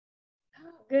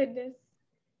goodness.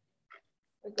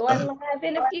 We're going live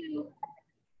in a few.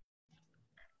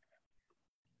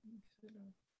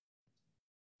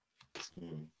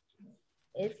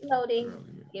 It's loading.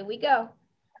 Here we go.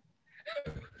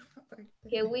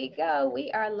 Here we go.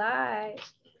 We are live.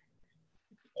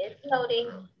 It's loading.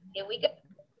 Here we go.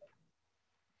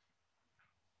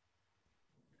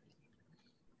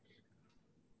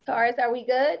 Taurus, are we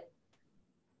good?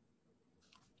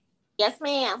 Yes,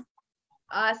 ma'am.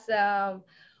 Awesome.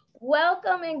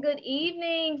 Welcome and good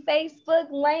evening,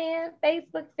 Facebook land,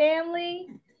 Facebook family.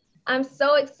 I'm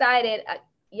so excited.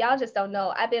 Y'all just don't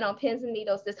know. I've been on pins and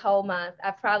needles this whole month.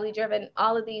 I've probably driven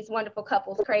all of these wonderful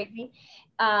couples crazy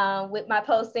with my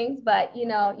postings, but you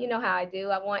know how I do.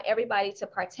 I want everybody to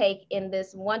partake in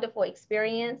this wonderful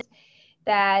experience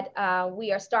that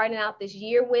we are starting out this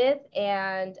year with.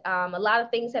 And a lot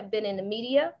of things have been in the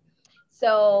media.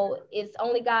 So it's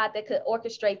only God that could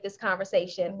orchestrate this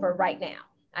conversation for right now.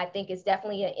 I think it's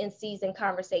definitely an in-season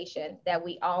conversation that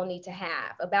we all need to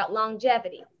have about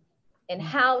longevity and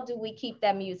how do we keep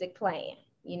that music playing,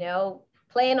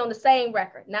 playing on the same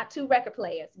record, not two record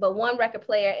players, but one record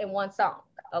player and one song,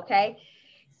 okay?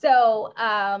 So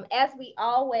as we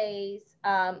always,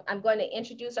 I'm going to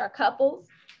introduce our couples,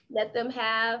 let them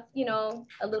have,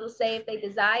 a little say if they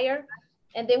desire,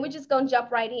 and then we're just going to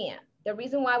jump right in. The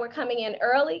reason why we're coming in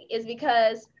early is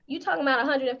because you're talking about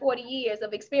 140 years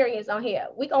of experience on here.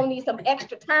 We're going to need some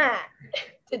extra time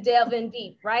to delve in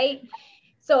deep, right?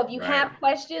 So if you have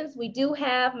questions, we do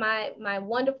have my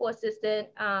wonderful assistant,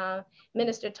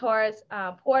 Minister Taurus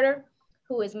Porter,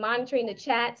 who is monitoring the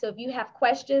chat. So if you have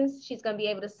questions, she's going to be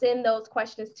able to send those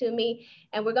questions to me,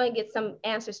 and we're going to get some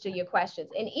answers to your questions.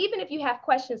 And even if you have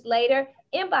questions later,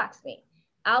 inbox me.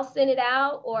 I'll send it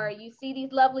out, or you see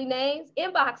these lovely names,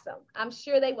 inbox them. I'm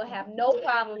sure they will have no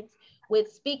problems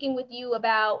with speaking with you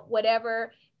about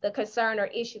whatever the concern or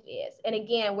issue is. And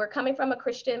again, we're coming from a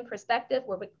Christian perspective.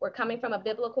 We're coming from a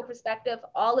biblical perspective.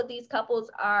 All of these couples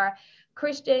are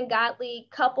Christian, godly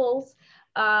couples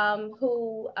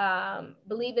who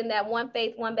believe in that one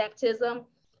faith, one baptism.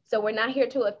 So we're not here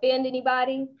to offend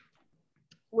anybody.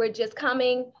 We're just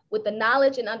coming with the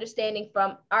knowledge and understanding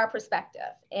from our perspective.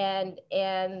 And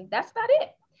that's about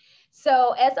it.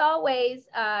 So as always,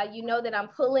 you know that I'm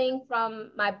pulling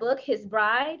from my book, His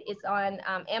Bride. It's on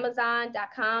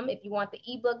Amazon.com if you want the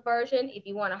ebook version. If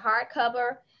you want a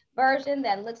hardcover version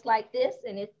that looks like this,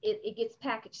 and it gets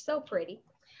packaged so pretty.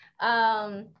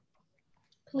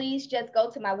 Please just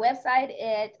go to my website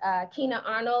at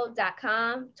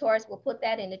KinaArnold.com. Taurus will put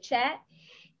that in the chat,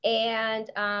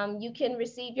 and you can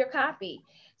receive your copy.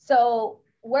 So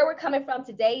where we're coming from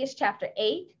today is chapter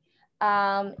 8.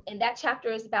 And that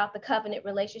chapter is about the covenant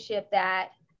relationship that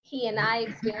he and I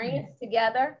experienced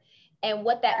together, and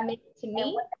what that meant to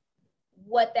me,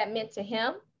 what that meant to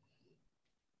him,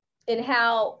 and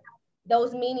how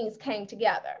those meanings came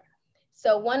together.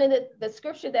 So one of the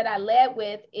scripture that I led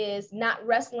with is not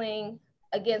wrestling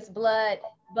against blood,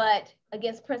 but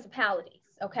against principalities,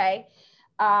 okay?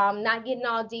 Not getting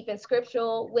all deep and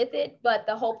scriptural with it, but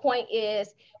the whole point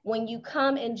is when you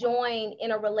come and join in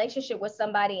a relationship with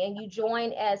somebody and you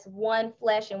join as one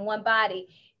flesh and one body,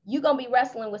 you're going to be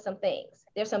wrestling with some things.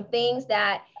 There's some things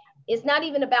that it's not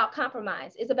even about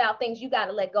compromise. It's about things you got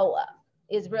to let go of.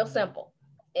 It's real simple.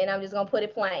 And I'm just going to put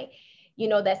it plain.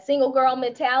 That single girl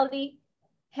mentality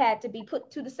had to be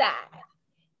put to the side.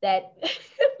 That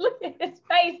look at his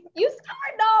face. You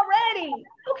starting already.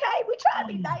 Okay, we try to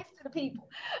be nice to the people.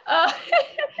 But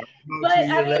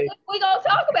I mean, we're gonna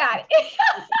talk about it.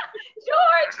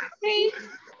 George,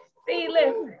 see,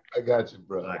 listen. I got you,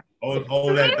 bro.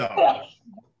 Hold that thought.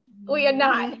 We are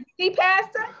not. See,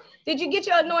 Pastor, did you get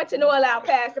your anointing oil out,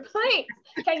 Pastor? Please.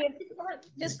 Can you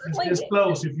just please? It's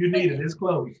close if you need it. It's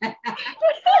close. We haven't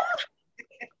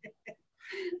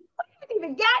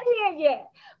even got here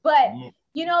yet. But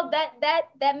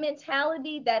that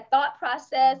mentality, that thought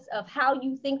process of how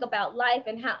you think about life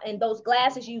and those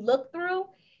glasses you look through,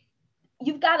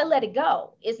 you've got to let it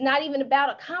go. It's not even about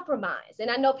a compromise. And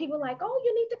I know people are like, oh,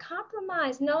 you need to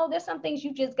compromise. No, there's some things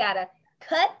you just got to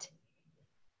cut,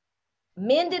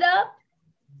 mend it up,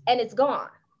 and it's gone.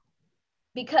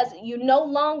 Because you no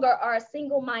longer are a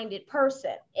single-minded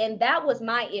person. And that was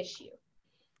my issue.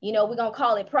 We're going to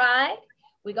call it pride.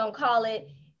 We're going to call it,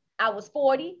 I was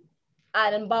 40. I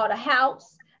done bought a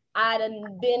house. I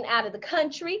done been out of the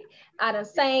country. I done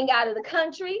sang out of the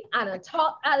country. I done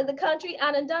taught out of the country.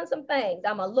 I done done some things.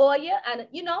 I'm a lawyer.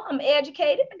 I'm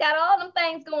educated. I got all them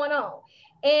things going on.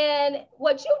 And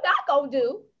what you not gonna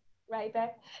do, right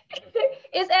back,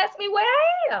 is ask me where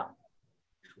I am.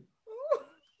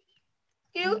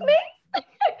 Excuse me?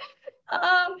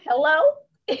 Hello?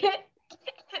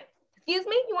 excuse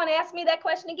me, you want to ask me that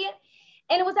question again?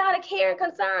 And it was out of care and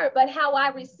concern, but how I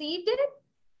received it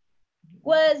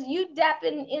was you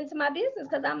dapping into my business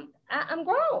because I'm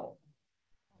grown.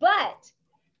 But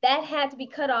that had to be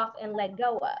cut off and let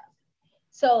go of.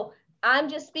 So I'm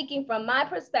just speaking from my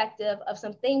perspective of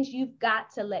some things you've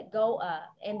got to let go of,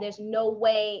 and there's no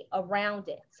way around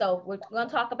it. So we're going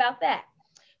to talk about that.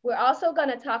 We're also going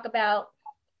to talk about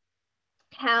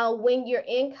how when you're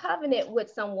in covenant with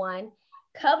someone,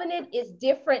 covenant is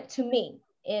different to me.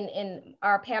 In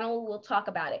our panel, we'll talk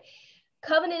about it.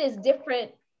 Covenant is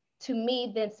different to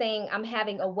me than saying I'm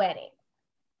having a wedding.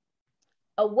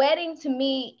 A wedding to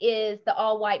me is the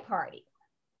all-white party.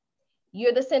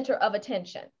 You're the center of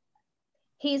attention.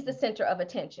 He's the center of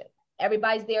attention.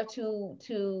 Everybody's there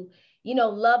to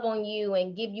love on you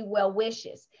and give you well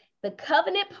wishes. The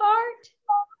covenant part,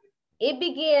 it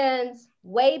begins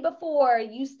way before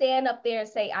you stand up there and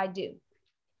say, I do.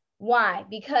 Why?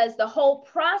 Because the whole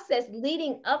process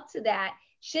leading up to that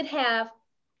should have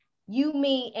you,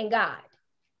 me, and God.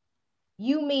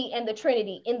 You, me, and the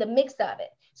Trinity in the mix of it.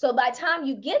 So by the time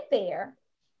you get there,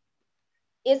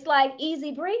 it's like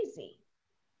easy breezy.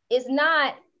 It's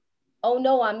not, oh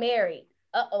no, I'm married.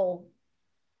 Uh-oh,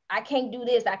 I can't do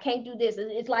this. I can't do this.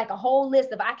 It's like a whole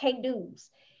list of I can't do's.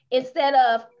 Instead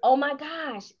of, oh my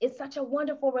gosh, it's such a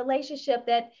wonderful relationship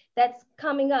that's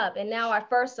coming up. And now our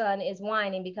first son is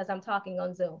whining because I'm talking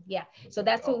on Zoom. Yeah. So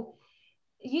that's who,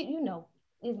 you know,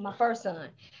 is my first son.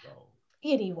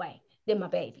 Anyway, then my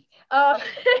baby.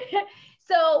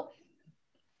 So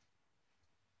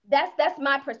that's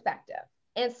my perspective.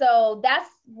 And so that's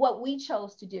what we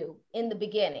chose to do in the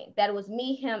beginning, that it was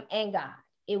me, him, and God.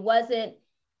 It wasn't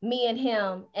me and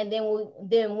him. And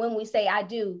then when we say I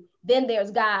do, then there's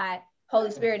God,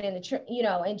 Holy Spirit, and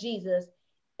and Jesus.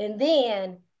 And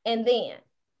then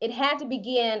it had to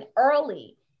begin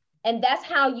early. And that's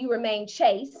how you remain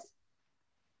chaste.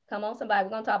 Come on, somebody,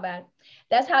 we're gonna talk about it.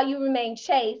 That's how you remain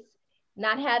chaste,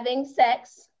 not having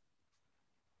sex.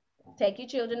 Take your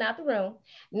children out the room.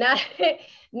 Not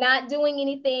doing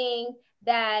anything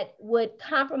that would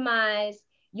compromise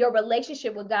your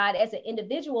relationship with God as an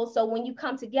individual. So when you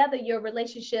come together, your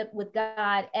relationship with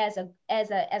God as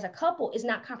a couple is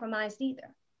not compromised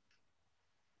either.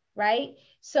 Right?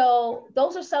 So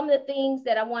those are some of the things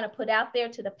that I want to put out there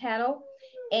to the panel.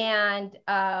 And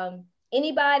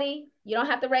anybody, you don't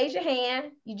have to raise your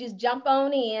hand. You just jump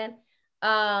on in.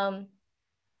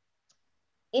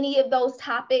 Any of those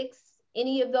topics,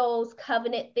 any of those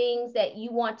covenant things that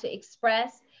you want to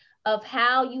express of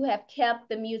how you have kept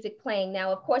the music playing.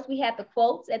 Now, of course, we have the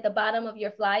quotes at the bottom of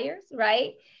your flyers,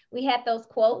 right? We have those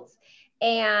quotes,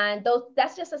 and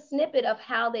that's just a snippet of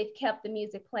how they've kept the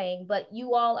music playing, but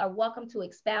you all are welcome to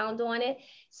expound on it.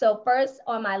 So first,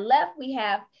 on my left, we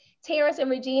have Terrence and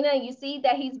Regina, and you see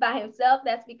that he's by himself.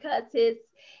 That's because his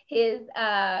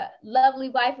lovely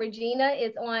wife, Regina,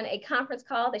 is on a conference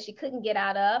call that she couldn't get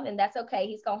out of, and that's okay.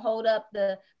 He's gonna hold up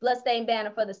the bloodstained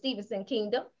banner for the Stevenson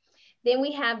Kingdom. Then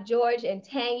we have George and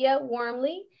Tanya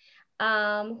Wormley,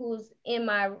 who's in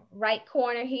my right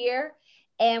corner here.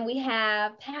 And we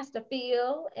have Pastor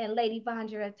Phil and Lady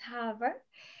Vondra Tarver.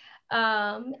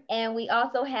 And we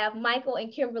also have Michael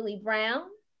and Kimberly Brown.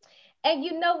 And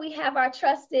we have our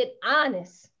trusted,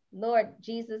 honest, Lord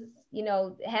Jesus,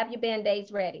 have your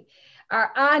Band-Aids ready.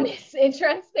 Our honest and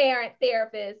transparent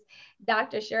therapist,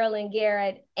 Dr. Sherilyn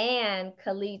Garrett and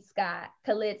Khalid Scott.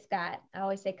 I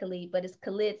always say Khalid, but it's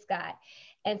Khalid Scott.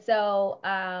 And so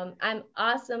I'm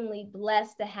awesomely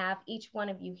blessed to have each one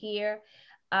of you here.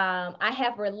 I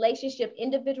have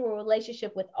individual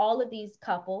relationship with all of these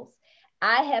couples.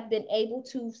 I have been able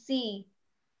to see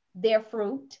their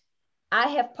fruit. I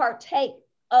have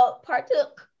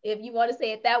partook, if you want to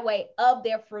say it that way, of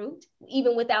their fruit,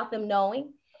 even without them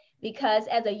knowing. Because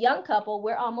as a young couple,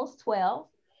 we're almost 12,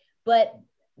 but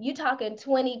you're talking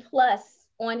 20 plus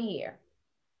on here.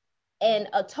 And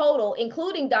a total,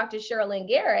 including Dr. Sherilyn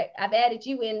Garrett, I've added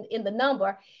you in the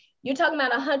number, you're talking about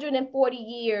 140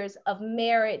 years of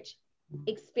marriage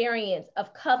experience,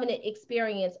 of covenant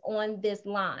experience on this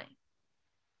line.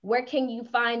 Where can you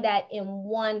find that in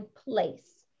one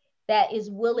place that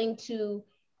is willing to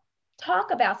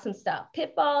talk about some stuff,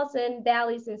 pitfalls and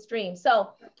valleys and streams? So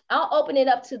I'll open it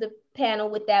up to the panel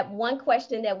with that one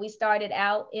question that we started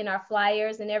out in our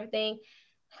flyers and everything.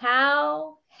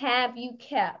 How have you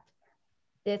kept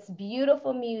this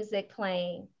beautiful music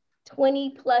playing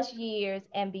 20 plus years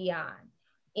and beyond?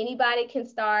 Anybody can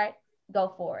start,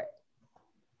 go for it.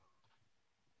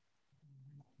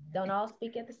 Don't all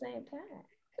speak at the same time.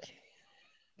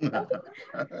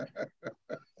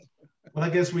 Well, I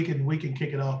guess we can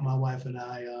kick it off. My wife and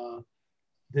I,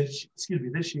 this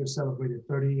year celebrated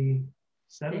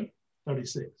 37,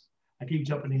 36. I keep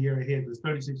jumping a year ahead. There's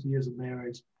 36 years of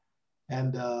marriage.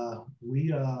 And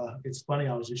it's funny,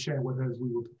 I was just sharing with her as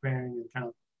we were preparing and kind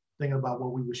of thinking about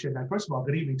what we would share. Now, first of all,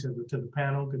 good evening to the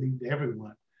panel, good evening to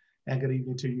everyone, and good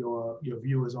evening to your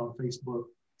viewers on Facebook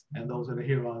and those that are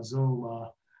here on Zoom.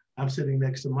 I'm sitting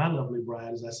next to my lovely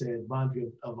bride, as I said, bond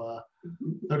of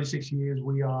 36 years.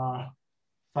 We are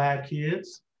 5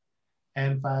 kids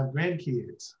and 5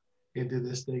 grandkids into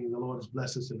this thing. The Lord has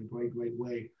blessed us in a great, great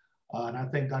way. And I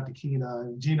thank Dr. Keena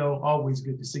and Gino, always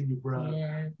good to see you, bro.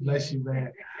 Yeah, bless you,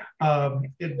 man.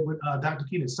 Dr.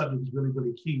 Keena's subject is really,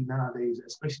 really key nowadays,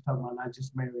 especially talking about not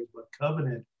just marriage, but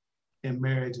covenant in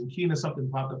marriage. And Keena, something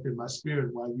popped up in my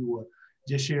spirit while you were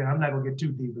just sharing. I'm not gonna get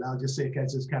too deep, but I'll just say it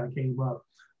because this kind of came up.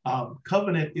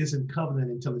 Covenant isn't covenant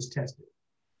until it's tested.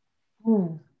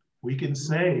 We can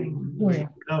say we're in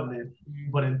covenant,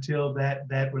 but until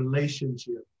that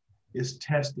relationship is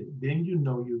tested, then you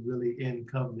know you're really in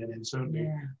covenant. And certainly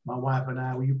my wife and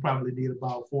I, you probably need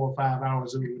about 4 or 5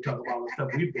 hours when we talk about the stuff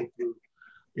we've been through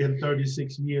in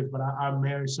 36 years, but our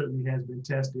marriage certainly has been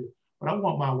tested. But I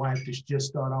want my wife to just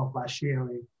start off by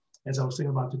sharing, as I was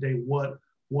thinking about today, what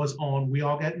was on. We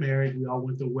all got married, we all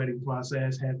went through the wedding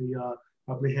process, had the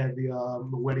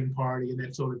wedding party and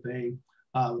that sort of thing,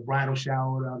 the bridal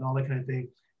shower and all that kind of thing.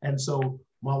 And so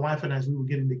my wife and I, as we were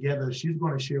getting together, she's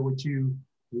going to share with you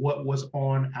what was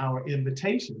on our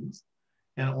invitations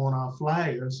and on our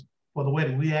flyers for the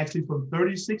wedding. We actually, from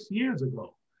 36 years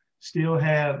ago, still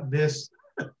have this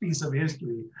piece of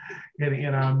history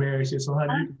in our marriage. So how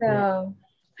do you feel?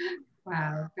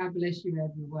 Wow, God bless you,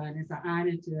 everyone. It's an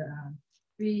honor to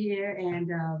be here. And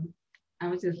I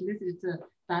was just listening to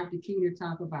Dr. Keena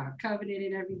talk about covenant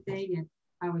and everything. And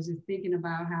I was just thinking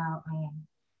about how,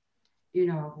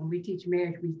 when we teach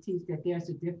marriage, we teach that there's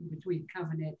a difference between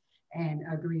covenant and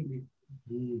agreement.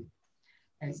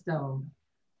 And so,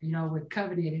 with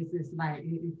covenant, it's just like,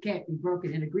 it can't be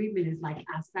broken. And agreement is like,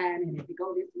 I sign, and if you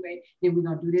go this way, then we're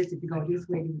gonna do this. If you go this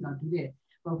way, then we're gonna do this.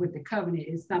 But with the covenant,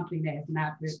 it's something that's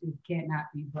not, it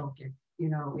cannot be broken.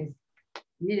 It's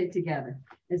knitted together.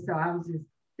 And so I was just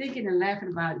thinking and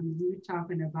laughing about, you were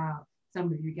talking about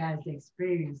some of you guys'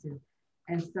 experiences.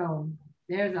 And so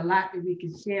there's a lot that we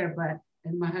can share, but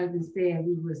as my husband said,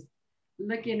 we was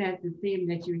looking at the theme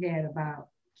that you had about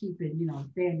keeping,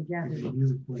 staying together, the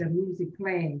music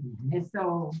playing. And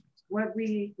so what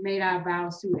we made our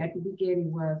vows to at the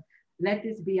beginning was, let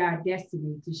this be our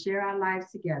destiny, to share our lives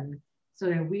together so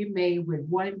that we may with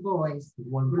one voice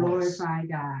glorify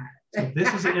God. So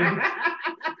this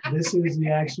is the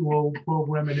actual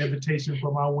program and invitation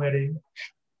from our wedding.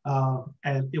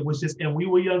 And it was just, and we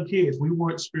were young kids. We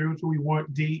weren't spiritual, we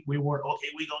weren't deep, we weren't, okay,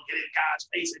 we're gonna get in God's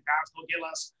face and God's gonna give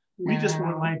us. We just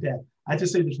weren't like that. I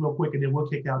just say this real quick and then we'll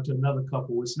kick out to another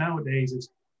couple. Nowadays, it's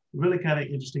really kind of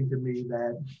interesting to me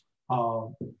that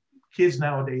kids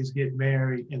nowadays get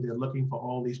married and they're looking for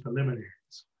all these preliminaries.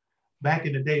 Back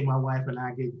in the day, my wife and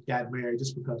I got married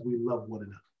just because we loved one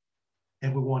another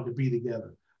and we wanted to be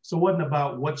together. So it wasn't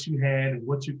about what you had and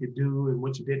what you could do and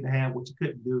what you didn't have, what you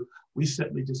couldn't do. We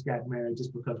simply just got married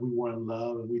just because we were in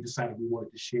love and we decided we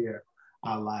wanted to share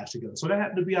our lives together. So that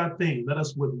happened to be our thing. Let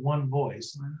us with one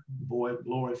voice, boy,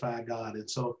 glorify God.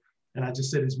 And I just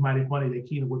said it's mighty funny that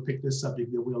Keena would pick this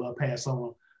subject that we'll pass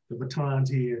on the batons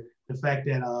here. The fact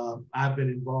that I've been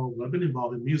involved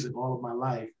in music all of my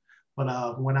life.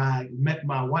 But when I met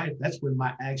my wife, that's when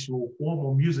my actual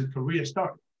formal music career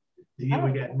started. The year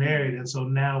we got married. And so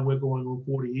now we're going on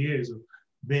 40 years of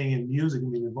being in music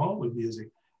and being involved with music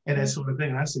and that sort of thing.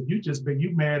 And I said, you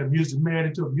married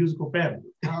into a musical family.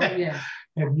 Oh, yeah.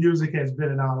 And music has been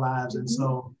in our lives. And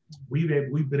so we've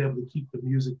been able to keep the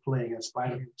music playing in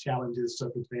spite of challenges,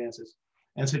 circumstances,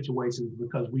 and situations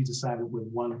because we decided with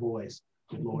one voice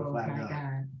to glorify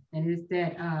God. And it's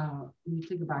that you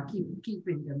think about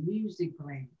keeping the music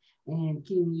playing. And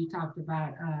Keena, you talked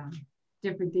about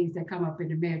different things that come up in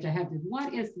the marriage. I have this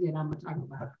one incident I'm gonna talk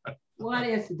about. One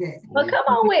incident. Well, come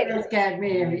on with it. Just got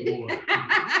married.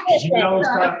 George,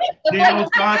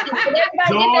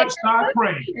 start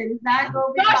praying. It's not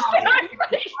gonna be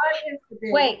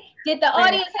long. Wait, did the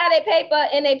audience have their paper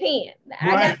and their pen?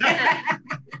 Right.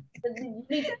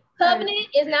 Covenant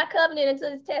is not covenant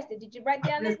until it's tested. Did you write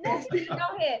down this list? Go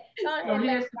ahead. So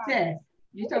here's the test.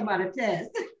 You talking about a test.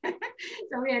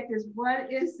 So we had this one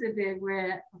incident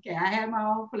where, okay, I had my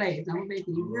own place. I'm gonna make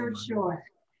it real short.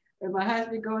 And my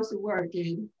husband goes to work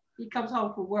and he comes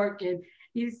home from work and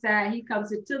he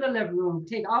comes into the living room,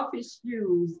 take off his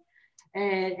shoes,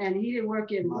 And he didn't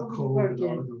work in, My what was he code working?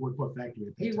 and all of the work for factory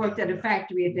at that He time, worked at a yeah.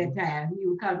 factory at that time. He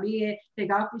would come in,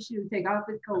 take off his shoes, take off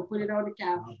his coat, put it on the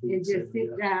couch, and just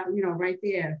sit down, you know, right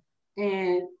there.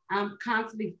 And I'm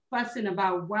constantly fussing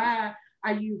about why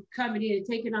are you coming in and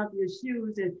taking off your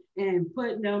shoes and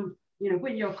putting them, you know,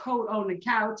 putting your coat on the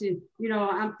couch. And, you know,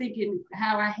 I'm thinking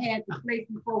how I had the place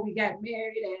before we got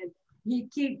married, and he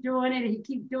keep doing it and he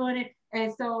keep doing it.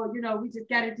 And so, you know, we just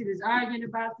got into this arguing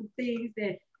about some things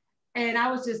and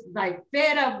I was just like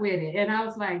fed up with it. And I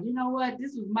was like, you know what?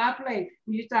 This was my place.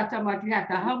 When you start talking about you have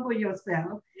to humble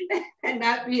yourself and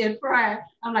not be in pride,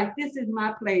 I'm like, this is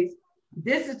my place.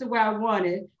 This is the way I want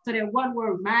it. So that one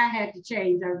word, mine had to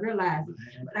change. I realized it.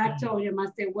 But I told him, I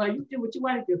said, well, you do what you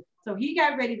want to do. So he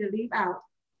got ready to leave out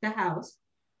the house.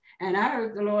 And I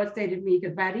heard the Lord say to me,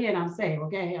 because by then I'm saved,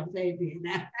 okay? I'm saved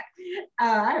now.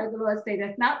 I heard the Lord say,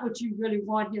 that's not what you really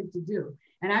want him to do.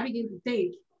 And I began to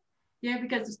think, yeah,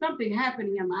 because if something happened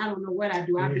to him, I don't know what I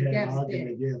do. I'd be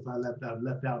devastated. Yeah, if I left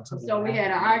out something. So we had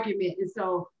an argument. And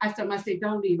so I told him, I said,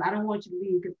 don't leave. I don't want you to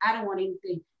leave because I don't want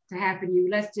anything to happen to you.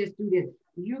 Let's just do this.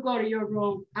 You go to your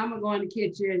room. I'm going to go in the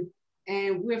kitchen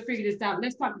and we'll figure this out.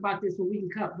 Let's talk about this so we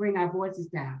can bring our voices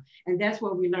down. And that's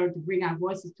what we learned, to bring our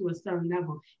voices to a certain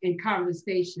level in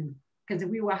conversation. Because if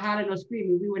we were hollering or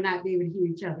screaming, we would not be able to hear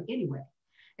each other anyway.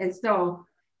 And so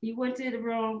he went to the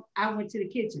room. I went to the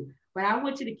kitchen. But I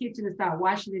went to the kitchen and started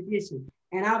washing the dishes.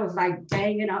 And I was like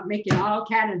banging up, making all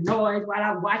kind of noise while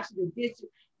I'm washing the dishes.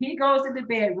 He goes to the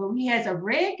bedroom. He has a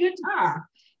red guitar.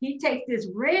 He takes this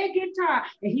red guitar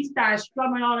and he starts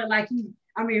strumming on it like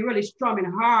really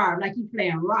strumming hard, like he's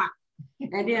playing rock.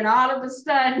 And then all of a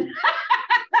sudden,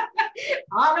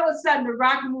 the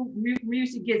rock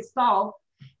music gets soft.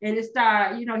 And it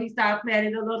started, you know, he started playing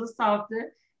it a little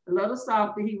softer.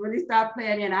 He really started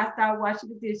playing it. And I started washing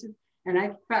the dishes. And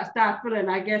I started feeling,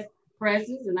 I guess,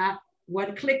 presses, and I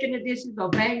wasn't clicking the dishes or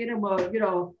banging them or, you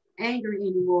know, angry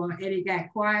anymore. And it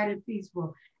got quiet and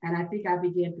peaceful. And I think I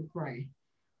began to pray.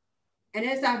 And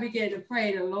as I began to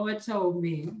pray, the Lord told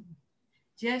me,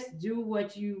 just do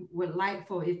what you would like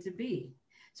for it to be.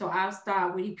 So I'll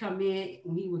start when he come in,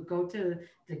 when he would go to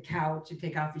the couch and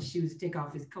take off his shoes, take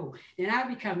off his coat. Then I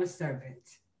become a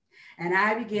servant. And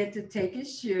I began to take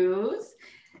his shoes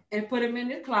and put him in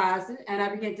the closet. And I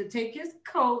began to take his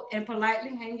coat and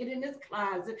politely hang it in his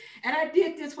closet. And I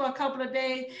did this for a couple of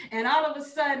days. And all of a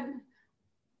sudden,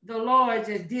 the Lord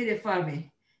just did it for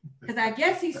me. Because I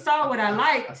guess he saw what I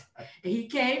liked. And he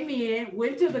came in,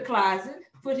 went to the closet,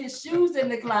 put his shoes in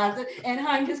the closet, and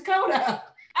hung his coat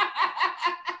up.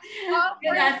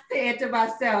 And I said to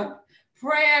myself,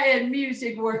 prayer and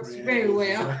music works very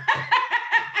well.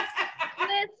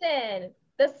 Listen.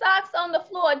 The socks on the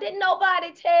floor, didn't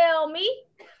nobody tell me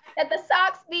that the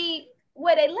socks be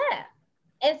where they left.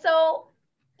 And so,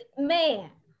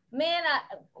 man.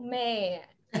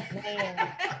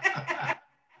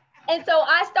 And so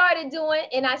I started doing,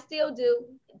 and I still do,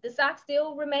 the socks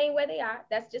still remain where they are.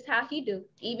 That's just how he do,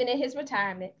 even in his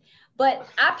retirement. But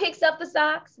I picks up the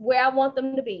socks where I want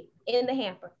them to be, in the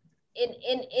hamper. And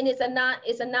it's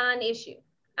a non-issue.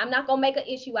 I'm not gonna make an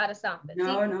issue out of something.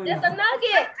 No. A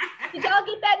nugget. Did y'all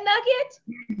get that nugget?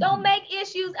 Don't make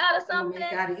issues out of something.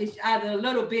 Out of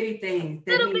little bitty things.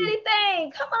 Little bitty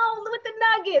things. Come on with the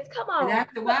nuggets. Come on. And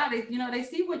after a while, they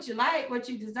see what you like, what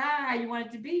you desire, how you want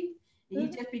it to be. And you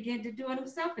just begin to do it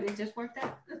himself, and it just worked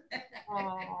out.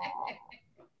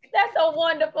 That's so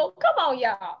wonderful. Come on,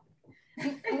 y'all.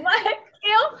 Kim,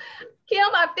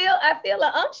 I feel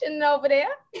an unction over there.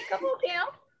 Come on, Kim.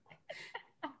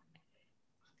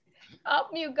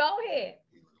 Off mute, go ahead.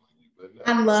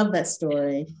 I love that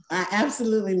story. I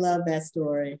absolutely love that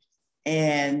story.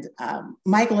 And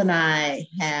Michael and I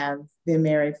have been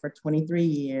married for 23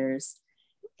 years.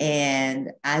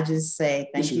 And I just say,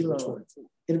 thank you, Lord.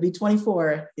 It'll be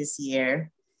 24 this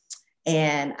year.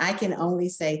 And I can only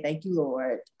say, thank you,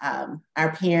 Lord.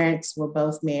 Our parents were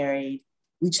both married.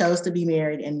 We chose to be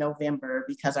married in November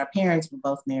because our parents were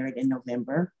both married in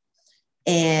November.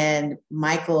 And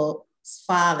Michael's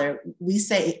father,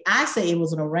 I say it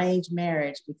was an arranged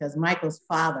marriage because Michael's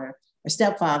father or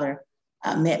stepfather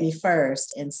met me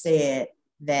first and said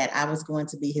that I was going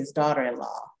to be his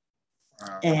daughter-in-law.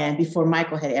 And before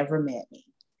Michael had ever met me.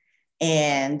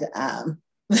 And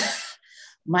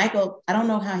Michael, I don't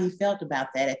know how he felt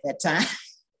about that at that time.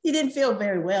 He didn't feel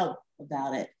very well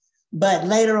about it, but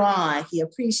later on he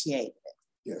appreciated it.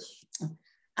 Yes.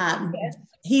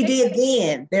 He did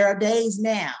then. There are days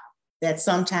now that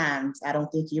sometimes I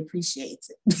don't think he appreciates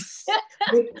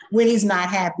it when he's not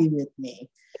happy with me.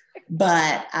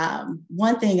 But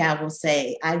one thing I will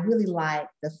say, I really like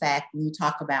the fact when you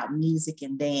talk about music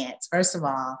and dance. First of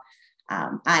all,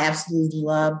 I absolutely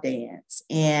love dance,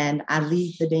 and I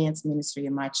lead the dance ministry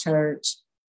in my church.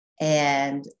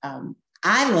 And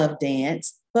I love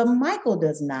dance, but Michael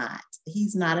does not.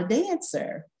 He's not a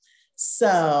dancer.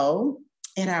 So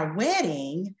at our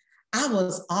wedding, I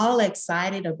was all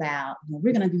excited about,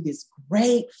 we're going to do this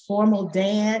great formal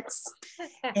dance.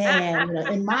 And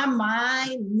in my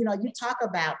mind, you talk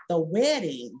about the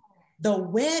wedding. The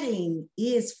wedding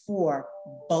is for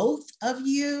both of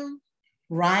you,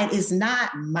 right? It's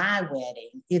not my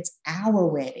wedding. It's our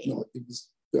wedding. No, it just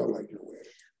felt like your wedding.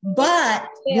 But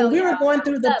when we were going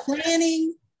through the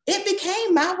planning, it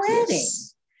became my wedding.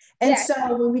 Yes. And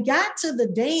so when we got to the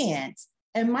dance,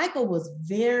 and Michael was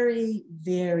very,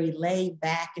 very laid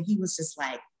back, and he was just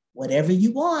like, whatever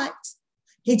you want.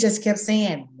 He just kept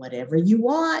saying, whatever you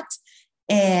want.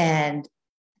 And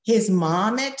his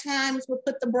mom at times would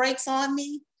put the brakes on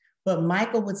me, but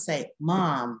Michael would say,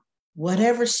 Mom,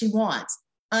 whatever she wants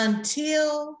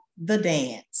until the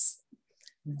dance.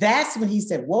 That's when he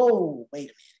said, whoa,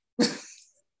 wait a minute.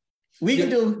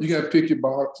 You got to pick your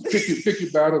battle, pick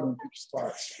your battle and pick your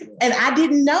spots. And I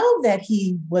didn't know that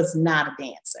he was not a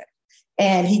dancer.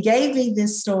 And he gave me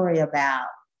this story about,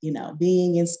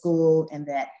 being in school, and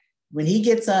that when he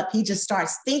gets up, he just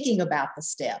starts thinking about the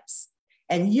steps.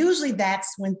 And usually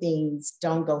that's when things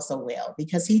don't go so well,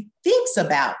 because he thinks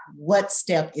about what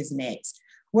step is next.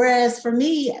 Whereas for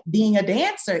me, being a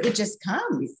dancer, it just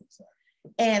comes.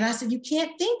 And I said, you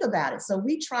can't think about it. So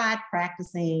we tried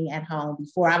practicing at home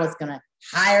before I was going to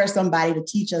hire somebody to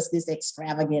teach us this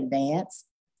extravagant dance.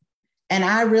 And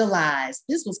I realized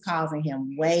this was causing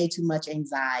him way too much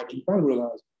anxiety. I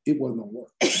realized it wasn't going to work.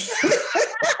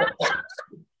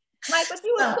 Mike, but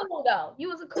you were cool though. You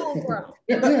was a cool girl.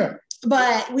 Yeah.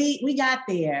 But we got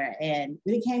there, and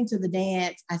when it came to the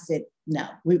dance, I said, no,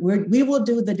 we will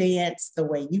do the dance the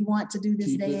way you want to do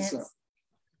this dance.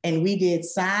 And we did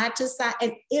side to side.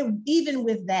 And even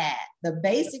with that, the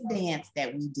basic dance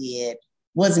that we did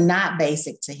was not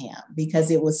basic to him,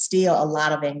 because it was still a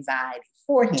lot of anxiety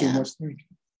for him. Too much thinking.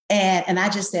 And I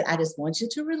just said, I just want you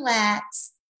to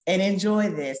relax and enjoy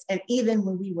this. And even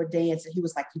when we were dancing, he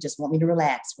was like, you just want me to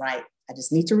relax, right? I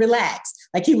just need to relax.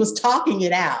 Like he was talking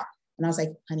it out. And I was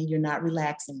like, honey, you're not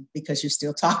relaxing because you're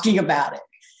still talking about it.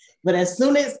 But as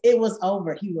soon as it was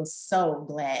over, he was so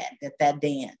glad that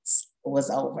dance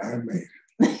was over.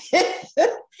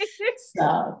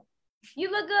 So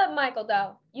you look good, Michael,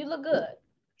 though. You look good.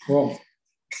 Well,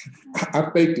 I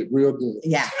faked it real good.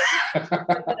 Yeah.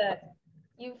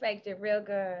 You faked it real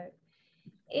good.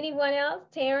 Anyone else?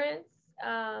 Terrence,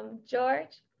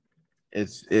 George?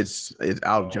 It's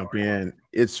I'll jump in.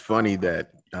 It's funny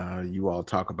that you all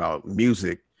talk about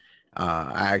music.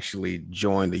 I actually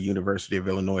joined the University of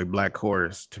Illinois Black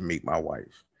Chorus to meet my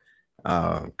wife.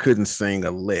 Couldn't sing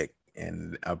a lick,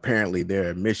 and apparently their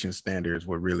admission standards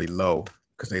were really low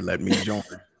because they let me join.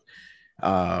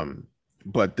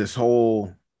 But this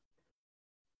whole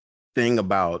thing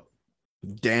about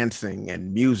dancing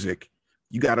and music,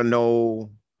 you got to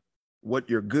know what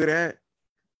you're good at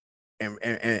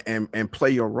and play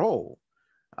your role.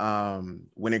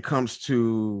 When it comes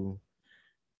to,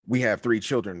 we have 3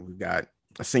 children. We've got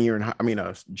a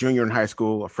junior in high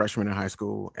school, a freshman in high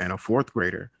school, and a 4th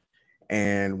grader.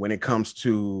 And when it comes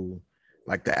to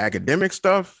like the academic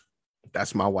stuff,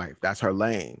 that's my wife. That's her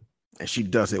lane. And she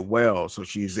does it well. So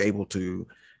she's able to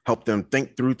help them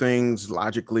think through things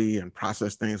logically and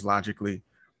process things logically.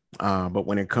 But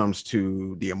when it comes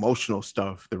to the emotional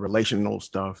stuff, the relational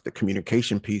stuff, the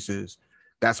communication pieces,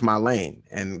 that's my lane.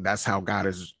 And that's how God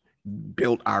has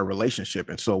built our relationship.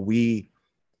 And so we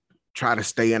try to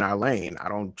stay in our lane. I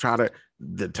don't try to,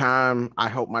 the time I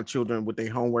helped my children with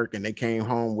their homework and they came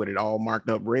home with it all marked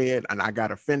up red, and I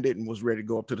got offended and was ready to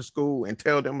go up to the school and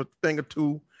tell them a thing or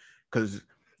two, because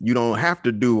you don't have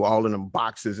to do all of them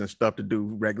boxes and stuff to do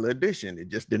regular addition. It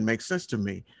just didn't make sense to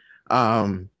me.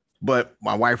 But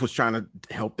my wife was trying to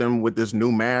help them with this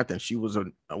new math, and she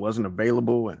wasn't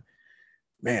available. And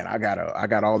man, I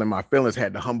got all in my feelings,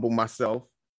 had to humble myself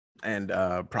and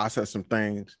process some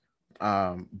things.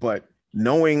 But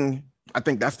knowing, I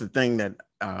think that's the thing that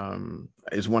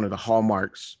is one of the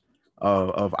hallmarks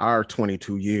of our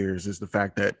 22 years, is the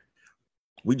fact that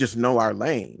we just know our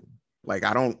lane. Like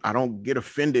I don't get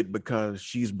offended because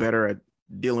she's better at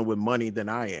dealing with money than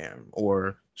I am,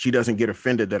 or she doesn't get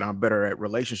offended that I'm better at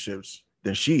relationships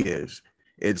than she is.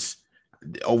 It's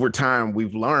over time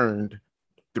we've learned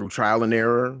through trial and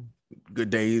error, good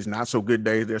days, not so good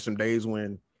days. There's some days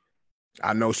when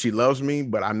I know she loves me,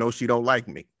 but I know she don't like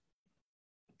me.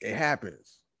 It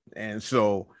happens. And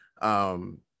so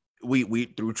we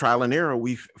through trial and error,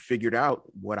 we've figured out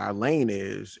what our lane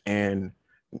is. And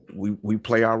we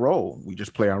play our role. We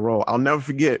just play our role. I'll never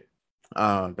forget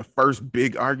the first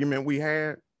big argument we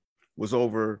had was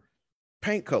over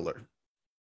paint color.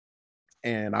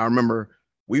 And I remember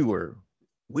we were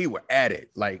at it,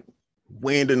 like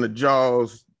wind in the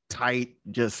jaws, tight,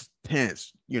 just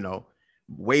tense,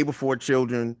 way before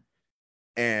children.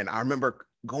 And I remember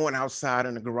going outside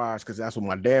in the garage, because that's what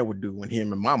my dad would do when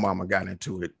him and my mama got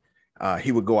into it.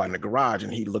 He would go out in the garage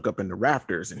and he'd look up in the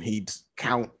rafters and he'd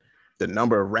count the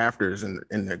number of rafters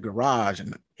in the garage,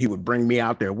 and he would bring me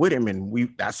out there with him,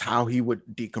 and that's how he would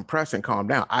decompress and calm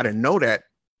down. I didn't know that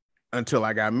until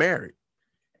I got married.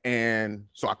 And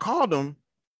so I called him,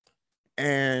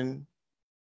 and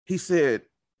he said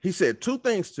two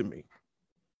things to me.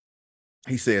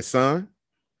 He said, "Son,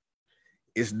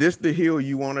 is this the hill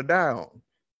you want to die on?"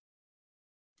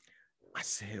 I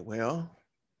said, "Well,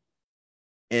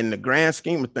 in the grand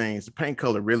scheme of things, the paint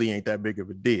color really ain't that big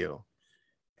of a deal."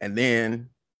 And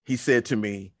then he said to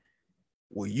me,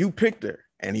 "Well, you picked her."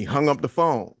 And he hung up the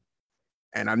phone.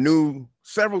 And I knew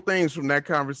several things from that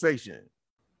conversation.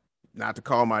 Not to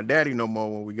call my daddy no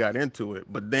more when we got into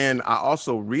it. But then I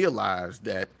also realized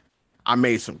that I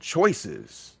made some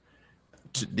choices.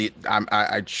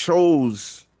 I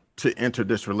chose to enter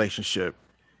this relationship.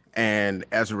 And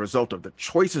as a result of the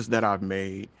choices that I've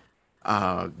made,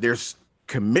 there's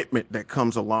commitment that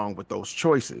comes along with those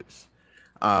choices.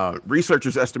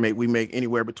 Researchers estimate we make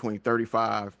anywhere between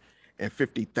 35 and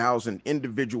 50,000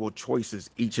 individual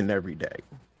choices each and every day.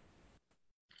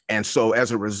 And so as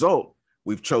a result,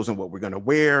 we've chosen what we're going to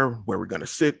wear, where we're going to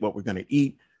sit, what we're going to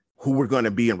eat, who we're going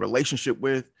to be in relationship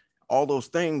with. All those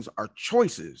things are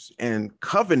choices, and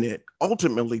covenant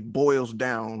ultimately boils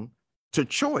down to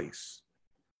choice.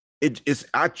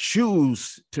 I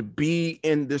choose to be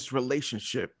in this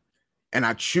relationship, and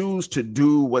I choose to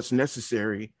do what's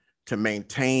necessary to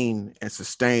maintain and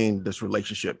sustain this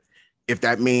relationship. If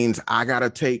that means I got to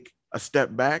take a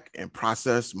step back and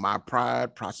process my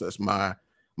pride, process my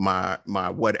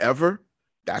whatever,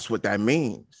 that's what that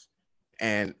means.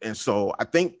 And so I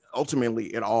think ultimately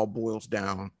it all boils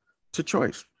down to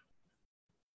choice.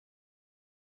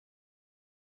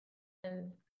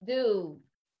 Dude,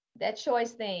 that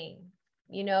choice thing,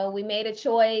 we made a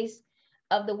choice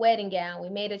of the wedding gown. We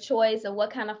made a choice of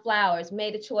what kind of flowers,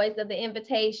 made a choice of the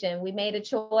invitation. We made a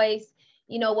choice,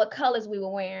 what colors we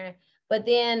were wearing. But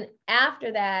then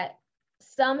after that,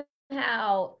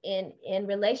 somehow in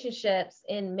relationships,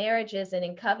 in marriages and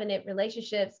in covenant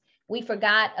relationships, we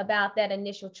forgot about that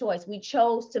initial choice. We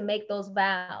chose to make those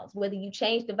vows, whether you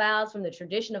changed the vows from the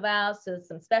traditional vows to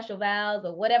some special vows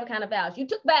or whatever kind of vows. You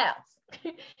took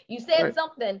vows. You said right.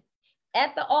 Something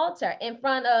at the altar in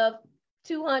front of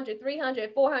 200,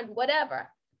 300, 400, whatever,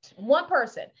 one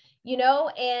person,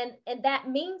 and that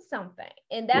means something.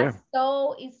 And that's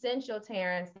so essential,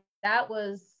 Terrence. That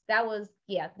was,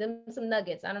 them some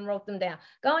nuggets. I done wrote them down.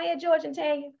 Go ahead, George and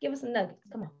Tanya, give us some nuggets.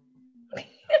 Come on.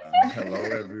 Hello,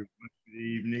 everyone.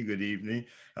 Good evening.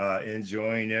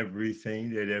 Enjoying everything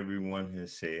that everyone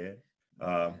has said.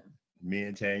 Me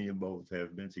and Tanya both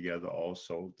have been together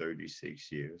also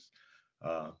 36 years.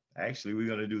 Actually, we're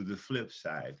going to do the flip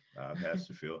side,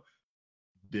 Pastor Phil.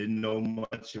 Didn't know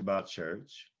much about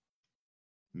church.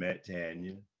 Met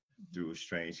Tanya through a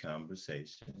strange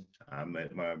conversation. I'm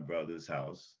at my brother's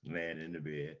house, laying in the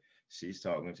bed. She's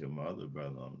talking to my other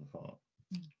brother on the phone.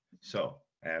 So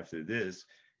after this,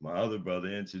 my other brother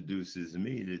introduces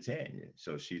me to Tanya.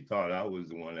 So she thought I was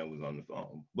the one that was on the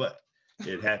phone, but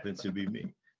it happened to be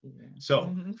me.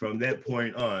 So from that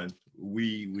point on,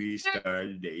 we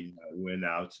started dating. I went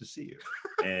out to see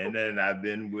her, and then I've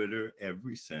been with her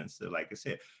ever since. So like I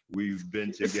said, we've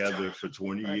been together for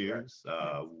 20 years.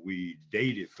 We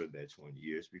dated for that 20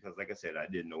 years because, like I said, I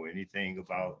didn't know anything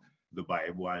about the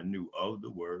Bible. I knew of the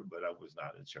word, but I was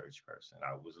not a church person.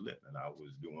 I was living. I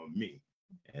was doing me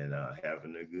and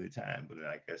having a good time. But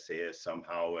like I said,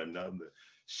 somehow or another,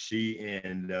 she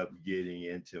ended up getting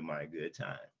into my good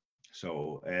time.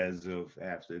 So as of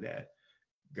after that,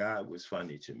 God was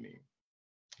funny to me.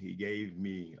 He gave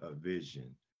me a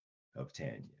vision of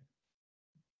Tanya.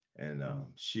 And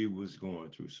she was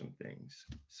going through some things.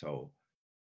 So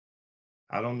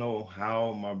I don't know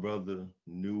how my brother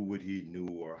knew what he knew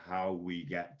or how we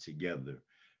got together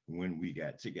when we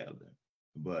got together.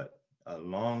 But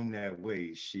along that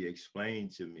way, she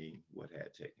explained to me what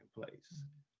had taken place.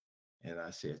 And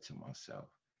I said to myself,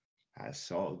 I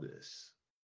saw this.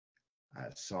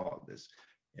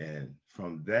 And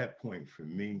from that point for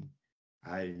me,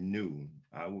 I knew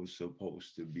I was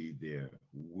supposed to be there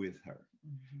with her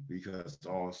because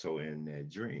also in that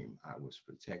dream, I was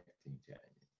protecting Tanya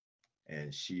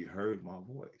and she heard my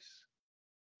voice.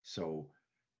 So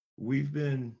we've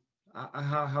been,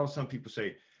 how some people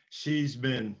say, she's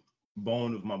been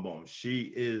bone of my bone.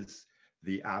 She is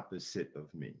the opposite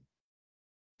of me.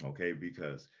 Okay,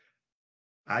 because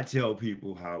I tell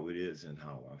people how it is and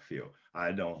how I feel.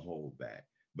 I don't hold back.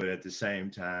 But at the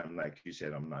same time, like you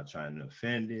said, I'm not trying to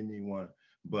offend anyone,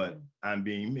 but I'm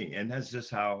being me. And that's just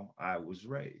how I was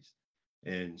raised.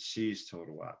 And she's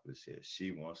total opposite.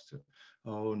 She wants to,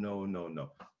 oh, no, no,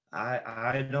 no.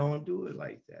 I don't do it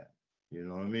like that. You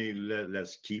know what I mean?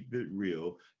 Let's keep it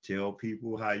real. Tell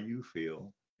people how you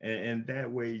feel. And that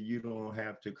way you don't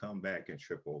have to come back and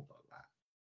trip over a lot.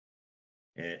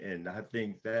 And I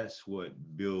think that's what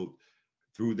built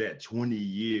through that 20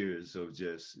 years of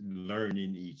just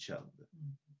learning each other,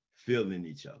 feeling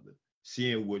each other,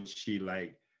 seeing what she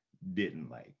liked, didn't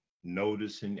like,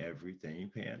 noticing everything,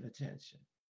 paying attention.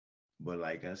 But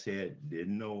like I said,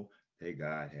 didn't know that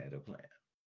God had a plan.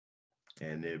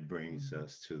 And it brings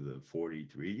us to the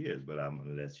 43 years, but I'm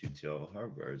gonna let you tell her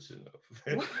version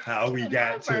of how we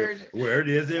got to where it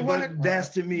is. But that's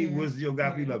to me was your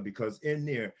God be love, because in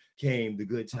there came the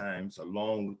good times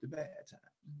along with the bad times.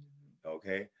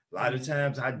 Okay. A lot of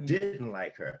times I didn't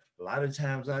like her. A lot of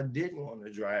times I didn't want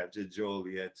to drive to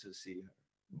Joliet to see her,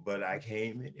 but I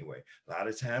came anyway. A lot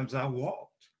of times I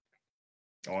walked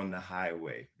on the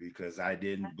highway because I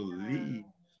didn't believe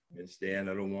in staying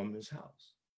at a woman's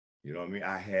house. You know what I mean?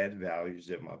 I had values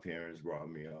that my parents brought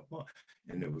me up on,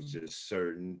 and there was just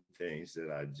certain things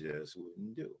that I just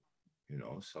wouldn't do, you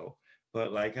know? So,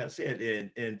 but like I said,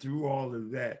 and through all of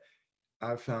that,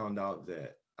 I found out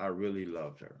that I really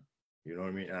loved her. You know what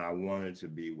I mean? And I wanted to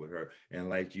be with her. And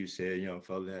like you said, young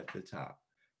fella at the top,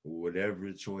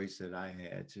 whatever choice that I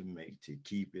had to make to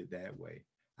keep it that way,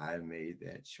 I made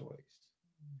that choice.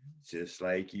 Just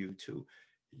like you too.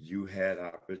 You had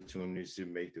opportunities to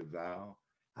make the vow.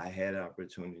 I had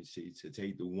opportunity to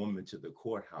take the woman to the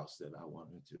courthouse that I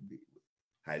wanted to be with.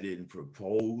 I didn't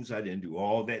propose. I didn't do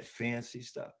all that fancy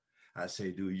stuff. I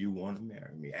say, do you want to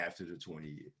marry me after the 20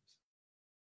 years?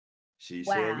 She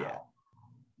said, yeah.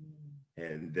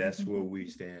 And that's where we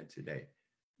stand today.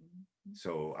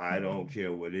 So I don't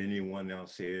care what anyone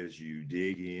else says. You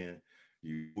dig in,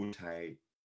 you hold tight,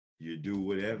 you do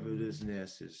whatever is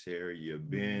necessary. You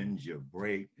bend, you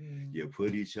break, you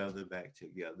put each other back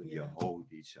together, you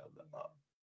hold each other up.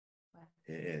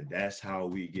 And that's how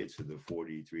we get to the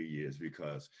 43 years,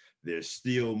 because there's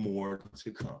still more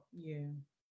to come.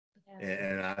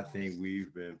 And I think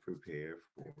we've been prepared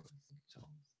for it. So,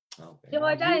 okay.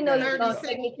 George, I didn't know you were going to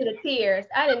take me to the tears.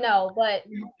 I didn't know, but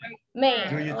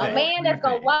man, a man that's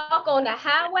going to walk on the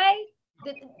highway.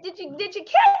 Did you catch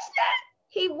that?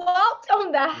 He walked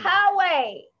on the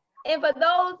highway. And for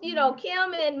those, you know,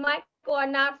 Kim and Michael are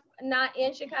not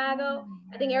in Chicago.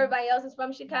 I think everybody else is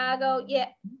from Chicago. Yeah.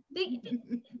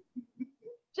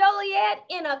 Joliet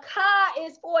in a car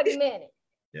is 40 minutes.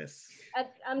 Yes.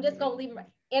 I'm just going to leave it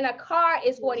right. In a car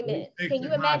is 40 minutes. Can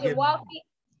you imagine walking?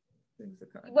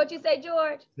 What you say,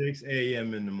 George? 6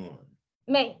 a.m. in the morning.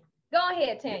 Man, go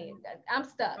ahead, Tanya. I'm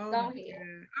stuck. Go ahead.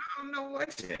 I don't know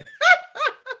what.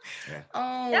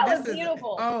 Oh, that was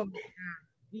beautiful.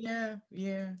 Yeah.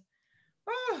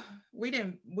 Oh,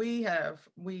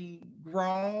 we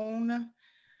grown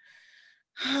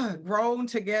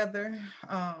together.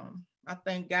 I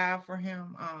thank God for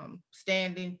him,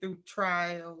 standing through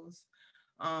trials,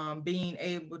 being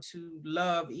able to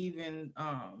love even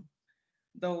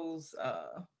those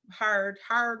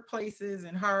hard places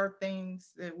and hard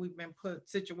things that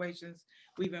situations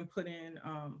we've been put in.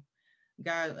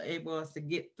 God able us to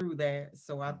get through that.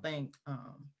 So I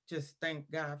just thank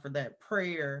God for that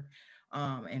prayer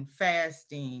and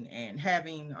fasting and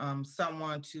having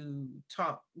someone to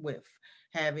talk with,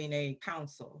 having a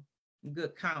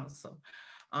good counsel.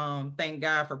 Thank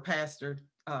God for Pastor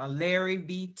Larry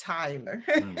V. Tyler.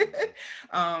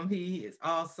 He is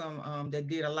awesome. That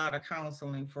did a lot of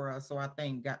counseling for us. So I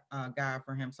thank God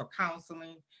for him. So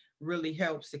counseling really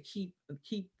helps to keep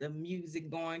the music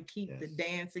going, keep the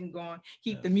dancing going,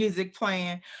 keep the music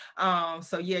playing.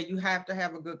 So yeah, you have to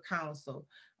have a good counsel.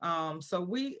 So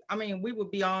we would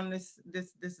be on this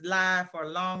live for a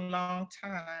long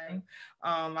time.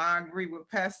 I agree with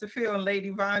Pastor Phil and Lady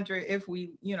Vondra if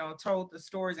we, told the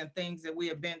stories and things that we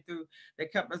have been through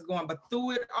that kept us going. But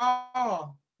through it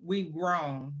all, we've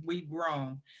grown.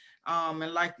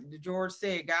 And like George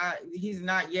said, God, he's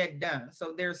not yet done.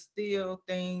 So there's still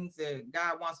things that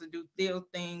God wants to do, still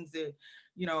things that,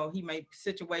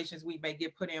 situations we may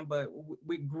get put in, but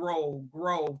we grow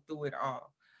through it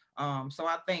all. So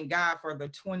I thank God for the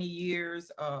 20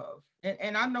 years of,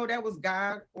 and I know that was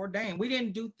God ordained. We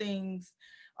didn't do things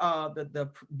the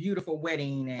beautiful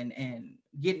wedding and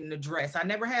getting the dress. I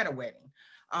never had a wedding.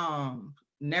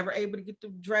 Never able to get the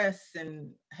dress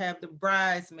and have the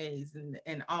bridesmaids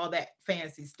and all that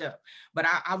fancy stuff. But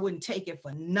I wouldn't take it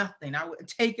for nothing. I would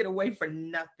take it away for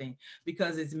nothing,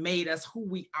 because it's made us who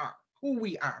we are.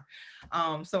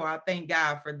 So I thank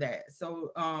God for that.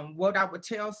 So what I would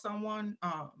tell someone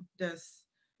that's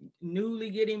newly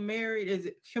getting married is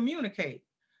communicate,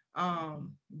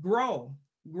 grow,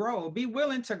 be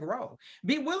willing to grow,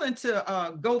 be willing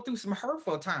to go through some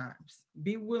hurtful times,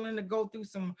 be willing to go through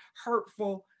some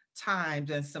hurtful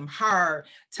times and some hard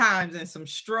times and some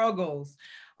struggles.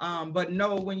 But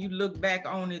know, when you look back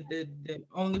on it, the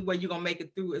only way you're gonna make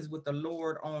it through is with the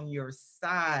Lord on your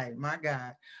side, my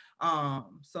God.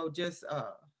 So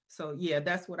yeah,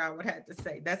 that's what I would have to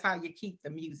say. That's how you keep the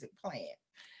music playing.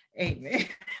 Amen.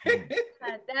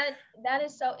 That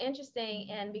is so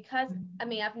interesting. And because, I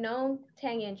mean, I've known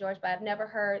Tanya and George, but I've never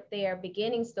heard their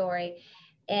beginning story.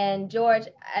 And George,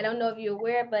 I don't know if you're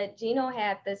aware, but Gino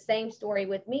had the same story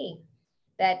with me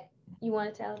that you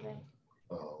want to tell them.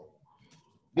 Oh,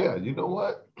 yeah, you know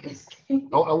what?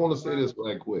 I want to say this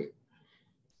right quick.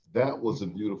 That was a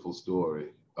beautiful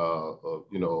story.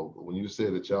 You know, when you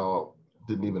said that y'all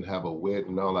didn't even have a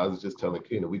wedding and all, I was just telling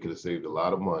Kena we could have saved a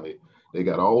lot of money. They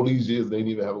got all these years, they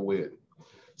didn't even have a wedding.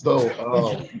 So,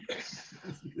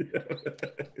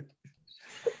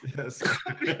 Yes.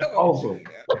 awesome.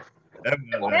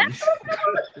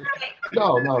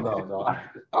 No.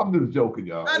 I'm just joking,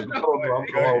 y'all. I'm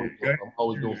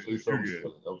always gonna say something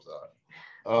silly. I'm sorry.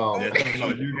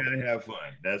 You gotta have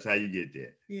fun. That's how you get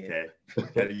there. Okay.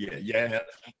 Yeah.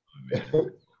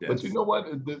 But you know what?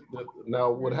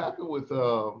 Now, what happened with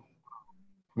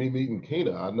me meeting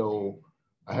Kena? I know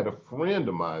I had a friend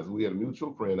of mine. We had a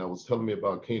mutual friend that was telling me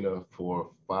about Kena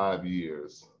for 5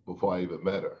 years before I even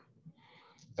met her,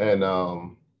 and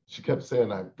she kept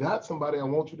saying, "I got somebody I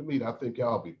want you to meet. I think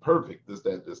y'all be perfect. This,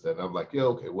 that." And I'm like, "Yeah,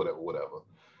 okay, whatever."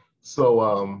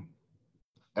 So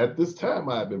at this time,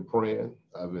 I had been praying.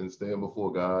 I've been staying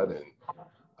before God, and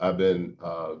I've been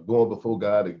going before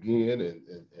God again,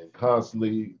 and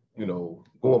constantly, you know,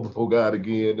 going before God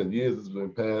again. And years has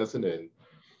been passing, and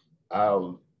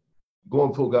I'm going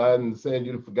before God and saying,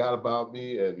 "You forgot about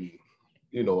me," and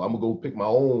you know, I'm gonna go pick my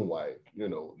own wife. You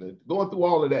know, going through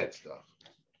all of that stuff.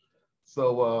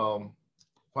 So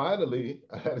finally,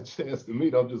 I had a chance to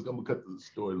meet her. I'm just gonna cut the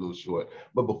story a little short.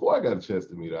 But before I got a chance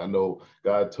to meet her, I know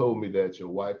God told me that your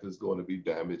wife is going to be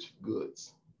damaged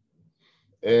goods.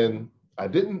 And I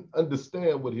didn't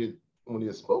understand when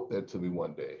he spoke that to me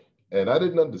one day. And I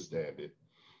didn't understand it.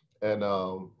 And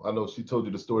I know she told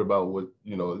you the story about what,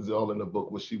 you know, it's all in the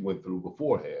book, what she went through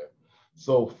beforehand.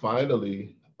 So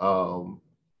finally,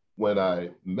 when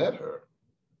I met her,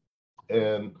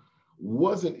 and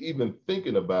wasn't even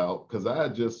thinking about, because I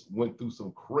just went through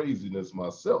some craziness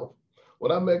myself.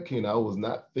 When I met Kena, I was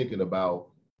not thinking about,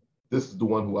 this is the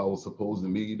one who I was supposed to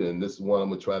meet, and this is one I'm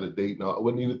gonna try to date. No, I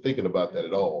wasn't even thinking about that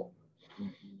at all.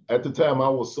 At the time, I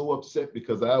was so upset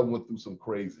because I went through some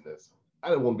craziness. I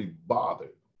didn't want to be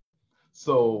bothered.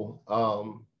 So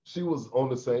she was on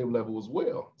the same level as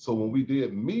well. So when we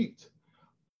did meet,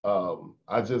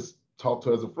 I just talked to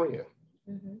her as a friend.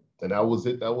 And that was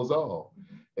it, that was all.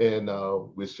 And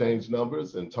we exchanged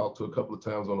numbers and talked to her a couple of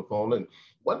times on the phone. And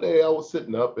one day I was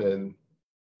sitting up, and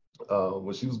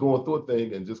when she was going through a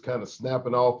thing and just kind of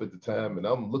snapping off at the time, and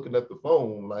I'm looking at the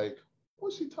phone like,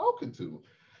 what's she talking to?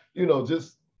 You know,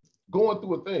 just going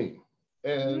through a thing.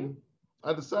 And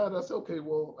I decided, I said, okay,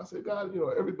 well, I said, God, you know,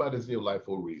 everybody's in your life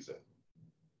for a reason.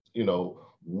 You know,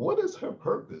 what is her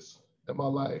purpose in my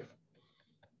life?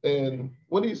 And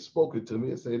when he spoke it to me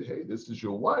and said, hey, this is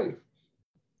your wife,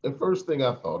 the first thing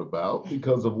I thought about,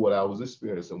 because of what I was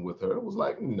experiencing with her, was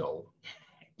like, no,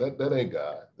 that ain't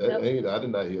God. That ain't, I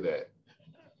did not hear that.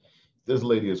 This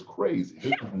lady is crazy.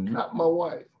 This is not my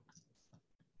wife.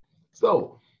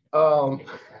 So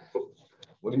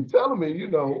when he's telling me, you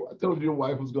know, I told you your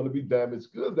wife was going to be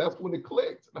damaged goods, that's when it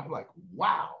clicked. And I'm like,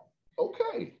 wow,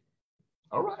 okay,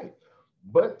 all right.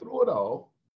 But through it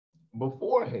all,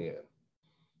 beforehand,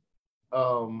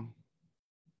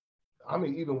 I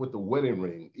mean, even with the wedding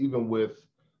ring, even with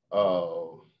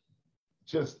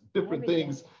just different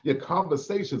things, your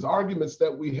conversations, arguments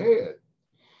that we had,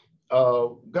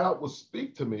 God would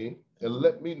speak to me and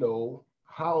let me know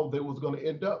how they was going to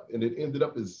end up. And it ended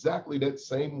up exactly that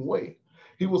same way.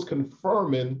 He was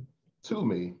confirming to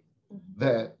me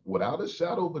that without a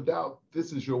shadow of a doubt,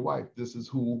 this is your wife. This is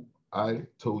who I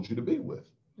told you to be with.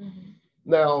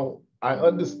 Now, I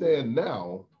understand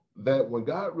now that when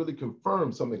God really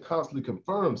confirms something, constantly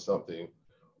confirms something,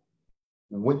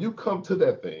 when you come to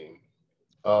that thing,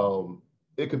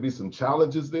 It could be some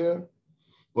challenges there,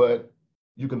 but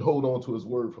you can hold on to his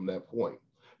word from that point.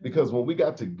 Because when we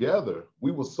got together,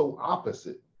 we were so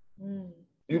opposite.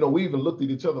 You know, we even looked at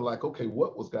each other like, okay,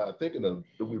 what was God thinking of?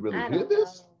 Did we really hear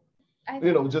this?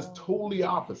 You know, just totally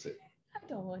opposite. I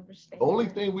don't understand. The only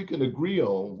thing we could agree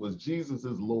on was Jesus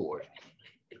is Lord.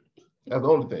 That's the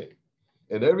only thing.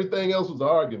 And everything else was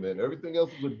argument. Everything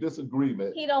else was a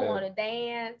disagreement. He don't want to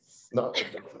dance. No,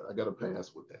 I got to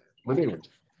pass with that. But anyway,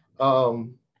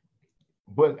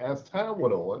 but as time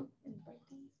went on,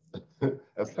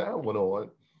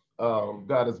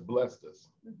 God has blessed us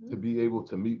to be able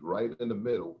to meet right in the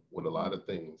middle with a lot of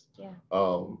things. Yeah.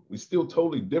 We still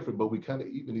totally different, but we kind of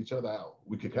even each other out.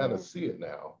 We can kind of see it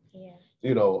now. Yeah.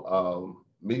 You know,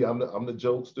 me, I'm the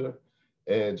jokester,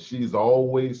 and she's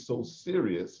always so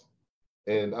serious.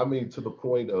 And I mean, to the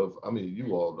point of, I mean,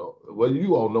 you all know, well,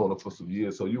 you all known her for some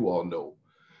years, so you all know.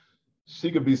 She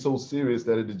could be so serious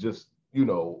that it just, you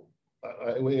know,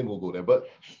 we ain't gonna go there, but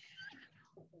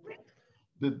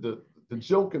the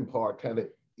joking part kind of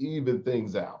even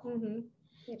things out,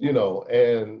 you know,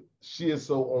 and she is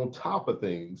so on top of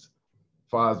things, as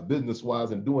far as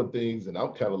business-wise and doing things, and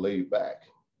I'm kind of laid back.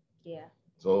 Yeah.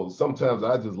 So sometimes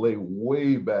I just lay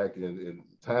way back in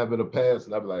time in the past,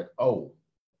 and I'd be like, oh,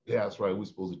 yeah, that's right, we're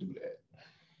supposed to do that.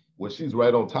 Well, she's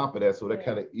right on top of that, so that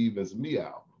kind of evens me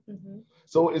out.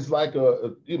 So it's like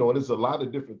you know, and there's a lot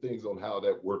of different things on how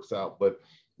that works out, but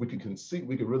we can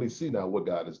really see now what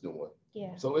God is doing.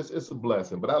 Yeah. So it's a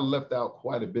blessing, but I left out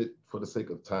quite a bit for the sake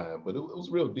of time, but it was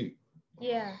real deep.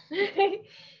 Yeah.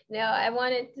 No, I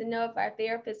wanted to know if our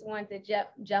therapist wanted to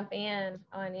jump in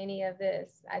on any of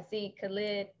this. I see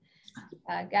Khalid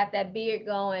got that beard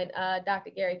going.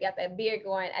 Dr. Gary got that beard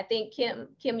going. I think Kim,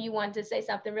 you wanted to say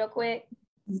something real quick.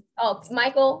 Oh,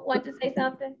 Michael wanted to say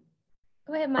something.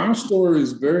 Go ahead, Michael. Our story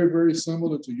is very, very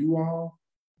similar to you all.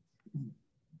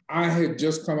 I had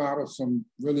just come out of some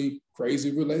really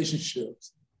crazy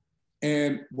relationships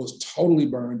and was totally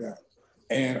burned out.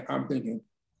 And I'm thinking,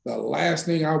 the last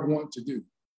thing I want to do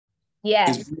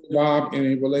is be involved in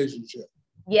a relationship.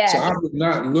 So I was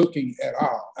not looking at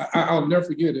all. I'll never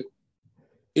forget it.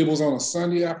 It was on a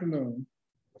Sunday afternoon,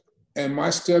 and my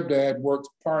stepdad worked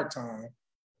part-time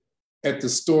at the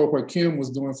store where Kim was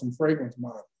doing some fragrance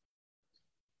modeling.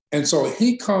 And so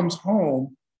he comes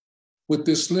home with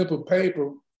this slip of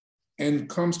paper and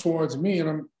comes towards me, and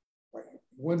I'm like,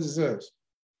 what is this?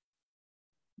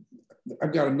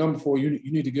 I've got a number for you.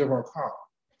 You need to give her a call.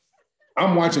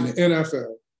 I'm watching the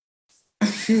NFL,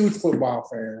 huge football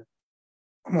fan.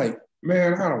 I'm like,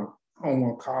 man, I don't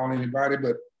want to call anybody,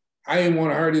 but I didn't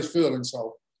want to hurt his feelings,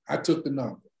 so I took the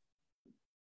number.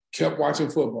 Kept watching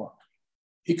football.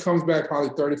 He comes back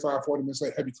probably 35, 40 minutes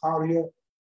later. Have you called her yet?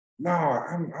 No,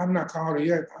 I'm not called her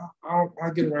yet.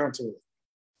 I'll get around to it.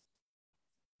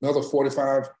 Another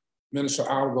 45 minutes or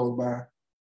hour goes by.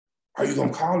 Are you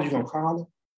gonna call her? You gonna call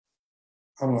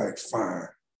her? I'm like, fine.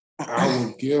 I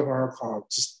will give her a call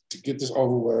just to get this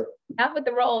over with. Not with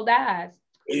the rolled eyes.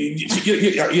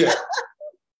 Yeah.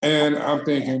 And I'm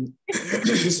thinking,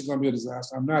 this is gonna be a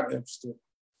disaster. I'm not interested.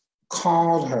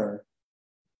 Called her,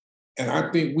 and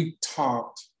I think we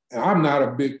talked, and I'm not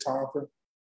a big talker.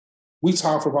 We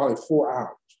talked for probably 4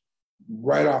 hours,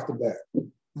 right off the bat.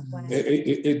 Wow.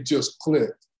 It just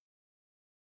clicked.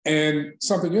 And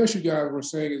something else you guys were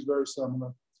saying is very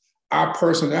similar. Our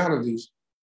personalities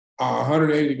are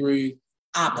 180 degrees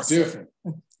opposite.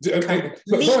 Different.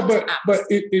 But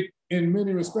it in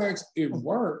many respects, it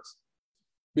works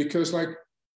because, like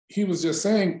he was just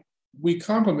saying, we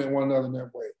complement one another in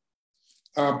that way.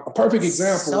 A perfect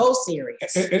example. So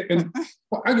serious. And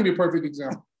well, I'll give you a perfect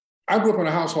example. I grew up in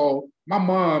a household, my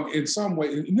mom, in some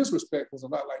way, in this respect, was a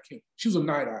lot like him. She was a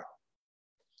night owl.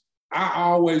 I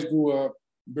always grew up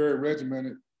very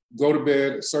regimented, go to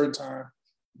bed at a certain time,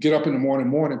 get up in the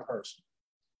morning person.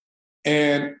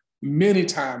 And many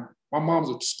times, my mom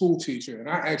was a school teacher, and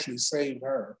I actually saved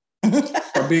her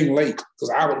from being late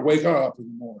because I would wake her up in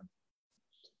the morning.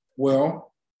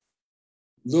 Well,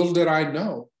 little did I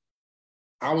know,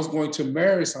 I was going to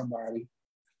marry somebody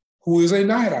who is a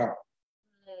night owl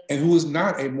and who is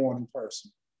not a morning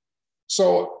person.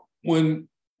 So when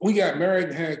we got married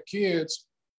and had kids,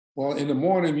 well, in the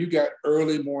morning, you got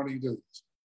early morning duties.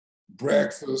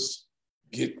 Breakfast,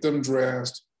 get them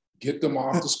dressed, get them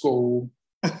off to school.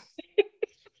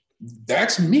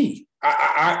 That's me.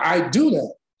 I do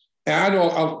that. And I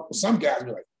know some guys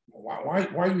be like, why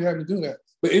are you having to do that?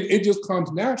 But it just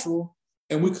comes natural,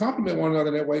 and we complement one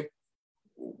another that way.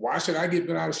 Why should I get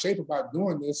bent out of shape about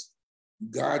doing this?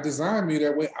 God designed me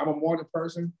that way. I'm a morning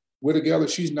person. We're together.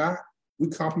 She's not. We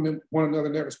complement one another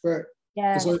in that respect.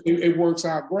 Yeah. So it works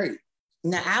out great.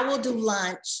 Now I will do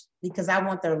lunch because I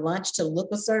want their lunch to look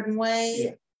a certain way.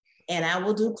 Yeah. And I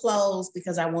will do clothes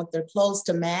because I want their clothes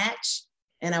to match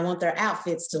and I want their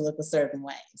outfits to look a certain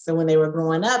way. So when they were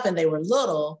growing up and they were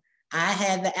little, I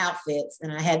had the outfits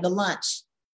and I had the lunch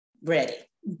ready.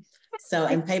 So,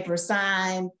 and paper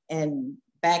signed and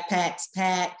backpacks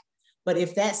packed. But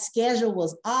if that schedule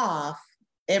was off,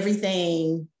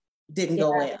 everything didn't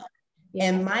go well. Yeah.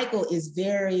 And Michael is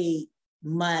very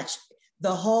much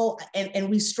the whole, and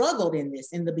we struggled in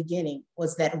this in the beginning,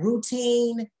 was that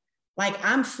routine. Like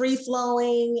I'm free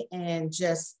flowing and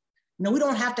just, we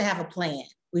don't have to have a plan.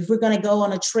 If we're going to go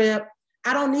on a trip,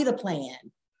 I don't need a plan.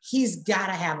 He's got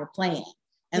to have a plan.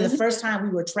 And the first time we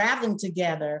were traveling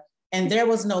together and there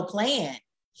was no plan,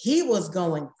 he was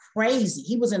going crazy.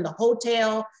 He was in the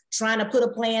hotel trying to put a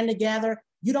plan together.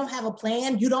 You don't have a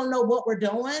plan. You don't know what we're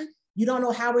doing. You don't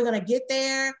know how we're going to get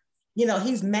there.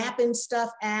 He's mapping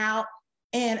stuff out.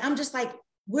 And I'm just like,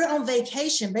 we're on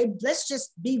vacation, babe. Let's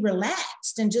just be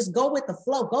relaxed and just go with the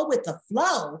flow. Go with the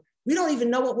flow. We don't even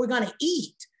know what we're going to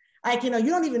eat. Like, you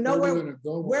don't even know where we're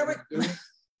going.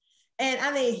 And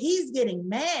I mean, he's getting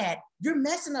mad. You're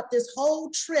messing up this whole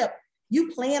trip.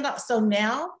 You planned out. So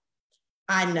now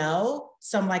I know.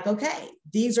 So I'm like, okay,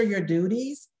 these are your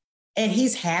duties. And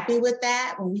he's happy with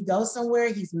that. When we go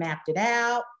somewhere, he's mapped it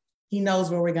out. He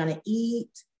knows where we're going to eat.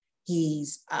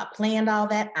 He's planned all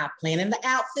that. I'm planning the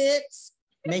outfits,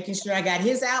 making sure I got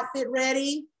his outfit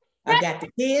ready. I've got the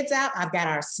kids out. I've got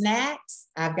our snacks.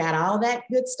 I've got all that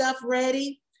good stuff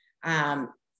ready. And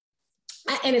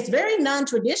it's very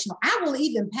non-traditional. I will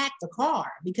even pack the car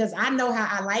because I know how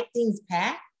I like things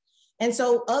packed. And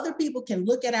so other people can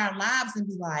look at our lives and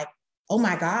be like, oh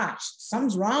my gosh,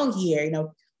 something's wrong here.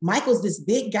 Michael's this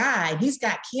big guy. He's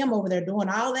got Kim over there doing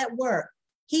all that work.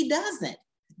 He doesn't.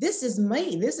 This is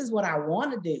me. This is what I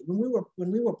want to do.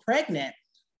 When we were pregnant,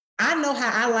 I know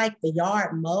how I like the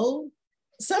yard mowed.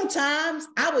 Sometimes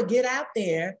I would get out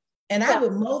there and I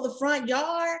would mow the front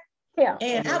yard. Yeah.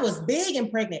 And I was big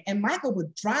and pregnant. And Michael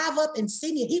would drive up and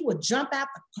see me. He would jump out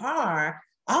the car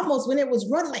almost when it was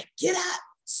running, like, get up,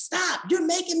 stop. You're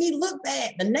making me look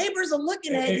bad. The neighbors are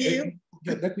looking at you.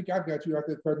 I think I've got you out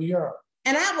there for the yard.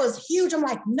 And I was huge. I'm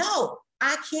like, no,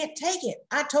 I can't take it.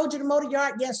 I told you to mow the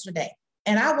yard yesterday.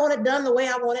 And I want it done the way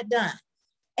I want it done.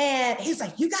 And he's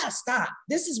like, you got to stop.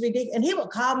 This is ridiculous. And he would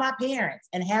call my parents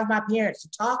and have my parents to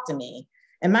talk to me.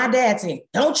 And my dad said,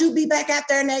 don't you be back out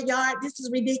there in that yard. This is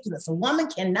ridiculous. A woman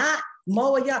cannot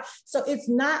mow a yard. So it's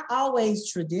not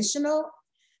always traditional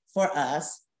for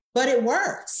us, but it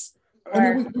works. I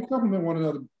mean, we compliment one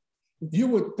another. You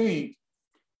would think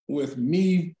with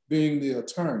me being the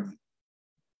attorney,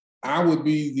 I would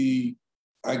be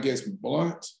the, I guess,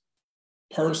 blunt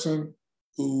person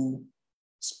who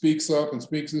speaks up and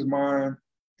speaks his mind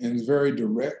and is very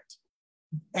direct.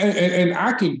 And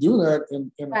I can do that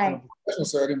in a professional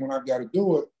setting when I've got to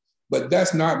do it, but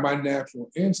that's not my natural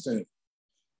instinct.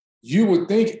 You would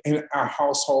think in our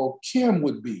household, Kim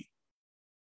would be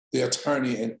the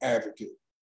attorney and advocate,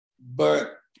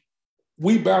 but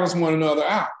we balance one another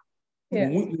out. Yeah.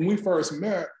 When we first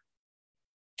met,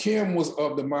 Kim was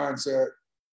of the mindset,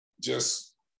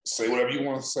 just say whatever you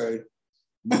want to say,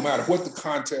 no matter what the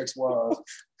context was.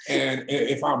 And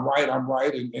if I'm right, I'm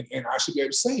right, and I should be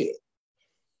able to say it.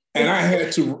 And I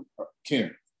had to,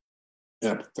 Kim, in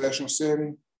a professional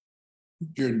setting,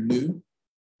 you're new.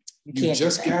 You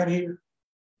just got here.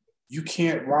 You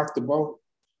can't rock the boat.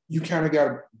 You kind of got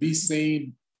to be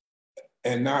seen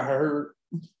and not heard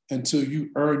until you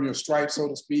earn your stripes, so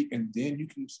to speak, and then you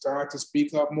can start to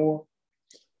speak up more.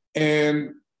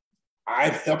 And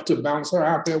I've helped to balance her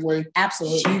out that way.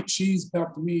 Absolutely. She's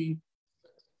helped me.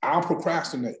 I'll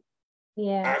procrastinate.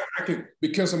 Yeah. I can,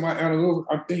 because of my analytics,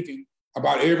 I'm thinking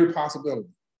about every possibility.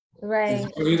 Right.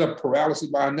 I end up paralysis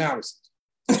by analysis.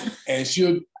 And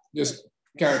she'll just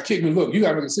kind of kick me, look, you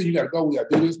got to see, you got to go, we got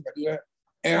to do this, we got to do that.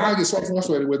 And I get so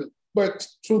frustrated with it. But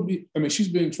she's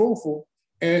being truthful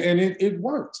and it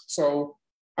works. So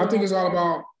I think it's all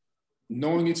about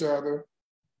knowing each other,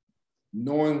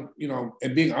 knowing,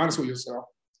 and being honest with yourself.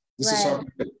 This is something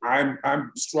that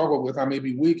I'm struggle with, I may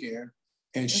be weak in,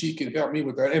 and she can help me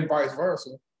with that, and vice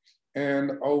versa.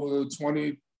 And over the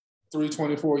 23,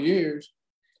 24 years,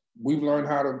 we've learned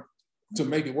how to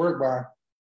make it work by,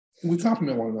 we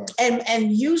compliment one another.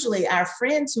 And usually our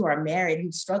friends who are married,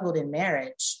 who struggled in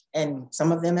marriage, and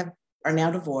some of them are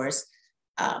now divorced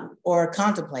or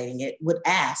contemplating it, would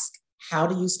ask, how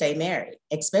do you stay married?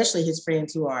 Especially his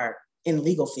friends who are in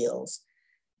legal fields.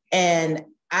 And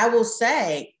I will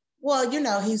say, well,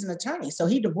 he's an attorney, so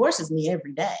he divorces me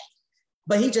every day.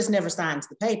 but he just never signs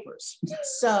the papers.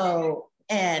 So,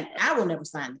 and I will never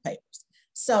sign the papers.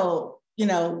 So, you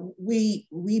know, we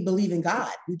believe in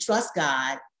God, we trust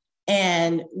God,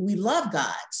 and we love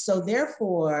God. So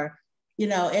therefore, you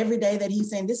know, every day that he's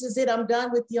saying, this is it, I'm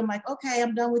done with you. I'm like, okay,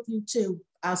 I'm done with you too.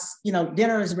 You know,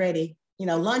 dinner is ready, you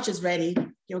know, lunch is ready,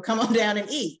 you know, come on down and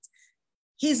eat.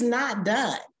 He's not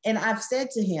done. And I've said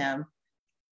to him,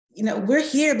 you know, we're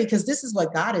here because this is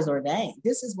what God has ordained.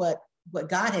 This is what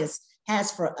God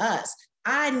has for us.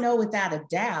 I know without a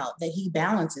doubt that he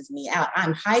balances me out.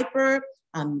 I'm hyper,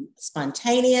 I'm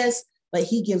spontaneous, but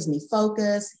he gives me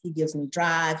focus, he gives me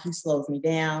drive, he slows me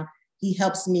down. He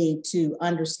helps me to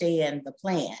understand the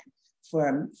plan.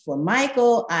 For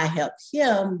Michael, I help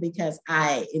him because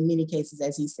in many cases,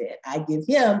 as he said, I give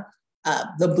him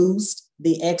the boost,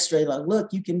 the extra, like,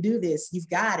 look, you can do this, you've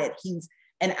got it.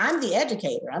 And I'm the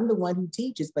educator, I'm the one who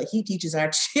teaches, but he teaches our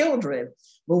children.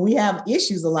 When we have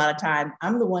issues a lot of time,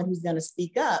 I'm the one who's gonna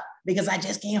speak up because I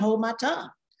just can't hold my tongue.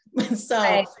 So,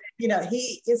 right. You know,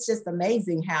 it's just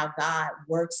amazing how God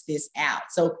works this out.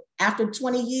 So after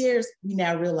 20 years, we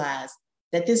now realize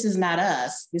that this is not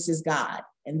us, this is God.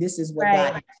 And this is what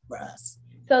God has for us.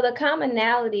 So the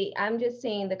commonality, I'm just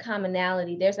seeing the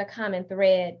commonality. There's a common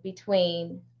thread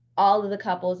between all of the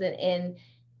couples, and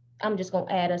I'm just going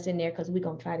to add us in there because we're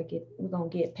going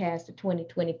to get past the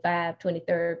 2025,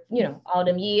 23rd, you know, all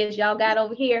them years y'all got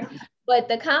over here. But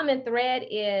the common thread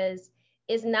is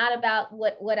not about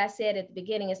what I said at the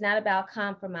beginning. It's not about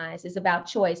compromise. It's about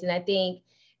choice. And I think,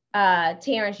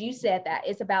 Terrence, you said that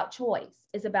it's about choice.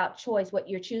 It's about choice, what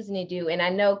you're choosing to do. And I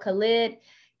know Khalid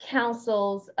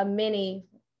counsels a many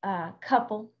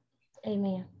couple,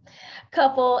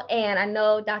 and I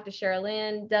know Dr.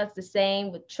 Sherilyn does the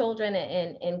same with children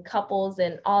and couples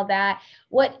and all that.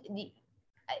 What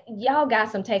y'all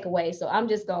got some takeaways, so I'm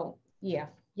just going, yeah,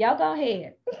 y'all go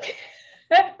ahead.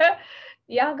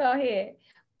 Y'all go ahead.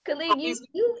 Khalid,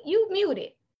 you muted.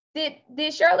 Did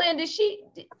Sherilyn,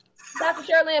 Dr.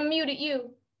 Sherilyn muted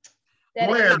you?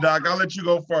 Go ahead, Doc. I'll let you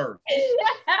go first.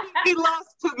 He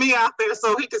lost put me out there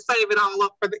so he could save it all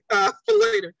up for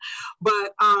later.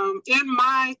 But in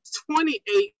my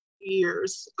 28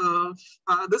 years of,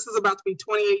 this is about to be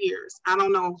 28 years. I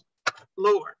don't know,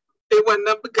 Lord, it wasn't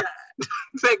up but God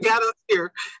that got us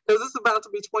here. Because it's about to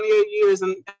be 28 years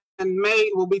and May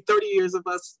will be 30 years of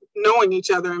us knowing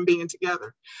each other and being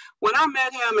together. When I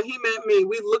met him and he met me,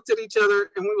 we looked at each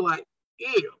other and we were like,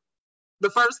 ew, the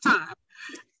first time.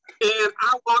 And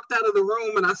I walked out of the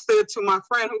room and I said to my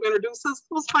friend who introduced us,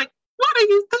 I was like, what are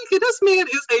you thinking? This man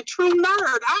is a true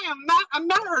nerd. I am not a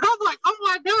nerd. I was like, oh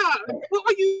my God, what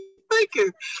were you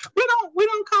thinking? We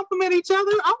don't compliment each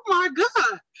other. Oh my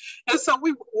God. And so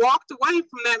we walked away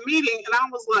from that meeting and I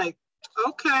was like,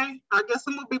 okay, I guess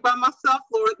I'm gonna be by myself,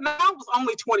 Lord. Now I was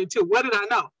only 22. What did I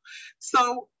know?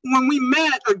 So when we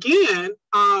met again,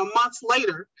 months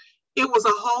later, it was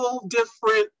a whole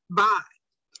different vibe.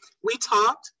 We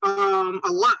talked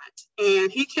a lot,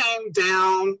 and he came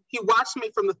down. He watched me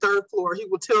from the third floor. He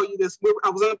will tell you this. I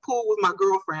was in the pool with my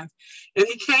girlfriends, and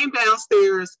he came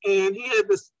downstairs, and he had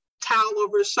this towel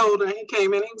over his shoulder, and he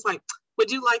came in, and he was like,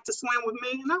 would you like to swim with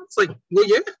me? And I was like, well,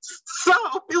 yes. So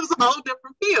it was a whole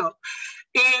different feel.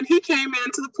 And he came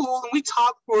into the pool, and we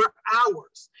talked for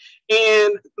hours.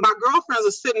 And my girlfriends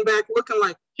are sitting back looking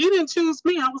like, he didn't choose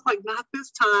me. I was like, not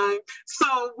this time.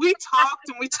 So we talked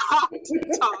and we talked and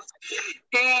we talked.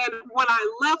 And when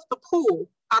I left the pool,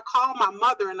 I called my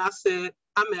mother and I said,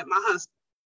 I met my husband.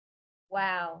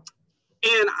 Wow.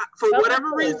 And for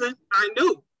whatever reason, I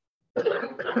knew.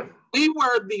 We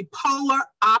were the polar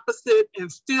opposite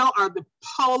and still are the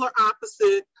polar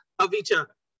opposite of each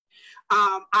other.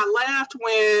 I laughed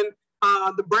when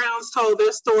the Browns told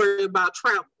their story about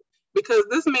travel because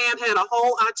this man had a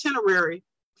whole itinerary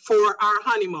for our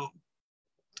honeymoon.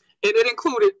 And it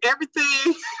included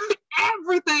everything,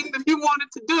 everything that he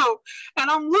wanted to do.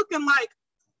 And I'm looking like,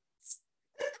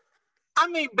 I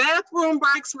mean, bathroom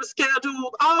breaks were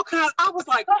scheduled, all kinds. I was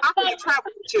like, I can't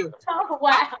travel with you. Oh,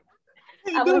 wow. I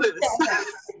can't do this.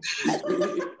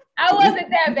 I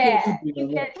wasn't that bad.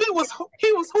 He was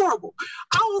horrible.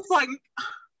 I was like,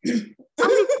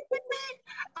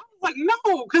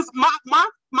 no, because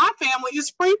my family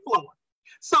is free flowing.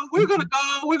 So we're gonna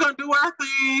go, we're gonna do our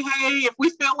thing. Hey, if we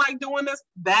feel like doing this,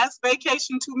 that's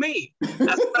vacation to me.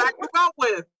 That's what I grew up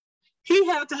with. He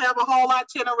had to have a whole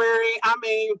itinerary. I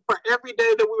mean, for every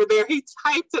day that we were there, he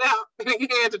typed it out and he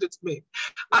handed it to me.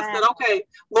 Wow. I said, okay,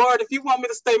 Lord, if you want me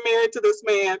to stay married to this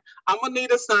man, I'm gonna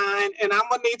need a sign, and I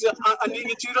need you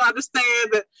to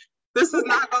understand that this is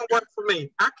not gonna work for me.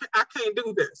 I can't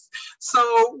do this.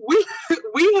 So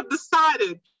we have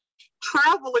decided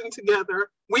traveling together.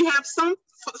 We have some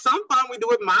fun. We do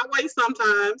it my way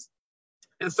sometimes,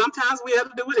 and sometimes we have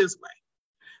to do it his way.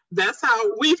 That's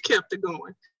how we've kept it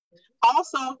going.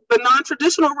 Also, the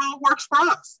non-traditional road works for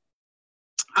us.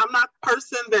 I'm not the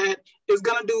person that is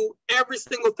going to do every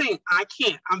single thing. I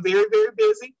can't. I'm very, very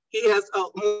busy. He has a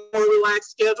more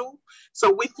relaxed schedule.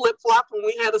 So we flip-flop. When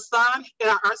we had a son,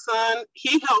 our son,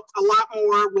 he helped a lot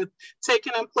more with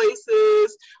taking him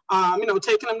places,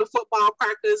 taking him to football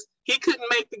practice. He couldn't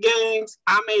make the games.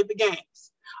 I made the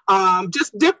games.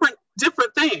 Just different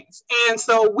things. And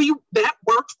so that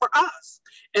worked for us.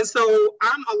 And so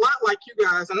I'm a lot like you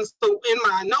guys. And so in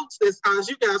my notes, as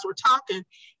you guys were talking,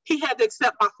 he had to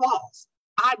accept my flaws.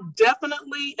 I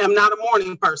definitely am not a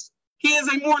morning person. He is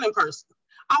a morning person.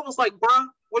 I was like, bro,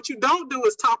 what you don't do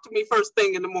is talk to me first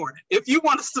thing in the morning. If you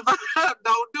want to survive,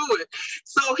 don't do it.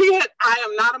 So I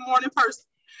am not a morning person.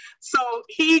 So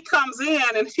he comes in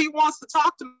and if he wants to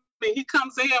talk to me, he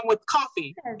comes in with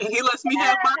coffee and he lets me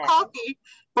have my coffee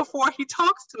before he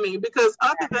talks to me, because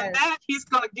other than that, he's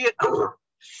going to get,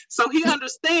 so he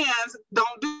understands,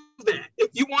 don't do that. If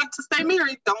you want to stay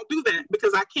married, don't do that,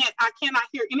 because I cannot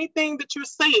hear anything that you're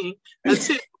saying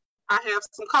until I have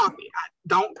some coffee.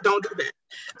 Don't do that.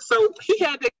 So he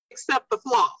had to accept the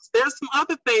flaws. There's some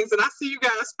other things, and I see you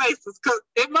guys' faces, because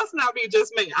it must not be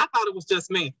just me. I thought it was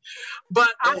just me. But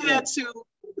I had to,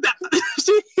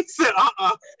 she said,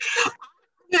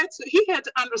 he had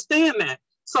to understand that.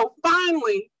 So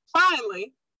finally,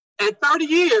 at 30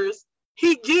 years,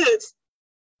 he gets,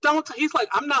 he's like,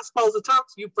 I'm not supposed to talk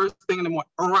to you first thing in the morning.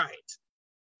 Right.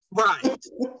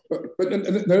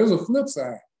 But there's a flip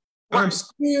side. Right. I'm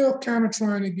still kind of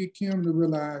trying to get Kim to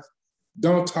realize,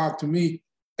 don't talk to me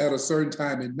at a certain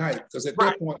time at night, because at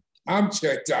that point, I'm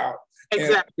checked out.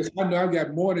 Exactly. And I know I've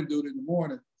got more to do in the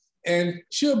morning. And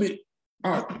she'll be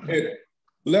at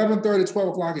 11:30, 12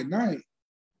 o'clock at night.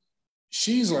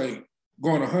 She's like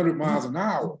going 100 miles an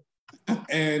hour.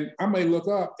 And I may look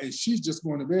up and she's just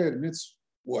going to bed, and it's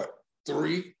what,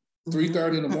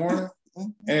 3:30 in the morning?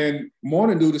 And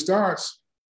morning duty starts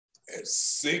at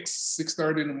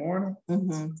 6:30 in the morning.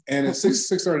 And at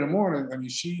 6:30 in the morning, I mean,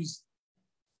 she's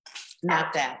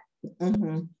knocked out.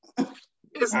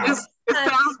 It sounds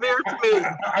very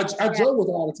familiar. I joke with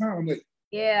her all the time. I'm like,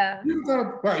 yeah, you kind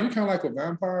of like a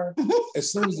vampire.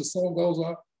 As soon as the sun goes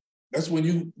up, that's when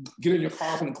you get in your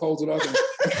coffin and close it up.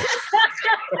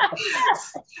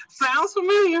 Sounds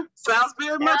familiar. Sounds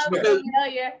very much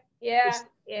familiar. Yeah.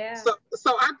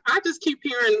 So I just keep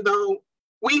hearing, though,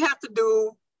 we have to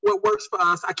do what works for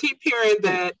us. I keep hearing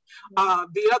that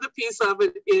the other piece of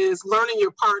it is learning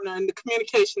your partner, and the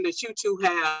communication that you two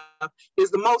have is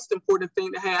the most important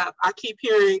thing to have. I keep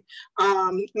hearing,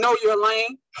 know your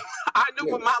lane. I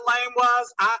knew what my lane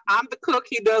was. I'm the cook,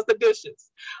 he does the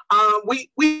dishes. We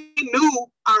knew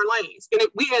our lanes, and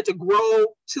we had to grow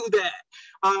to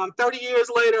that. 30 years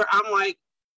later, I'm like,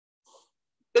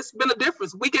 it's been a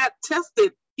difference. We got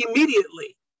tested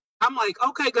immediately. I'm like,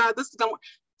 okay, God, this is going to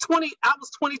I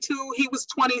was 22, he was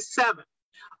 27.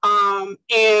 And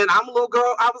I'm a little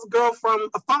girl, I was a girl from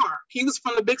a farm. He was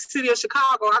from the big city of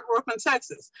Chicago. I grew up in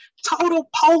Texas. Total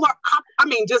polar,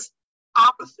 just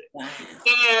opposite.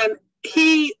 And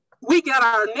we got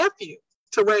our nephew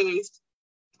to raise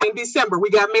in December. We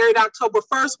got married October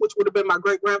 1st, which would have been my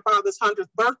great-grandfather's 100th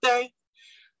birthday.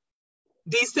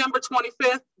 December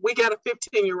 25th, we got a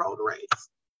 15-year-old to raise.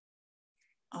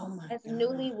 Oh my As God.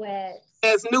 newlyweds.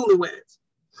 As newlyweds.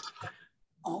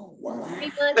 Oh, wow.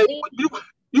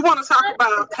 You want to talk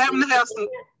about having to have some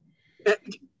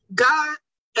God,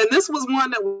 and this was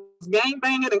one that was gang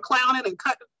banging and clowning and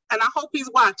cutting, and I hope he's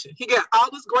watching. He got all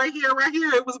this gray hair right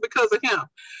here. It was because of him.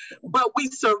 But we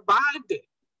survived it.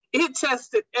 It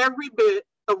tested every bit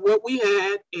of what we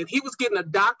had, and he was getting a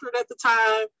doctorate at the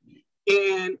time,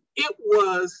 and it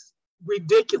was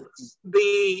ridiculous.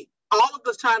 All of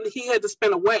the time that he had to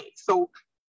spend away. So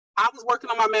I was working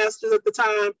on my master's at the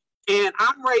time, and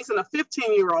I'm raising a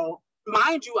 15-year-old.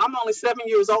 Mind you, I'm only 7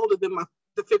 years older than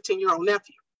the 15-year-old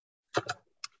nephew.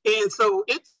 And so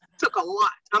it took a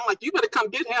lot. I'm like, you better come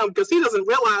get him, because he doesn't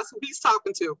realize who he's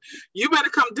talking to. You better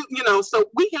come do, so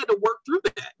we had to work through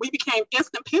that. We became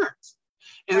instant parents.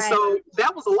 And so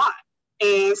that was a lot.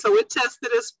 And so it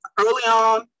tested us early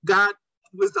on. God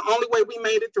was the only way we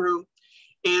made it through.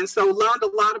 And so learned a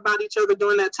lot about each other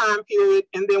during that time period.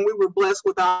 And then we were blessed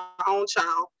with our own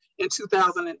child in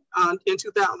 2000.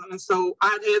 And so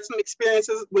I had some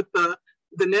experiences with the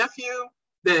nephew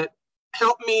that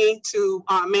helped me to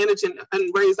manage and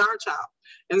raise our child.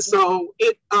 And so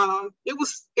it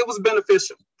was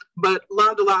beneficial, but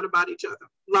learned a lot about each other,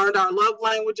 learned our love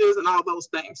languages and all those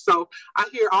things. So I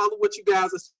hear all of what you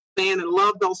guys are and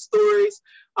love those stories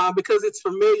because it's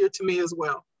familiar to me as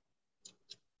well.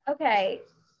 Okay.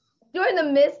 During the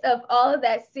midst of all of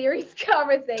that serious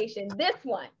conversation, this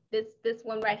one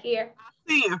right here,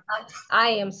 I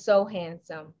am so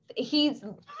handsome. He's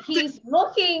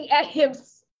looking at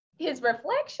his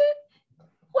reflection.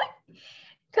 What?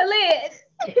 Khalid,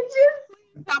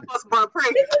 help us, bro. Pray.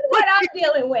 This is what I'm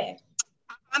dealing with.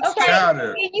 Okay,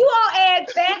 can you all add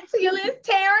back to your list?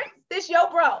 Terrence, this your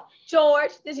bro.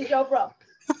 George, this is your bro.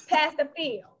 Pastor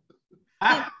Phil,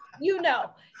 you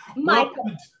know.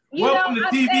 Michael, welcome to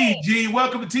TV, G.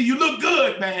 Welcome to TV. You look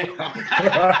good, man.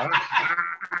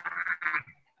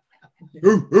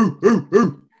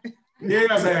 Yeah,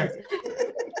 man.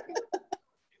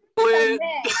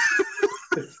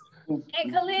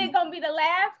 And Khalid gonna be the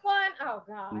last one. Oh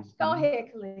gosh, go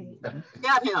ahead, Khalid.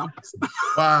 Got him.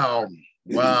 Wow.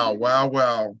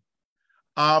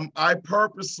 I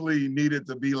purposely needed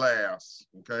to be last,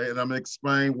 okay? And I'm gonna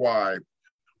explain why.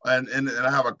 And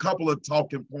I have a couple of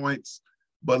talking points,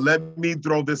 but let me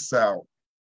throw this out.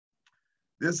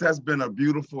 This has been a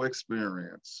beautiful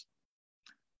experience.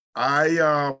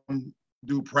 I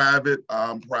do private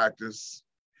practice,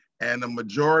 and the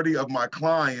majority of my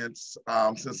clients,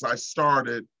 since I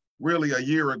started really a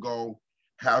year ago,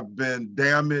 have been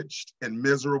damaged and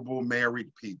miserable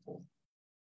married people.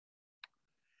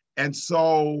 And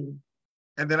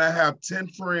then I have 10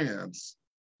 friends,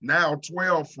 now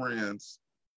 12 friends,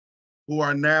 who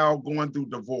are now going through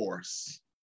divorce.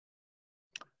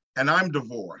 And I'm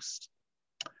divorced.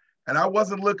 And I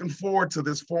wasn't looking forward to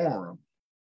this forum,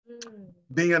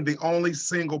 being the only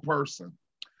single person,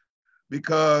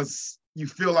 because you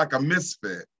feel like a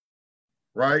misfit,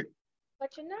 right?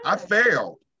 But you're not. I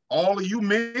failed. All of you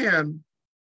men,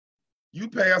 you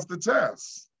passed the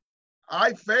test.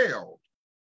 I failed.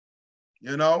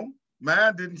 You know,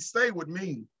 mine didn't stay with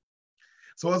me.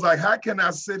 So it's like, how can I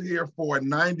sit here for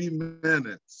 90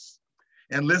 minutes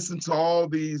and listen to all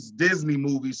these Disney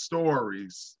movie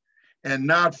stories and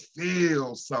not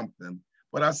feel something?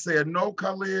 But I said, no,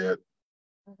 Khalid,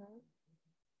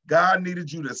 God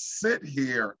needed you to sit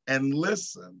here and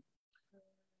listen.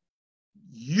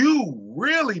 You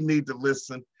really need to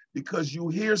listen because you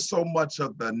hear so much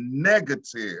of the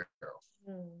negative.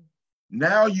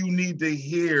 Now you need to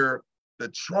hear the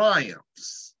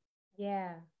triumphs.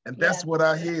 Yeah. And that's what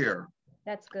I hear.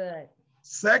 That's good.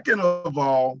 Second of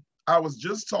all, I was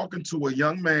just talking to a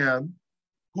young man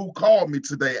who called me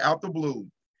today out the blue,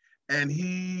 and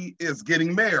he is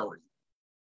getting married.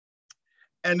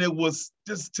 And it was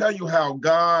just tell you how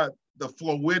God, the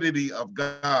fluidity of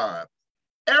God,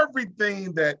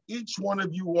 everything that each one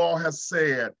of you all has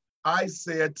said, I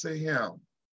said to him,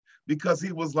 because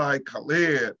he was like,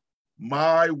 Khalid,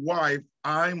 my wife,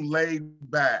 I'm laid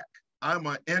back. I'm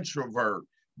an introvert,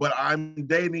 but I'm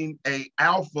dating an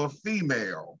alpha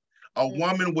female, a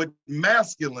woman with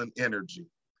masculine energy.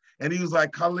 And he was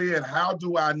like, Khalid, how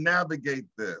do I navigate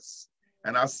this?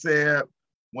 And I said,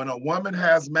 when a woman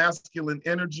has masculine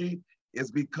energy,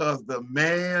 it's because the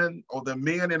man or the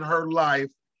men in her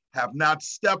life have not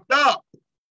stepped up.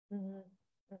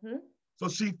 So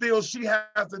she feels she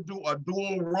has to do a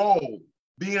dual role,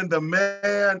 being the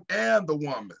man and the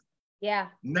woman. Yeah.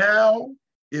 Now,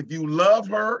 if you love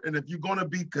her and if you're going to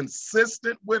be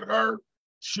consistent with her,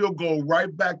 she'll go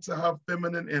right back to her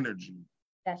feminine energy.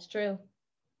 That's true.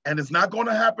 And it's not going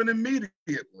to happen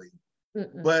immediately.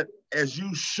 But as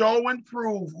you show and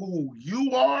prove who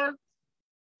you are,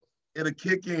 it'll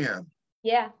kick in.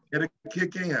 Yeah. It'll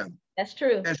kick in. That's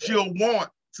true. And she'll want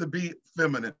to be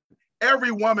feminine.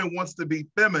 Every woman wants to be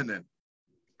feminine.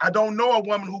 I don't know a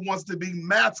woman who wants to be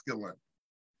masculine.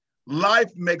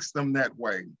 Life makes them that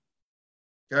way.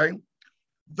 Okay.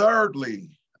 Thirdly,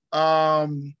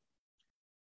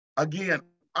 again,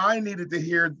 I needed to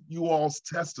hear you all's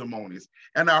testimonies,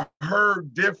 and I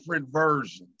heard different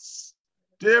versions.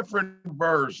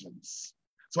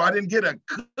 So I didn't get a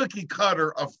cookie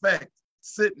cutter effect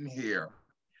sitting here.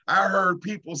 I heard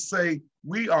people say,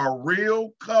 we are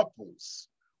real couples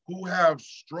who have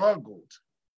struggled,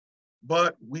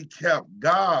 but we kept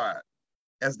God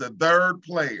as the third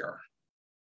player,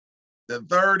 the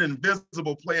third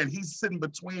invisible player, and he's sitting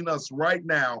between us right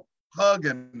now,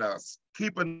 hugging us,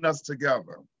 keeping us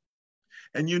together.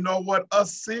 And you know what?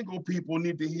 Us single people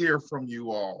need to hear from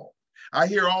you all. I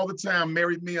hear all the time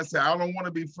married men say, I don't want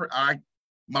to be friends.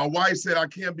 My wife said I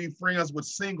can't be friends with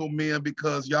single men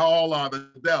because y'all are the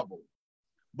devil.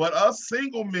 But us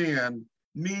single men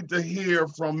need to hear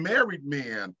from married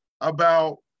men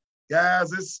about,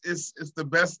 guys, it's the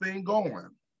best thing going.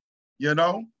 You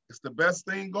know, it's the best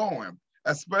thing going,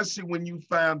 especially when you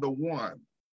find the one.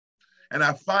 And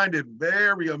I find it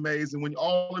very amazing when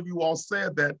all of you all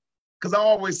said that, because I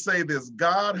always say this,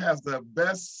 God has the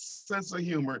best sense of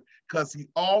humor because he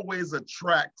always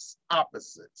attracts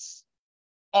opposites,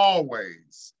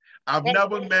 always. I've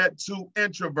never met two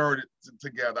introverted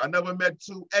together. I never met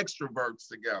two extroverts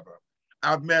together.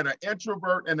 I've met an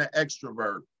introvert and an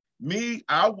extrovert. Me,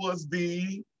 I was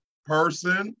the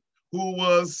person who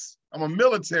I'm a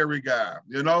military guy,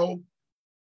 you know?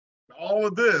 All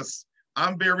of this,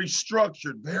 I'm very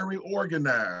structured, very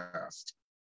organized.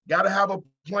 Got to have a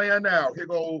plan now. Here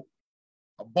go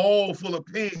a bowl full of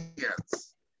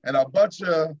pens and a bunch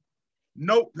of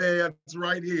notepads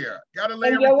right here. Got to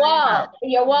lay and your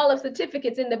wall of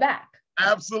certificates in the back.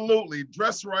 Absolutely.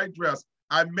 Dress right dress.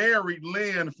 I married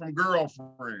Lynn from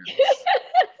Girlfriends.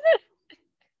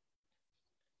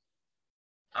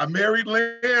 I married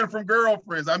Lynn from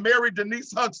Girlfriends. I married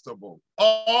Denise Huxtable.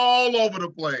 All over the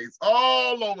place,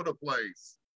 all over the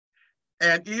place.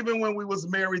 And even when we was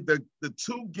married, the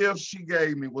two gifts she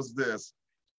gave me was this.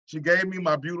 She gave me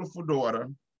my beautiful daughter.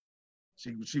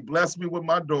 She blessed me with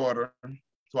my daughter,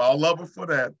 so I'll love her for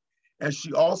that. And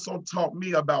she also taught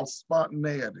me about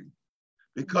spontaneity,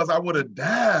 because I would have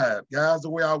died, guys, the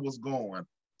way I was going.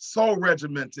 So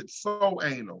regimented, so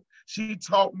anal. She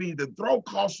taught me to throw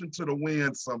caution to the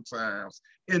wind sometimes.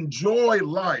 Enjoy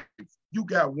life. You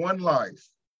got one life.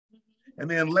 And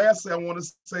then lastly, I want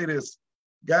to say this.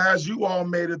 Guys, you all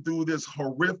made it through this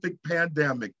horrific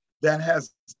pandemic that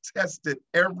has tested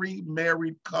every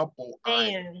married couple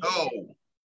I know.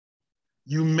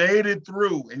 You made it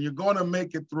through, and you're going to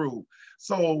make it through.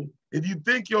 So if you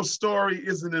think your story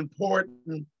isn't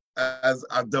important as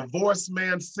a divorced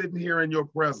man sitting here in your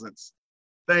presence,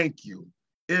 thank you.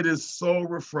 It is so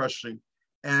refreshing.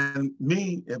 And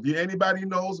me, if anybody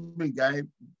knows me, I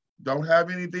don't have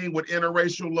anything with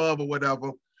interracial love or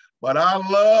whatever, but I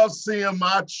love seeing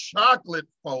my chocolate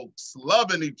folks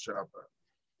loving each other.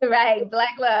 Right,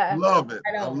 Black love. Love it.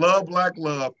 I love Black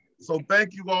love. So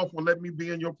thank you all for letting me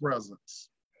be in your presence.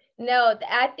 No,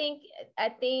 I think,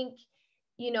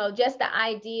 you know, just the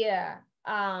idea,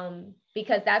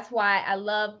 because that's why I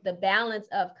love the balance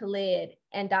of Khalid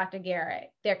and Dr.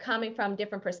 Garrett. They're coming from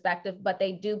different perspectives, but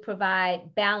they do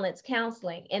provide balanced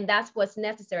counseling. And that's what's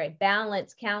necessary,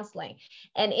 balanced counseling.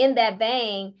 And in that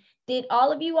vein, did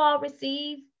all of you all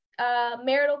receive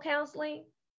marital counseling?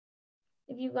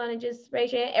 If you're gonna just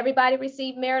raise your hand, everybody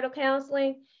received marital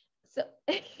counseling? So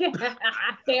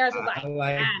Terrence was like,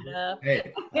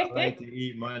 hey, I like to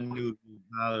eat my noodles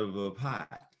out of a pot.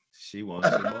 She wants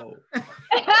some more.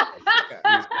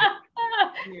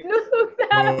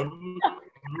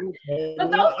 So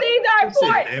those things are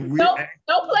important.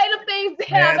 Don't play the things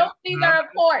down. Those things are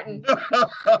important.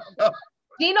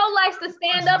 Gino likes to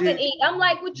stand up and eat. I'm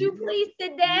like, would you please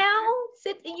sit down?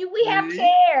 We have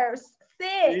chairs.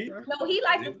 Sit. No, he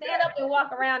likes to stand up and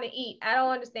walk around and eat. I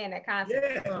don't understand that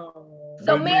concept. Yeah.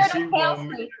 So marital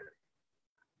counseling.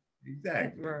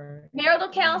 Exactly. Marital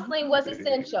counseling was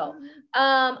essential.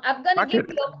 I'm gonna give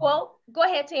you a quote. Go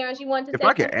ahead, Terrence. You want to say if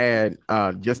I could add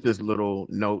just this little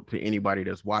note to anybody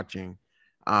that's watching.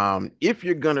 If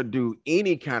you're gonna do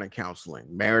any kind of counseling,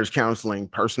 marriage counseling,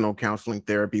 personal counseling,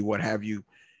 therapy, what have you,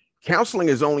 counseling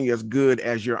is only as good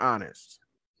as you're honest.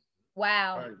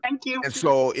 Wow. Thank you. And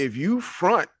so if you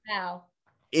front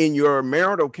in your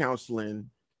marital counseling,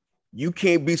 you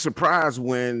can't be surprised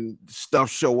when stuff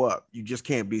show up. You just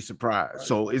can't be surprised. Right.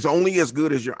 So it's only as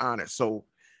good as you're honest. So,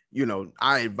 you know,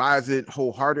 I advise it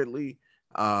wholeheartedly,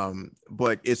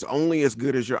 but it's only as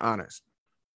good as you're honest.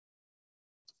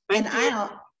 And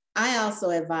I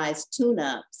also advise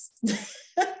tune-ups.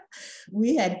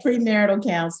 We had premarital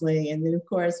counseling, and then of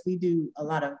course we do a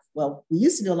lot of, we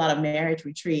used to do a lot of marriage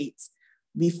retreats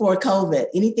before COVID.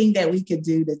 Anything that we could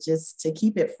do to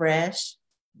keep it fresh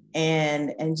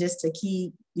and just to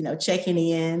keep, you know, checking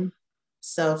in.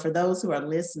 So for those who are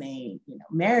listening, you know,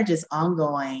 marriage is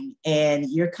ongoing and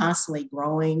you're constantly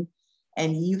growing,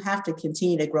 and you have to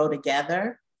continue to grow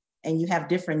together. And you have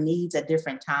different needs at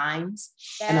different times.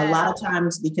 Yeah. And a lot of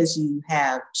times, because you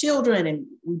have children, and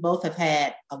we both have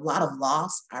had a lot of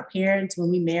loss. Our parents, when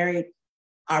we married,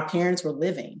 our parents were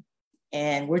living,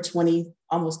 and we're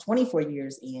almost 24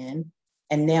 years in,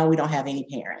 and now we don't have any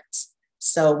parents.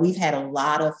 So we've had a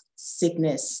lot of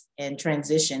sickness and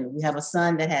transition. We have a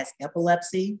son that has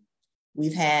epilepsy.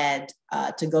 We've had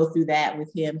to go through that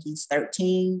with him. He's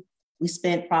 13. We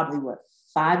spent probably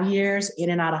 5 years in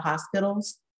and out of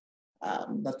hospitals. I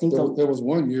think there was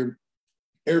 1 year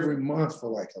every month for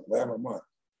like 11 months.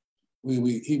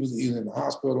 He was either in the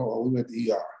hospital or we went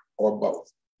to ER or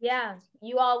both. Yeah,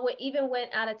 you all even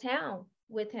went out of town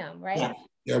with him, right?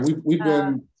 Yeah, we've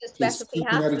been to specialty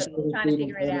hospitals trying to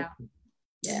figure it out.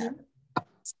 Yeah.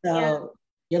 So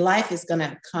your life is going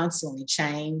to constantly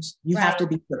change. You have to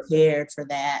be prepared for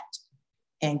that.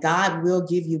 And God will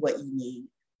give you what you need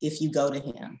if you go to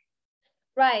him.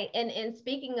 Right. And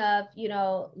speaking of, you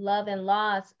know, love and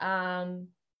loss,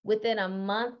 within a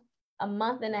month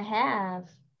and a half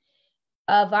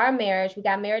of our marriage, we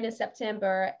got married in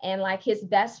September, and like his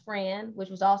best friend, which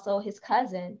was also his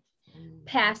cousin,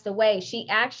 passed away. She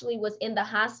actually was in the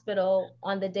hospital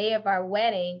on the day of our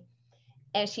wedding,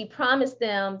 and she promised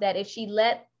them that if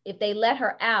they let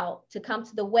her out to come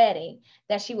to the wedding,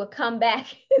 that she would come back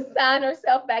and sign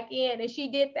herself back in. And she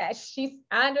did that. She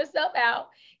signed herself out,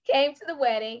 came to the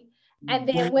wedding, and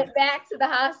then went back to the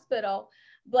hospital.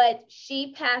 But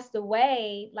she passed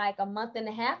away like a month and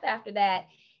a half after that.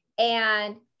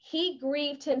 And he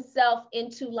grieved himself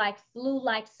into like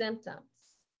flu-like symptoms.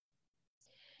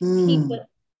 He was,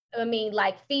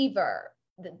 like fever,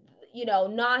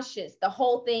 nauseous, the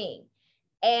whole thing.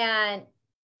 And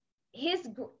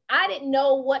I didn't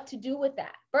know what to do with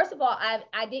that. First of all,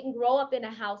 I didn't grow up in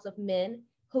a house of men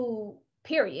who,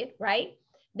 period, right?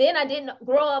 Then I didn't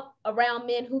grow up around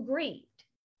men who grieved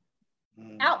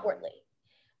outwardly.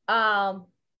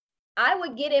 I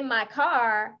would get in my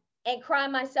car and cry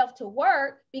myself to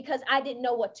work because I didn't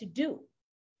know what to do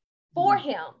for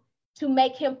him to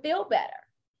make him feel better.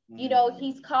 You know,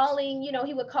 he's calling,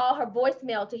 he would call her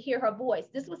voicemail to hear her voice.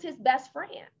 This was his best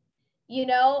friend,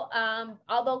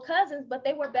 although cousins, but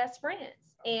they were best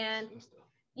friends. And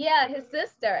yeah, his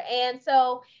sister. And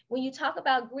so when you talk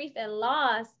about grief and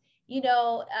loss, it's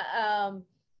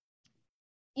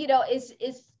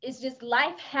just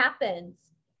life happens,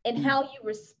 and how you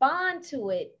respond to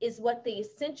it is what the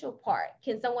essential part.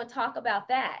 Can someone talk about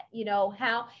that?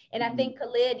 How, and I think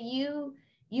Khalid, you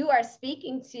are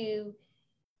speaking to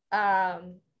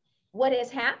what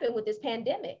has happened with this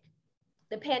pandemic.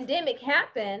 The pandemic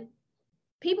happened.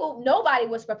 Nobody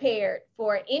was prepared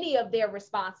for any of their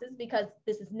responses because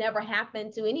this has never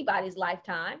happened to anybody's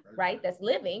lifetime, right? That's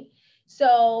living.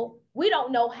 So we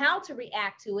don't know how to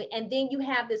react to it. And then you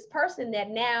have this person that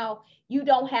now you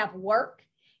don't have work,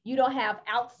 you don't have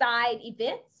outside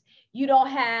events, you don't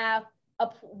have a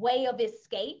way of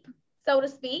escape, so to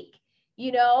speak.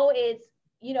 It's,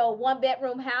 one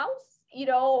bedroom house,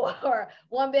 or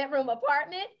one bedroom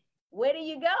apartment. Where do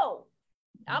you go?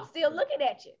 I'm still looking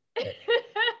at you.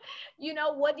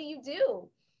 What do you do?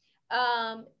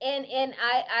 And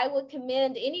I would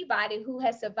commend anybody who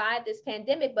has survived this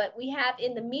pandemic, but we have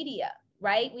in the media,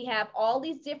 right? We have all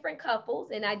these different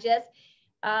couples. And I just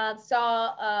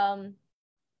saw,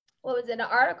 an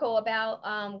article about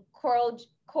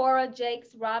Cora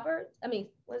Jakes Roberts.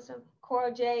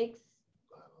 Cora Jakes.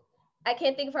 I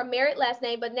can't think of her married last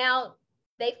name, but now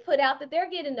they've put out that they're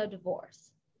getting a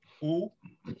divorce.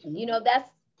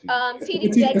 That's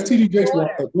TD Jakes'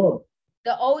 daughter.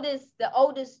 The oldest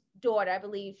daughter, I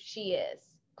believe she is.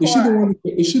 Is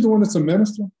she the one that's a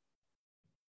minister?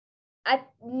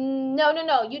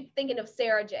 No. You're thinking of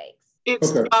Sarah Jakes.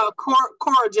 It's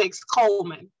Cora Jakes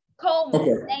Coleman.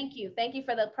 Okay. Thank you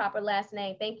for the proper last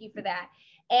name. Thank you for that.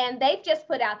 And they've just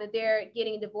put out that they're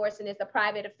getting divorced and it's a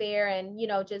private affair, and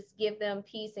just give them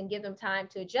peace and give them time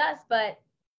to adjust. But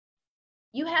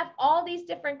you have all these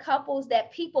different couples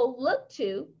that people look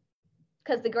to,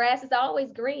 because the grass is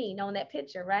always green on that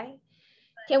picture, right?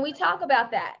 Can we talk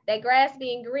about that grass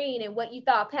being green, and what you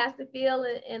thought, Pastor Phil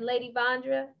and Lady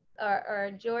Vondra,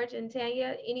 or George and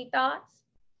Tanya? Any thoughts?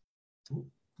 You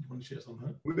want to share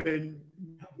something?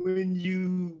 When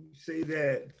you say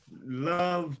that,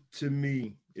 love to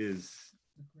me is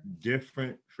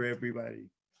different for everybody.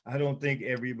 I don't think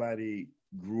everybody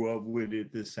grew up with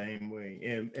it the same way.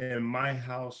 In my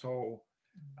household,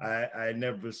 I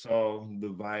never saw the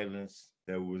violence.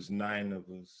 There was 9 of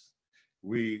us.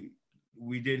 We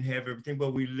didn't have everything,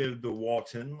 but we lived the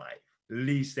Walton life. At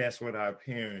least that's what our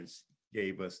parents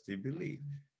gave us to believe,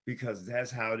 because that's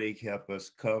how they kept us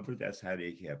covered. That's how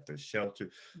they kept us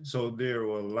sheltered. So there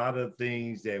were a lot of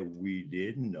things that we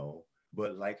didn't know.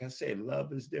 But like I said,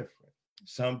 love is different.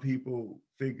 Some people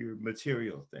figure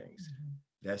material things.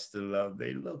 That's the love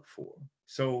they look for.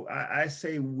 So I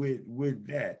say with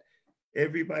that,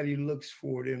 everybody looks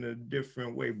for it in a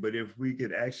different way. But if we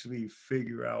could actually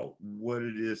figure out what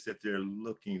it is that they're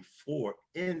looking for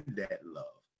in that love,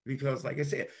 because like I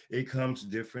said, it comes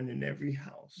different in every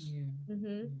house.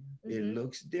 It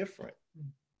looks different.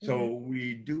 So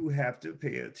we do have to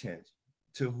pay attention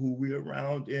to who we're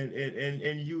around,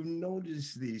 and you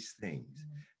notice these things,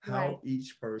 how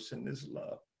each person is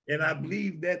loved. And I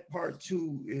believe that part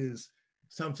too is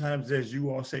sometimes, as you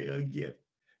all say, a gift.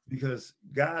 because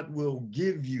God will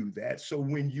give you that. So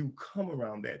when you come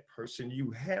around that person, you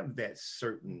have that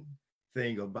certain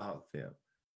thing about them,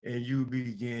 and you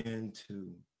begin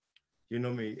to, you know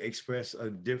what I mean, express a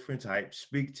different type,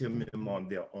 speak to them on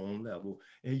their own level,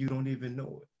 and you don't even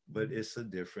know it. But it's a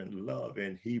different love,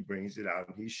 and he brings it out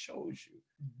and he shows you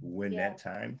when that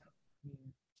time.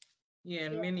 Yeah,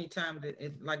 and many times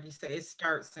it, like you say, it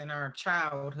starts in our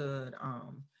childhood,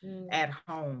 at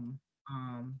home,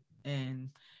 and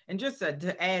just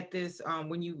to add this,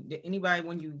 when you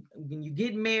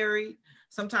get married,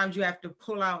 sometimes you have to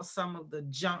pull out some of the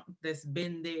junk that's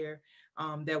been there,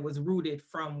 that was rooted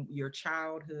from your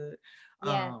childhood.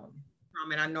 Yeah.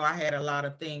 And I know I had a lot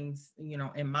of things, you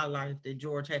know, in my life that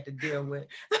George had to deal with.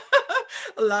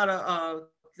 A lot of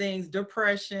things,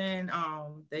 depression,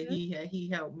 that he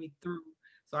helped me through.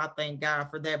 So I thank God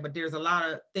for that. But there's a lot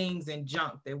of things and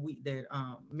junk that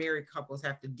married couples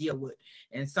have to deal with,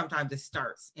 and sometimes it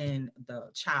starts in the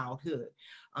childhood,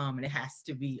 and it has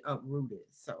to be uprooted.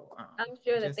 So I'm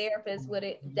sure the therapist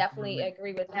would definitely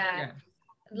agree with that. Yeah.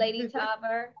 Lady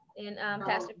Tarver and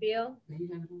Pastor Bill.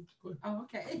 Oh,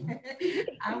 okay.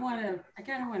 I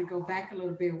kind of want to go back a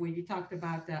little bit when you talked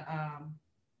about the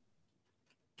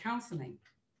counseling.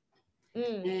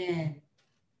 And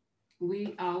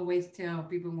we always tell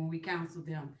people when we counsel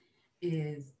them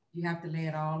is you have to lay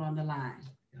it all on the line.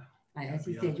 Yeah. Like as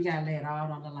he said, you got to lay it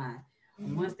all on the line.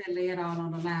 And once they lay it all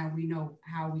on the line, we know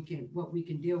what we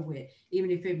can deal with, even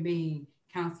if it means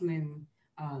counseling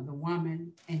the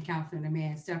woman and counseling the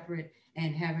man separate,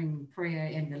 and having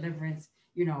prayer and deliverance,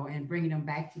 you know, and bringing them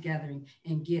back together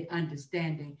and get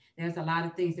understanding. There's a lot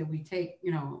of things that we take,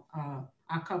 you know,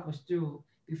 our couples through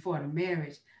before the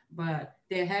marriage, but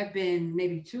there have been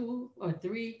maybe 2 or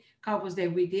 3 couples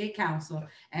that we did counsel,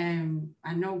 and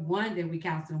I know one that we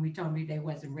counseled and we told me they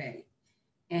wasn't ready.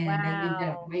 And they ended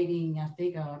up waiting, I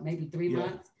think, maybe 3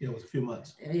 months. Yeah, it was a few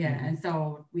months. Yeah, and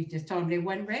so we just told them they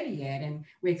wasn't ready yet. And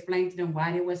we explained to them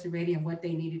why they wasn't ready and what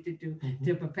they needed to do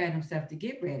to prepare themselves to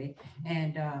get ready.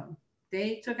 And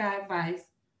they took our advice,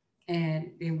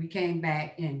 and then we came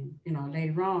back, and, you know,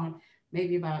 later on,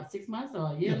 maybe about 6 months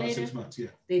or a year later, 6 months,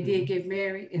 they did get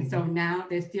married. And so now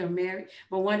they're still married.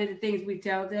 But one of the things we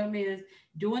tell them is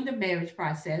during the marriage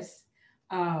process,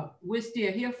 we're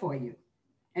still here for you.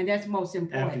 And that's most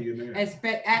important. After you're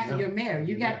married. After you're married.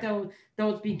 You got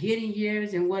those beginning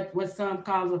years and what some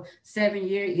call a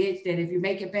 7-year itch, that if you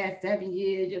make it past 7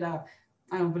 years, you know,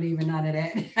 I don't believe in none of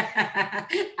that.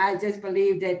 I just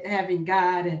believe that having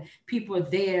God and people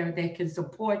there that can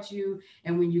support you.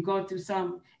 And when you go through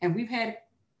some, and we've had a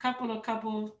couple of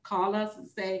couples call us and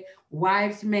say,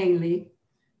 wives mainly,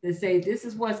 that say, this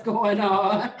is what's going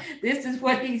on. This is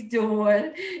what he's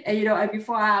doing. And, you know, and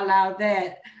before I allow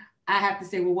that, I have to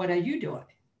say, well, what are you doing?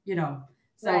 You know,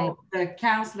 so the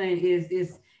counseling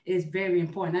is very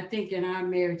important. I think in our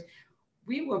marriage,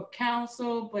 we were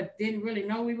counseled, but didn't really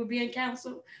know we were being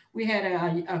counseled. We had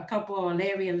a couple,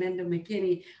 Larry and Linda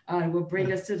McKinney, would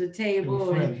bring us to the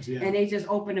table, friends, and they just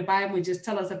open the Bible and just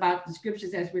tell us about the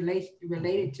scriptures that's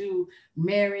related to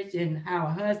marriage and how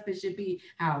a husband should be,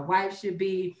 how a wife should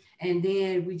be. And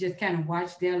then we just kind of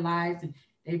watched their lives, and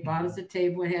they brought us to the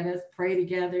table and had us pray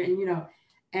together. And, you know,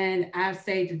 and I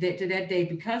say to that day,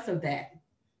 because of that,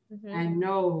 I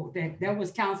know that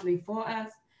was counseling for us,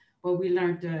 but we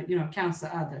learned to, you know, counsel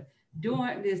others.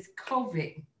 During this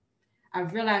COVID,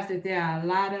 I've realized that there are a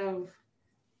lot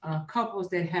of couples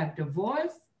that have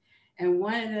divorced. And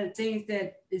one of the things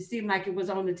that it seemed like it was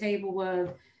on the table was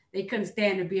they couldn't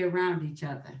stand to be around each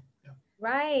other.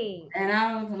 Right. And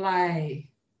I was like,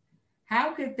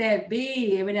 how could that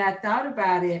be? I mean, I thought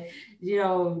about it, you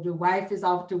know, the wife is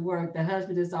off to work, the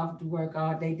husband is off to work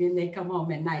all day, then they come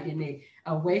home at night and they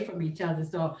away from each other.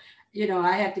 So, you know,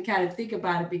 I have to kind of think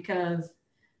about it, because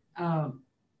I'm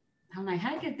like,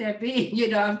 how could that be? You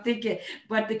know, I'm thinking,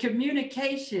 but the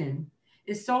communication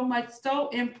is so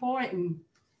important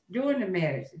during the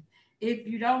marriage. If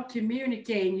you don't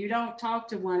communicate and you don't talk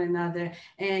to one another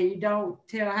and you don't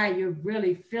tell how you're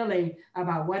really feeling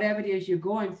about whatever it is you're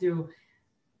going through,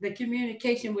 the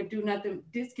communication would do nothing.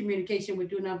 This communication would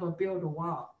do nothing but build a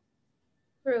wall.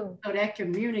 True. So that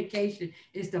communication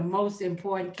is the most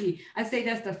important key. I say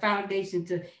that's the foundation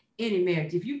to any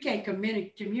marriage. If you can't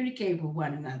communicate with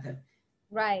one another,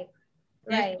 right.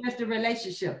 That's the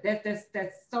relationship.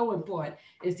 That's so important.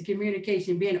 Is the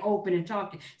communication, being open and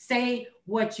talking. Say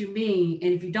what you mean,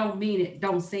 and if you don't mean it,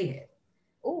 don't say it.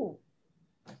 Ooh,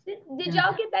 did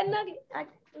y'all get that nugget? I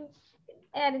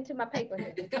added to my paper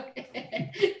here.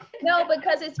 No,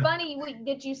 because it's funny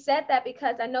that you said that,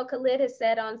 because I know Khalid has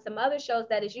said on some other shows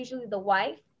that it's usually the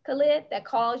wife, Khalid, that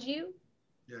calls you.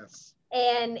 Yes.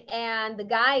 and the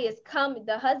guy is coming,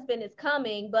 the husband is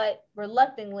coming, but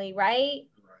reluctantly, right,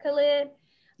 Khalid?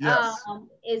 Yes.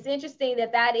 It's interesting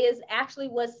that is actually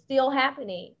what's still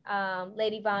happening,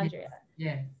 Lady Vondria.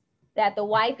 Yes. That the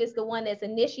wife is the one that's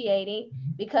initiating,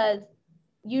 because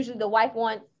usually the wife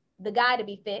wants the guy to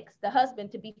be fixed, the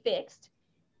husband to be fixed,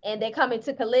 and they come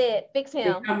into Khalid, fix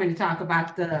him. They come in to talk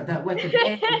about the what the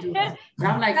man is doing. And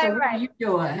I'm like, so what are you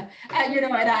doing? And, you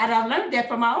know, and I learned that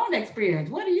from my own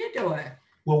experience. What are you doing?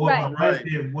 Well, what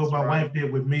my wife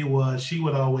did with me was she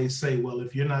would always say, well,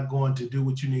 if you're not going to do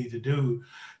what you need to do,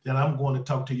 then I'm going to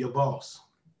talk to your boss.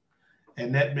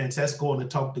 And that meant that's going to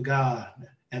talk to God.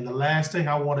 And the last thing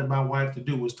I wanted my wife to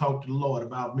do was talk to the Lord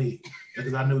about me,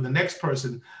 because I knew the next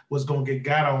person was going to get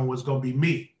got on was going to be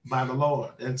me by the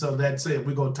Lord. And so that's it.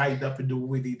 We're going to tighten up and do what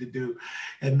we need to do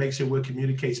and make sure we're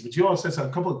communicating. But you all said a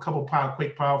couple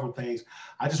quick, powerful things.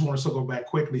 I just want to circle back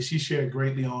quickly. She shared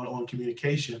greatly on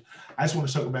communication. I just want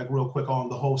to circle back real quick on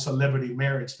the whole celebrity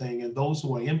marriage thing. And those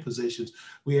who are in positions,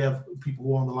 we have people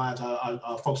who are on the lines,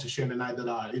 folks that share tonight that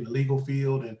are in the legal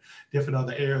field and different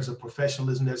other areas of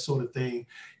professionalism, that sort of thing.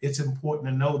 It's important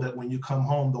to know that when you come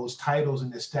home, those titles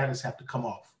and their status have to come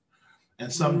off.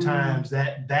 And sometimes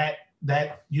that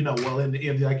you know, well, in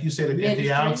the like you said at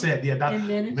the outset,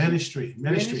 ministry.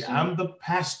 I'm the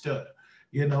pastor,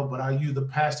 you know, but are you the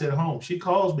pastor at home? She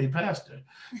calls me pastor.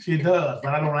 She does,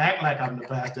 but I don't act like I'm the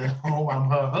pastor at home. I'm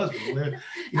her husband.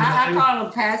 I call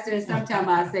him pastor, and sometimes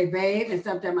I say babe, and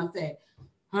sometimes I say,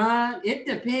 huh? It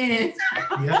depends.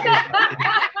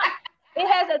 It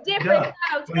has a different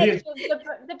connotation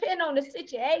depending on the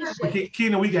situation.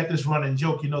 Keena, we got this running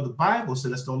joke. You know, the Bible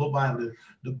says, that's the little Bible.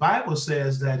 The Bible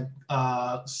says that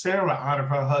Sarah honored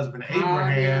her husband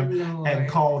Abraham and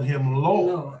called him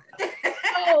Lord.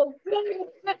 Oh, goodness.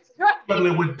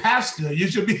 Struggling with pastor, you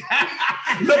should be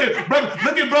look at brother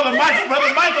Michael.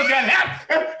 Brother Michael got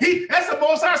happy. That's the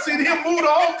most I've seen him move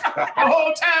the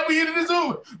whole time we into the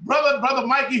Zoom. Brother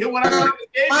Mikey, hear what I said?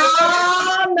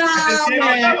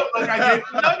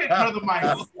 Brother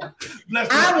Michael.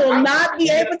 I will not be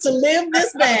able to live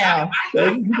this down.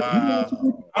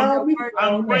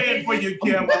 I'm praying for you,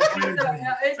 Kim.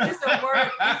 It's just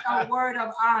a word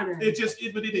of honor. But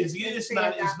it is. It's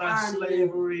not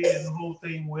slavery and the whole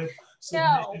thing with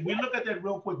submission. No. We look at that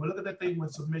real quick. We look at that thing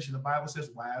with submission. The Bible says,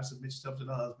 wives, submit yourself to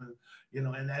the husband, you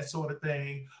know, and that sort of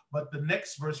thing. But the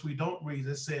next verse we don't read,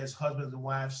 it says, husbands and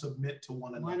wives submit to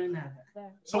one another.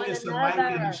 So it's the right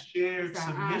and shared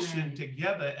submission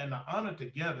together and the honor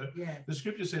together. Yes. The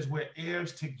scripture says we're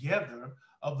heirs together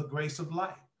of the grace of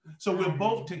life. So we're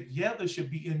both together should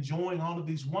be enjoying all of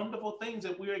these wonderful things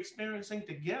that we're experiencing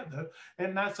together,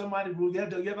 and not somebody who, you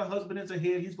have a husband is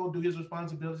ahead, he's going to do his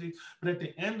responsibilities. But at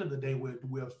the end of the day,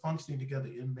 we're functioning together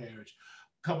in marriage.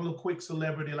 A couple of quick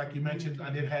celebrity, like you mentioned,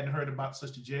 I hadn't heard about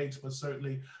Sister Jakes, but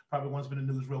certainly probably one's been in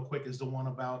the news real quick is the one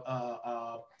about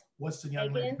what's the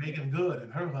young lady, Megan Good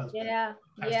and her husband.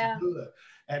 Yeah. Good.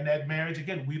 And that marriage,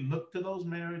 again, we look to those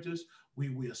marriages.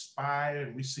 We aspire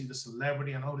and we see the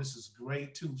celebrity. I know this is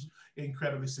great too,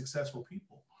 incredibly successful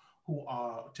people who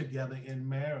are together in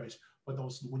marriage. But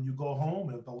those, when you go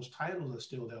home, if those titles are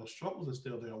still there, those struggles are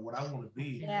still there, what I want to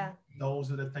be,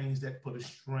 those are the things that put a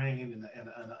strain and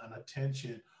a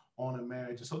tension on a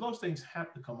marriage. And so those things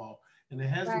have to come off. And it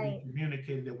has to be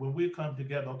communicated that when we come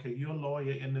together, okay, you're a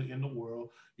lawyer in the world,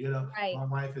 you know, my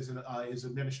wife is an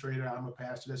administrator, I'm a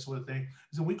pastor, that sort of thing.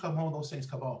 So when we come home, those things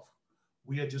come off.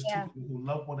 We are just two people who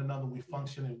love one another. We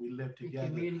function and we live together.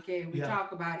 We communicate. We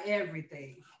talk about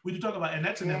everything. We do talk about, and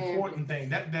that's an important thing.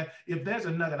 That if there's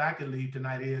a nugget I could leave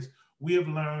tonight is we have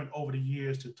learned over the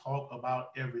years to talk about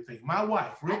everything. My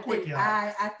wife, real quick, y'all.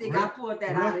 I think I pulled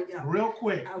that out of y'all. Real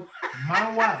quick,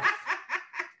 my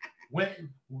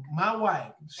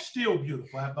wife, still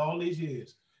beautiful after all these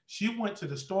years. She went to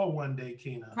the store one day,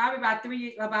 Keena.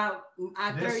 Probably about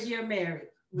our third year married.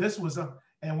 This was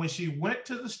and when she went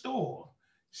to the store,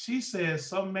 she says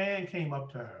some man came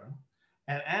up to her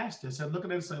and asked her, said, look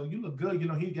at her and said, oh, you look good. You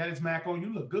know, he got his Mac on.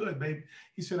 You look good, baby.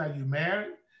 He said, are you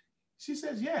married? She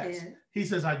says, yes. Yeah. He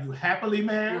says, are you happily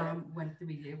married? No, went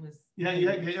 3 years. It was. Yeah.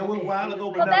 It was a while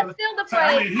ago. Well, that's still the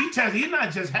phrase. I mean, he's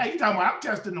not just, he's talking about, I'm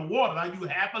testing the water. Are you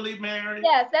happily married?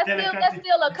 Yes, that's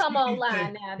still a come on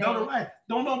line now. No, right.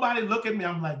 Don't nobody look at me.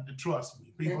 I'm like, trust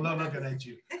me. People are looking at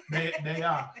you. They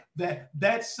are.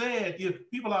 That said, if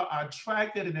people are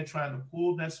attracted and they're trying to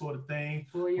pull that sort of thing,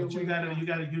 but you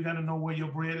gotta know where your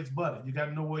bread is buttered. You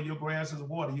gotta know where your grass is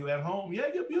water. You at home, you're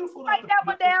beautiful. Write that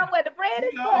one down where the bread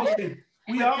is buttered.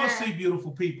 We all see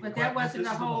beautiful people. But that wasn't the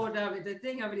whole of it. The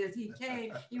thing of it is he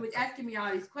came, he was asking me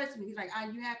all these questions. He's like,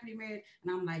 are you happily married?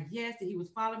 And I'm like, yes. And he was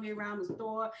following me around the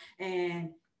store. And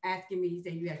asking me, he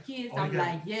said, you have kids? I'm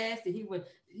like, yes. And he was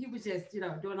just,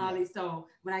 doing all these. So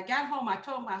when I got home, I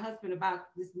told my husband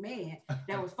about this man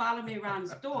that was following me around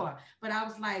the store. But I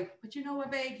was like, but you know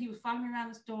what, babe? He was following me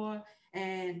around the store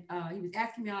and he was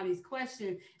asking me all these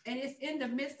questions. And it's in the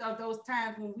midst of those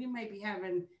times when we may be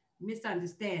having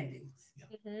misunderstandings.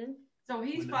 Mm-hmm. So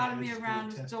he's following me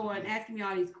around the store and asking me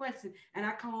all these questions. And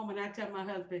I come home and I tell my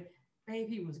husband, babe,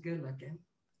 he was good looking.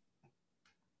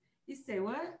 He said,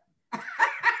 what?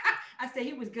 I said,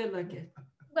 he was good looking.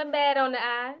 Wasn't bad on the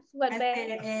eyes. Wasn't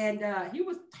bad. And he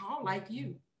was tall like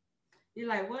you. You're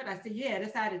like, what? I said, yeah,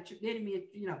 that's how the enemy,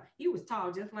 he was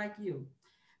tall just like you.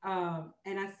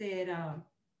 And I said,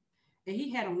 and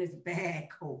he had on this bad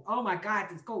coat. Oh my God,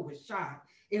 this coat was sharp.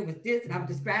 It was this, and I'm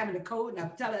describing the coat, and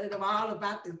I'm telling them all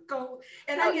about this coat.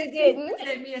 And I get looking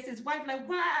at me as his wife, like,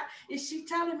 why is she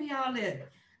telling me all this?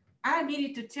 I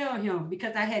needed to tell him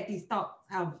because I had these thoughts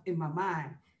out in my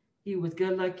mind. He was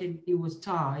good looking, he was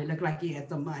tall, he looked like he had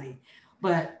some money.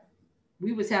 But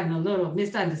we was having a little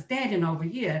misunderstanding over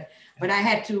here. But I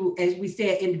had to, as we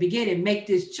said in the beginning, make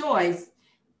this choice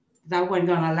because I wasn't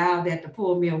gonna allow that to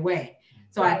pull me away.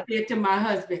 So I said to my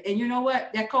husband, and you know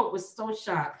what? That coat was so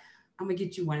sharp. I'm gonna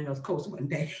get you one of those coats one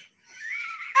day.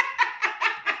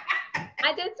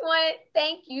 I just want,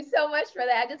 thank you so much for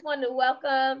that. I just wanted to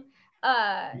welcome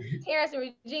Terrence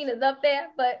and Regina's up there,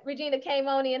 but Regina came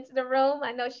on into the room.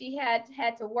 I know she had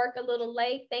to work a little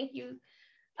late. Thank you,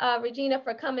 Regina,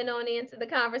 for coming on into the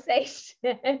conversation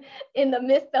in the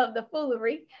midst of the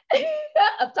foolery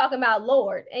of talking about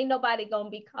Lord. Ain't nobody gonna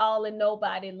be calling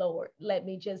nobody Lord. Let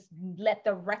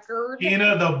the record.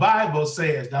 Tina, the Bible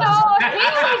says. Oh, here we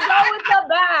go with the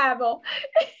Bible.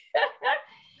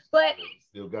 But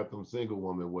still got them single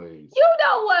woman ways. You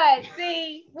know what?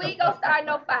 See, we ain't gonna start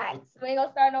no fights.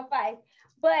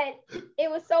 But it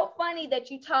was so funny that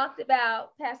you talked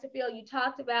about, Pastor Phil, you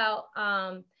talked about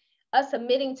us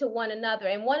submitting to one another.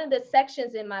 And one of the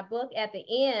sections in my book at the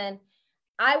end,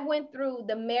 I went through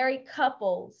the married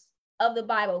couples of the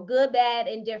Bible, good, bad,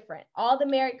 and different. All the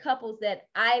married couples that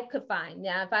I could find.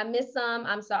 Now, if I missed some,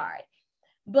 I'm sorry.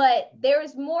 But there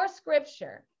is more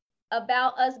scripture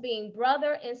about us being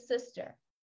brother and sister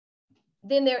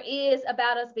than there is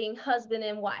about us being husband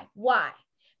and wife. Why?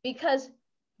 Because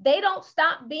they don't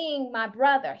stop being my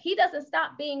brother. He doesn't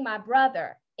stop being my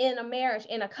brother in a marriage,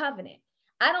 in a covenant.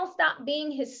 I don't stop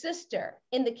being his sister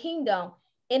in the kingdom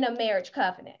in a marriage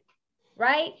covenant,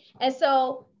 right? And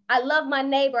so I love my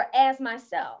neighbor as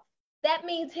myself. That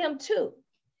means him too.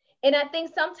 And I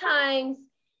think sometimes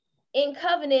in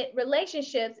covenant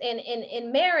relationships and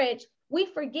in marriage, we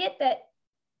forget that,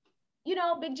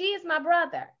 Big G is my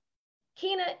brother.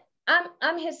 Keena,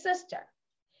 I'm his sister.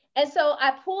 And so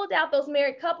I pulled out those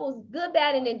married couples, good,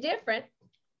 bad, and indifferent.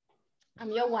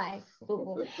 I'm your wife.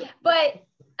 But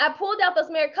I pulled out those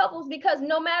married couples because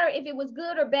no matter if it was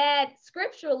good or bad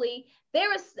scripturally,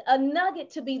 there is a nugget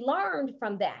to be learned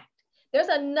from that. There's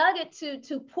a nugget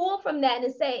to pull from that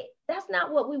and say, that's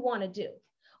not what we want to do,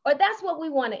 or that's what we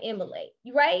want to emulate,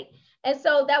 right? And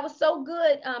so that was so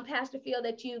good, Pastor Phil,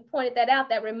 that you pointed that out.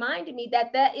 That reminded me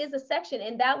that is a section,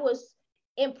 and that was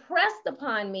impressed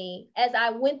upon me as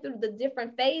I went through the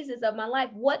different phases of my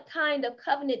life. What kind of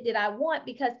covenant did I want?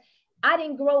 Because I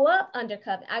didn't grow up under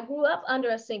covenant. I grew up under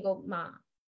a single mom.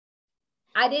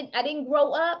 I didn't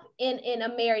grow up in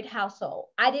a married household.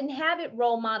 I didn't have it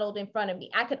role modeled in front of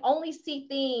me. I could only see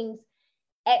things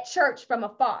at church from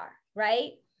afar,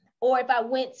 right? Or if I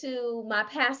went to my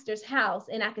pastor's house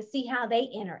and I could see how they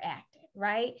interacted,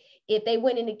 right? If they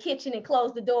went in the kitchen and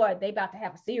closed the door, they about to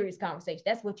have a serious conversation.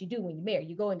 That's what you do when you're married.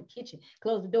 You go in the kitchen,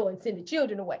 close the door, and send the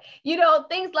children away.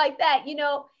 Things like that.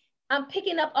 I'm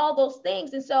picking up all those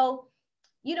things. And so,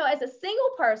 as a single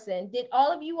person, did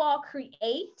all of you all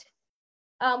create?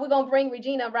 We're going to bring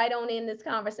Regina right on in this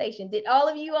conversation. Did all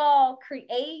of you all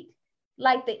create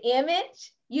like the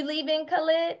image you leave in,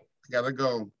 Khalid? Gotta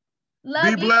go.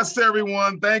 Love Be blessed,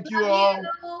 everyone. Thank you all.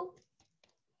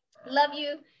 Love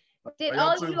you. Did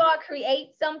all of you all create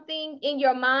something in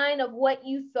your mind of what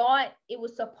you thought it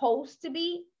was supposed to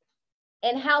be?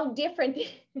 And how different,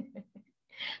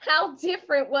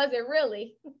 was it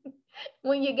really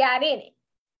when you got in it?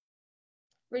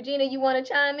 Regina, you want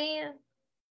to chime in?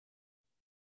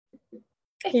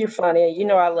 You're funny.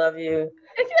 I love you.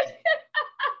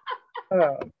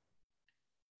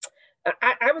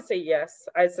 I would say yes.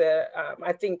 I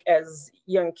think as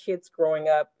young kids growing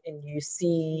up and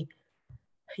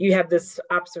you have this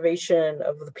observation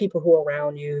of the people who are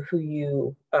around you, who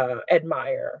you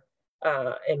admire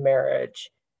in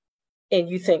marriage. And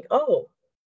you think, oh,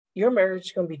 your marriage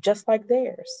is going to be just like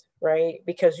theirs, right?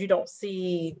 Because you don't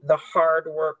see the hard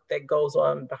work that goes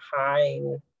on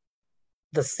behind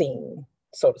the scene,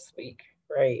 so to speak,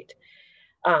 right?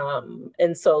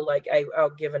 And so, like,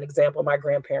 I'll give an example. My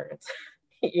grandparents,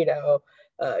 Kina,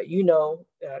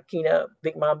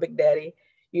 Big Mom, Big Daddy,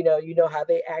 you know how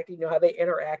they acted, you know how they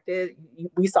interacted.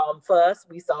 We saw them fuss,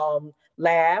 we saw them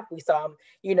laugh, we saw them,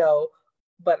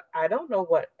 but I don't know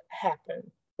what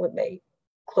happened when they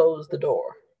closed the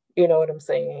door. You know what I'm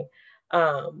saying?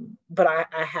 But I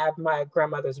have my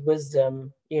grandmother's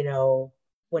wisdom,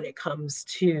 when it comes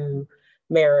to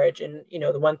marriage. And,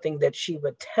 the one thing that she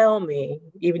would tell me,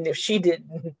 even if she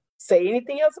didn't say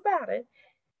anything else about it,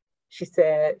 she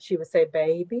would say,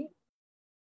 baby,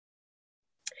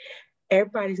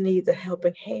 everybody needs a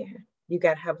helping hand. You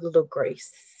got to have a little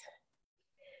grace.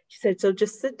 She said, so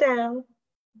just sit down,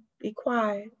 be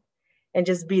quiet, and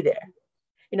just be there.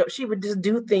 She would just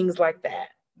do things like that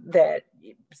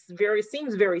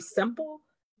seems very simple,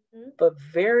 but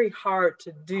very hard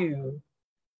to do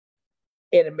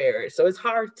in a marriage. So it's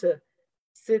hard to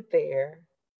sit there,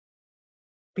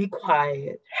 be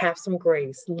quiet, have some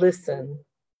grace, listen.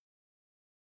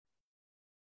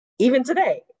 Even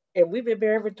today, and we've been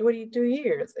married for 22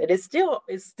 years, and it's still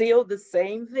the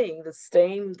same thing. The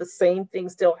same thing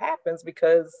still happens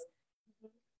because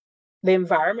the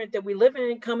environment that we live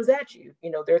in comes at you.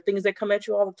 There are things that come at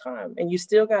you all the time, and you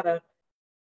still gotta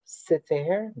sit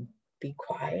there, be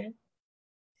quiet,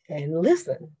 and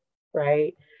listen,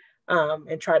 right?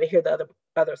 And try to hear the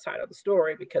other side of the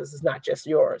story, because it's not just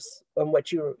yours and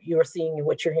what you're seeing and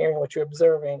what you're hearing, what you're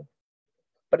observing,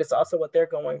 but it's also what they're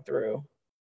going through.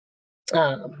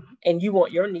 And you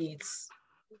want your needs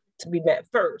to be met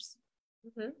first.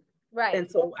 Right.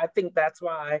 And so I think that's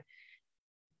why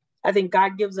I think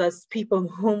God gives us people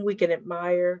whom we can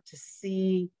admire to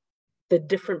see the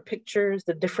different pictures,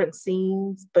 the different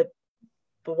scenes, but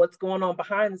what's going on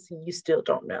behind the scene, you still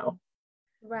don't know.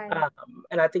 Right.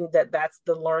 And I think that's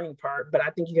the learning part, but I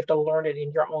think you have to learn it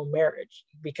in your own marriage,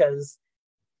 because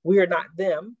we are not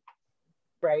them,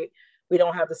 right? We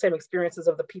don't have the same experiences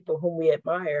of the people whom we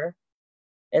admire.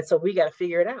 And so we got to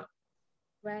figure it out.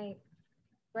 Right.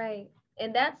 Right.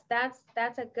 And that's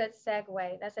a good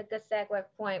segue. That's a good segue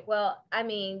point. Well, I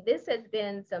mean, this has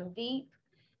been some deep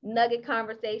nugget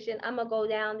conversation. I'm gonna go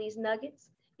down these nuggets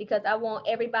because I want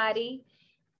everybody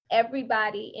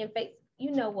in faith.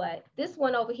 You know what? This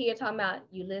one over here talking about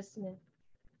you listening.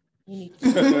 You need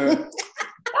to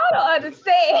y'all don't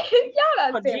understand. Y'all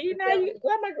don't understand. Regina,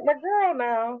 my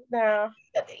girl now.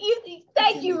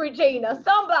 Thank you, Regina.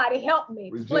 Somebody help me.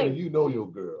 Regina, please. you know your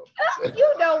girl. You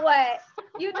know what?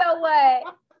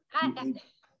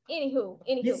 Anywho.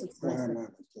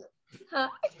 Huh?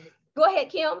 Go ahead,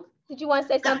 Kim. Did you want to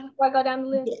say something before I go down the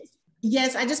list?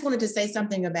 Yes, I just wanted to say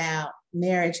something about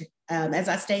marriage. As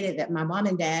I stated, that my mom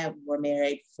and dad were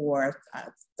married for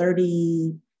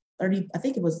 30, I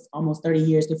think it was almost 30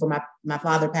 years before my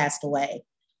father passed away.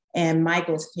 And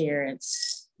Michael's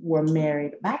parents were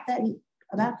married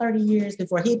about 30 years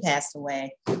before he passed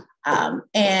away.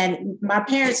 And my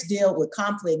parents deal with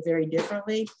conflict very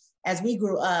differently. As we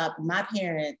grew up, my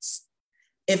parents,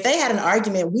 if they had an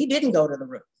argument, we didn't go to the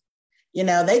room.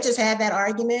 They just had that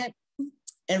argument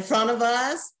in front of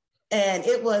us. And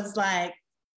it was like,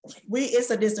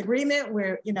 it's a disagreement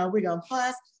where, we're gonna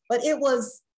fuss, but it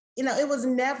was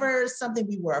never something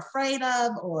we were afraid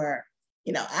of, or,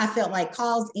 I felt like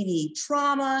caused any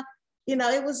trauma.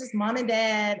 It was just mom and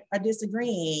dad are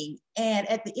disagreeing. And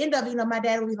at the end of it, my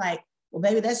dad would be like, well,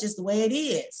 baby, that's just the way it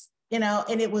is,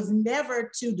 and it was never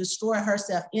to destroy her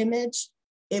self-image.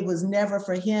 It was never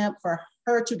for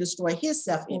her to destroy his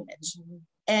self-image.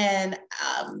 And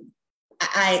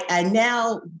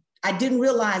I didn't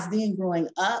realize then growing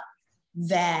up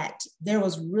that there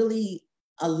was really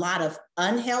a lot of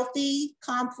unhealthy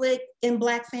conflict in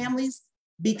Black families,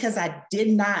 because I did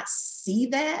not see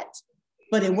that.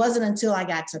 But it wasn't until I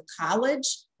got to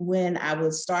college when I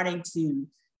was starting to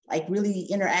really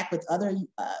interact with other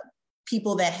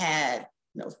people that had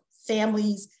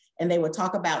families, and they would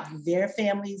talk about their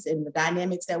families and the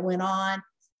dynamics that went on.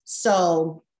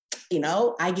 So,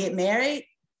 I get married,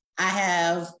 I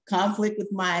have conflict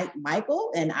with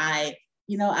Michael, and I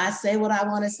say what I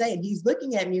want to say. And he's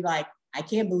looking at me like, I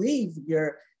can't believe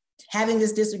you're having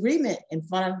this disagreement in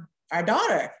front of our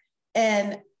daughter.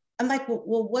 And I'm like,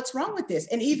 well, what's wrong with this?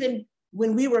 And even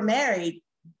when we were married,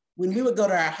 when we would go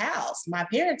to our house, my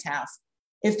parents' house,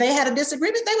 if they had a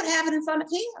disagreement, they would have it in front of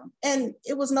him. And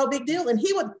it was no big deal. And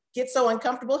he would get so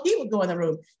uncomfortable, he would go in the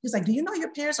room. He's like, do you know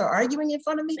your parents are arguing in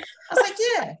front of me? I was like,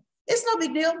 yeah, it's no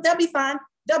big deal. They'll be fine.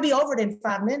 They'll be over it in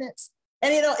 5 minutes.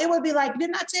 And, you know, it would be like,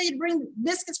 didn't I tell you to bring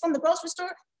biscuits from the grocery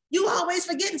store? You always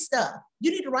forgetting stuff.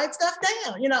 You need to write stuff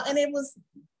down, you know? And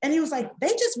he was like, they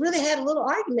just really had a little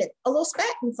argument, a little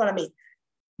spat in front of me.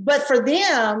 But for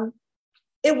them,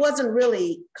 it wasn't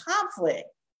really conflict.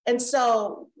 And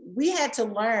so we had to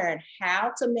learn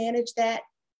how to manage that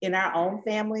in our own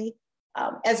family,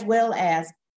 as well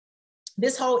as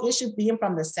this whole issue being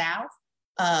from the South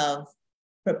of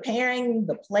preparing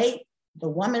the plate. The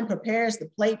woman prepares the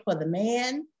plate for the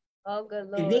man. Oh, good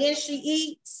Lord. And then she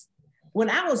eats. When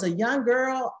I was a young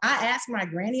girl, I asked my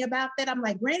granny about that. I'm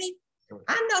like, Granny,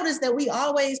 I noticed that we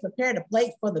always prepare the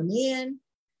plate for the men.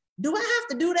 Do I have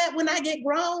to do that when I get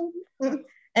grown?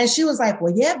 And she was like,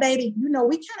 well, yeah, baby, you know,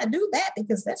 we kind of do that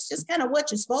because that's just kind of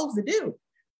what you're supposed to do.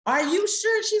 Are you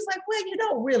sure? She's like, well, you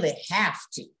don't really have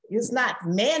to. It's not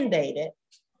mandated,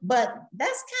 but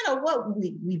that's kind of what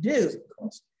we do.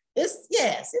 It's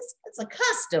a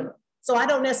custom. So I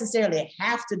don't necessarily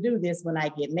have to do this when I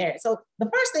get married. So the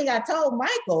first thing I told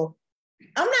Michael,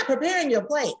 I'm not preparing your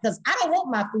plate because I don't want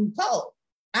my food cold.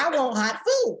 I want hot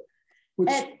food.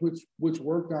 Which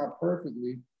worked out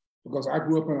perfectly because I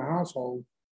grew up in a household.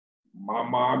 My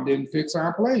mom didn't fix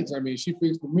our plates. I mean, she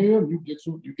fixed the meal, you get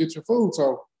your food.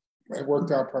 So it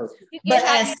worked out perfect. But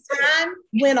as time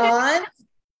went on,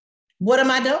 what am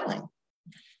I doing?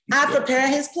 I prepare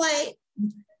his plate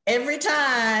every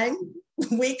time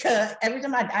we cook. Every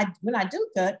time when I do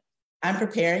cook, I'm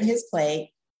preparing his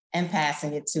plate and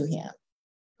passing it to him.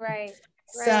 Right.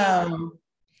 So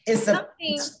it's some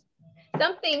things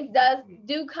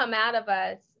do come out of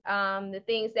us. The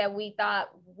things that we thought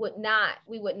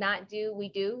we would not do, we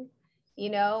do.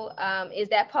 You know, is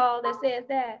that Paul that says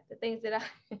that? The things that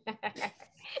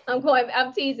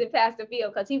I'm teasing Pastor Phil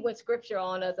because he went scripture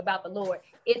on us about the Lord.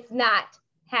 It's not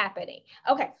happening.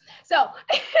 Okay, so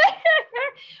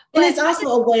and it's also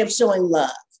a way of showing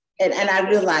love. And I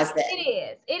realize that.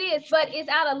 It is, but it's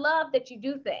out of love that you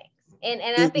do things. And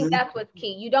I think that's what's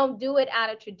key. You don't do it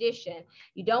out of tradition.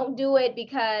 You don't do it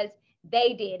because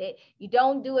they did it. You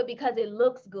don't do it because it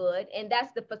looks good. And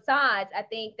that's the facades. I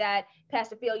think that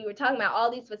Pastor Phil, you were talking about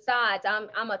all these facades.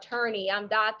 I'm attorney, I'm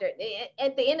doctor.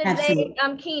 At the end of the day,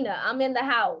 I'm Keena. I'm in the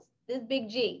house. This Big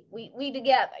G. We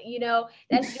together, you know,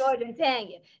 that's George and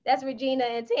Tanya. That's Regina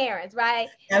and Terrence, right?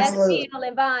 Absolutely. That's Neil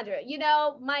and Vondra, you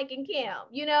know, Mike and Kim,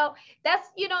 you know, that's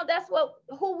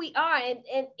who we are.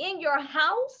 And in your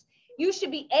house, you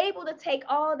should be able to take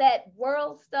all that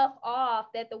world stuff off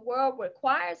that the world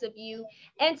requires of you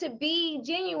and to be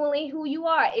genuinely who you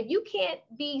are. If you can't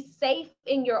be safe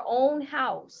in your own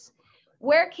house,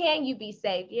 where can you be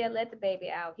safe? Yeah, let the baby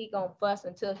out. He gonna fuss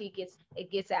until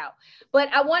it gets out. But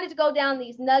I wanted to go down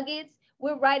these nuggets.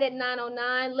 We're right at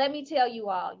 9:09. Let me tell you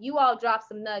all dropped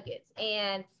some nuggets.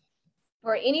 And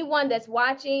for anyone that's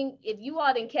watching, if you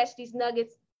all didn't catch these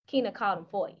nuggets, Keena caught them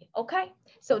for you, okay?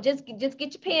 So just get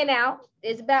your pen out.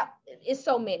 It's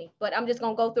so many, but I'm just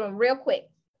gonna go through them real quick.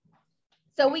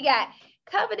 So we got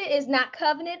covenant is not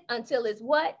covenant until it's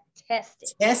what? Tested.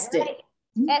 Tested. Right?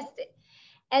 Tested.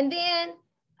 And then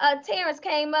Terrence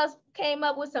came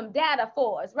up with some data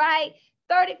for us, right?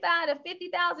 35 to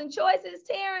 50,000 choices,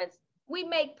 Terrence, we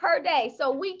make per day.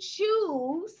 So we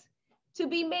choose to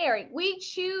be married. We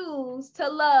choose to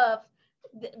love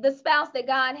the spouse that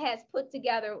God has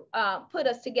put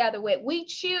us together with. We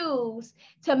choose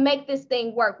to make this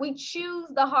thing work. We choose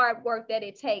the hard work that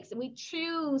it takes, and we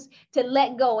choose to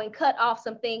let go and cut off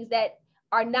some things that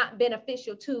are not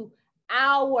beneficial to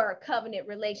our covenant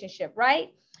relationship,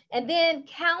 right? And then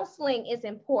counseling is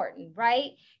important,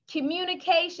 right?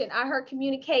 Communication. I heard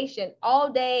communication all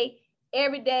day,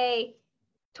 every day,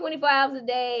 24 hours a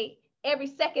day, every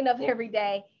second of every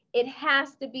day. It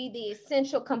has to be the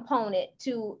essential component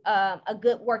to a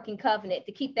good working covenant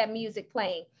to keep that music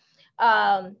playing.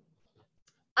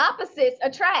 Opposites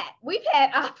attract. We've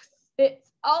had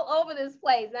opposites all over this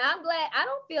place. Now I'm glad I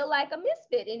don't feel like a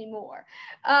misfit anymore.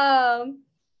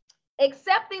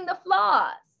 Accepting the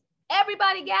flaws.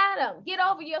 Everybody got them. Get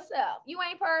over yourself. You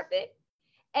ain't perfect.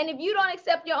 And if you don't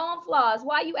accept your own flaws,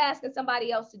 why are you asking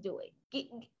somebody else to do it?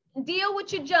 Deal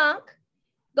with your junk.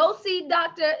 Go see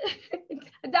Dr.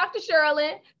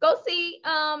 Sherlin. Go see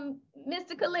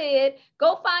Mr. Khalid.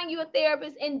 Go find you a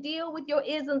therapist and deal with your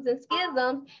isms and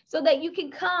schisms so that you can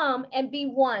come and be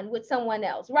one with someone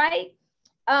else, right?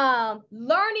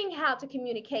 Learning how to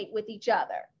communicate with each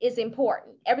other is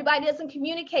important. Everybody doesn't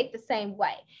communicate the same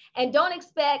way. And don't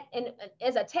expect, and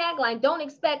as a tagline, don't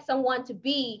expect someone to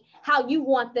be how you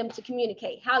want them to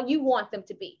communicate, how you want them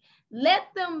to be.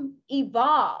 Let them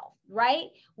evolve,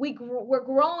 right? We're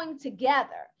growing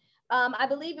together. I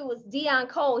believe it was Dion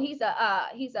Cole. He's a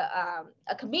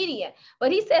comedian,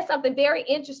 but he said something very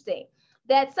interesting,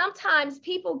 that sometimes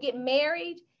people get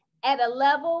married at a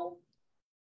level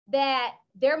that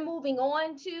they're moving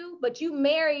on to, but you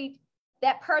married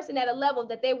that person at a level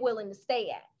that they're willing to stay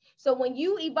at. So when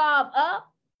you evolve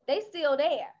up, they still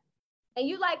there. And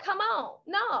you like, come on,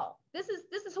 no, this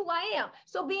is who I am.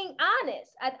 So being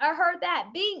honest, I heard that,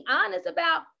 being honest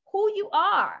about who you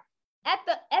are at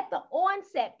the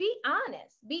onset. Be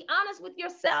honest with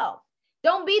yourself.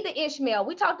 Don't be the Ishmael.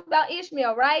 We talked about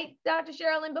Ishmael, right, Dr.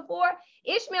 Sherilyn, before?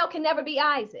 Ishmael can never be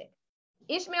Isaac.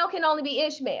 Ishmael can only be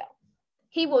Ishmael.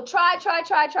 He will try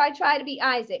to be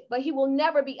Isaac, but he will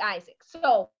never be Isaac.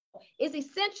 So it's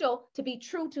essential to be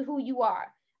true to who you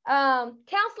are.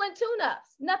 Counseling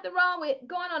tune-ups, nothing wrong with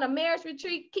going on a marriage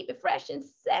retreat, keep it fresh and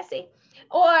sassy,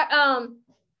 or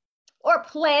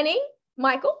planning,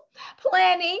 Michael,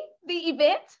 planning the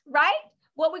event, right?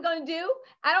 What we're gonna do.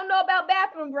 I don't know about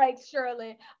bathroom breaks,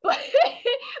 Sherilyn, but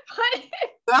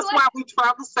that's why we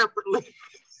travel separately.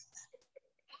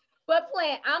 But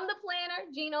plan. I'm the planner.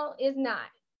 Gino is not.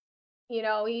 You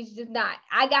know, he's just not.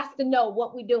 I got to know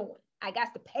what we're doing. I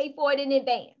got to pay for it in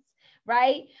advance,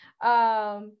 right?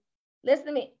 Listen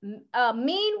to me.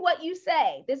 Mean what you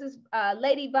say. This is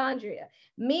Lady Vondria.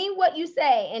 Mean what you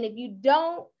say, and if you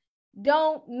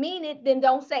don't mean it, then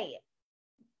don't say it.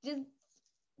 Just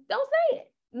don't say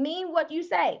it. Mean what you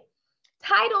say.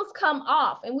 Titles come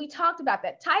off, and we talked about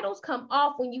that. Titles come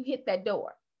off when you hit that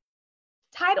door.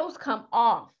 Titles come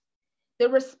off. The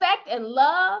respect and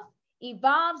love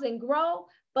evolves and grow,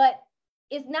 but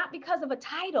it's not because of a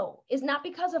title. It's not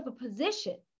because of a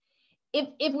position. If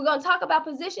we're going to talk about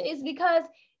position, it's because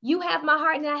you have my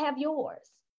heart and I have yours.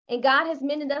 And God has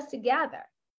mended us together.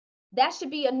 That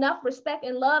should be enough respect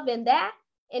and love in that.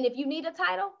 And if you need a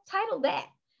title, title that.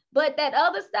 But that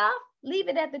other stuff, leave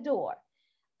it at the door.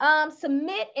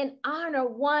 Submit and honor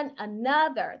one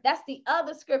another. That's the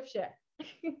other scripture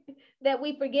that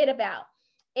we forget about.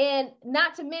 And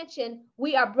not to mention,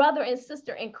 we are brother and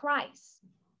sister in Christ.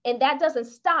 And that doesn't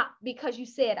stop because you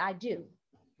said, I do.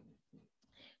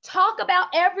 Talk about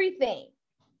everything.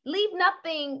 Leave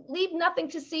nothing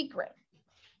to secret.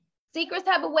 Secrets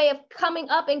have a way of coming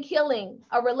up and killing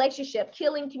a relationship,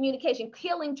 killing communication,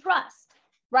 killing trust,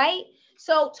 right?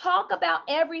 So talk about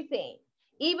everything.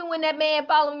 Even when that man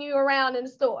following you around in the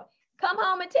store, come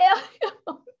home and tell him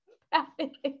about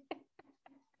it.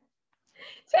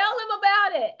 Tell him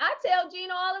about it. I tell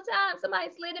Gino all the time, somebody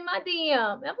slid in my DM.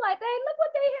 I'm like, hey, look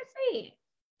what they had said.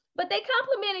 But they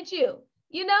complimented you,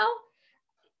 you know?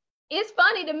 It's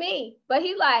funny to me, but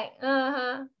he like,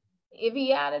 if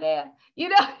he out of there, you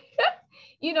know?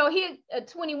 You know, he a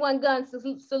 21 gun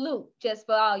salute, just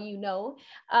for all you know.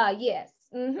 Yes,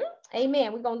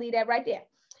 amen. We're gonna leave that right there.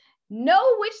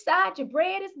 Know which side your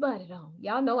bread is buttered on.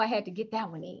 Y'all know I had to get that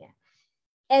one in.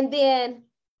 And then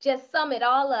just sum it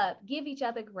all up. Give each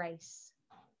other grace.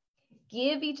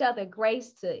 Give each other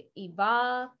grace to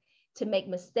evolve, to make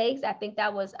mistakes. I think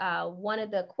that was one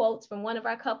of the quotes from one of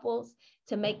our couples,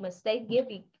 to make mistakes. Give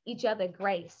each other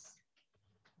grace.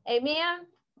 Amen.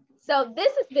 So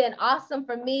this has been awesome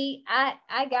for me.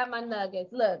 I got my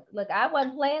nuggets. Look, I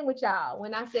wasn't playing with y'all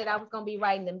when I said I was going to be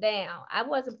writing them down. I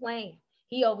wasn't playing.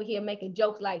 He over here making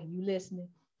jokes like, you listening?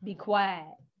 Be quiet.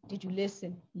 Did you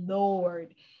listen?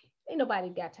 Lord. Ain't nobody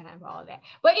got time for all that.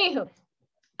 But anywho,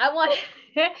 I want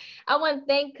to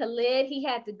thank Khalid. He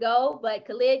had to go, but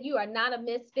Khalid, you are not a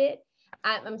misfit.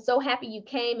 I'm so happy you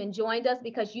came and joined us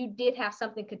because you did have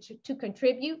something to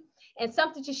contribute and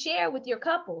something to share with your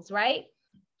couples, right?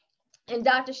 And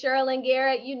Dr. Sherilyn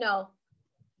Garrett, you know,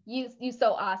 you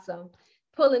so awesome.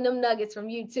 Pulling them nuggets from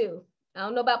you too. I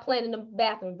don't know about planning the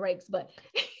bathroom breaks, but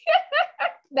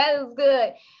that is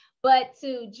good. But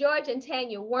to George and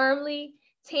Tanya Wormley,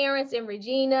 Terrence and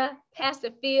Regina, Pastor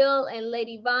Phil and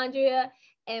Lady Vondria,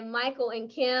 and Michael and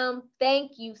Kim,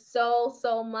 thank you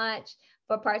so much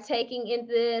for partaking in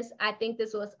this. I think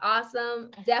this was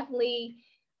awesome. Definitely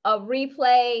a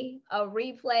replay,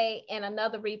 and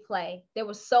another replay. There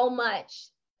was so much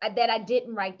that I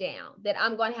didn't write down that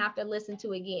I'm going to have to listen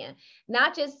to again.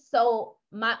 Not just so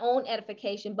my own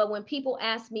edification, but when people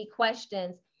ask me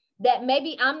questions that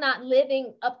maybe I'm not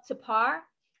living up to par,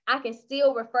 I can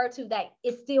still refer to that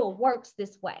it still works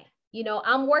this way. You know,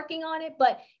 I'm working on it,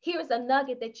 but here's a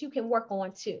nugget that you can work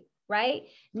on too, right?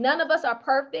 None of us are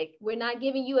perfect. We're not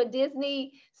giving you a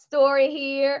Disney story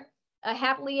here, a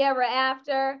happily ever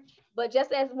after, but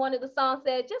just as one of the songs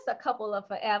said, just a couple of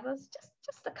forevers,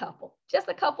 just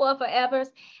a couple of forevers.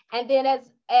 And then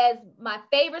as my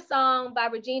favorite song by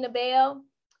Regina Belle,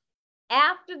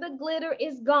 after the glitter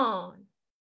is gone,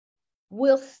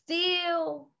 will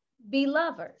still be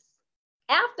lovers.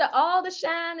 After all the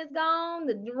shine is gone,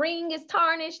 the ring is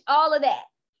tarnished, all of that,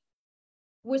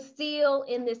 we're still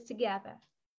in this together.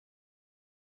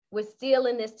 We're still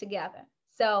in this together.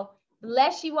 So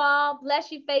bless you all.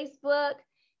 Bless you, Facebook.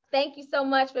 Thank you so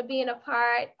much for being a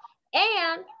part.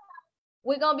 And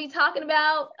we're going to be talking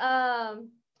about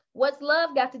what's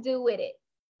love got to do with it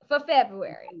for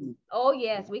February. Oh,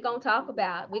 yes, we're going to talk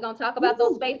about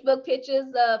those Facebook pictures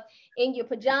of in your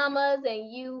pajamas and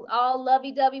you all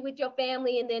lovey-dovey with your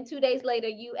family. And then 2 days later,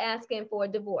 you asking for a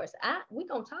divorce. We're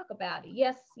going to talk about it.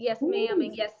 Yes, ma'am,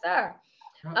 and yes, sir.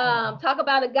 Talk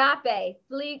about agape,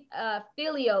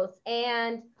 philios,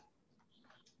 and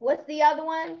what's the other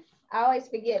one? I always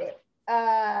forget it.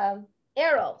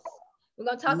 Eros. We're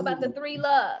going to talk about the 3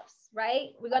 loves, right?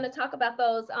 We're going to talk about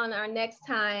those on our next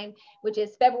time, which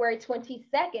is February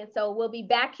 22nd. So we'll be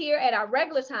back here at our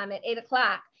regular time at 8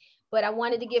 o'clock. But I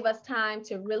wanted to give us time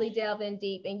to really delve in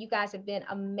deep. And you guys have been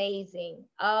amazing.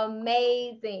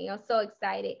 Amazing. I'm so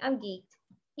excited. I'm geeked.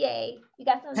 Yay. You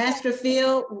got something? Pastor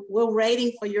Phil, we're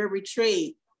waiting for your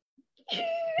retreat.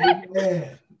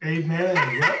 Amen.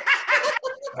 Amen.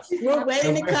 We're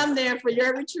waiting to come there for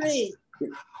your retreat.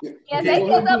 Yeah, they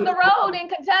live up the road in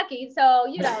Kentucky, so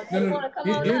you know they want to come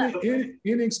on up.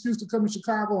 Any excuse to come to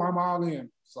Chicago, I'm all in.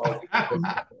 So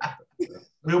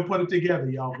we'll put it together,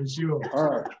 y'all, for sure.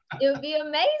 All right. It'll be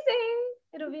amazing.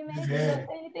 It'll be amazing. Yeah.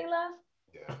 Anything left?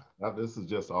 Yeah, now, this is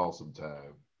just awesome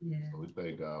time. Yeah. So we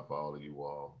thank God for all of you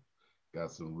all.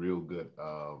 Got some real good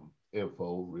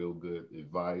info, real good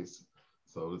advice.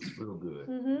 So it's real good,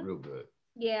 real good.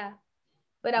 Yeah.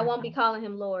 But I won't be calling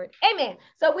him Lord. Amen.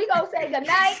 So we gonna say good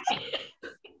night.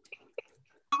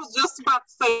 I was just about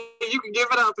to say you can give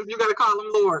it up if you gotta call him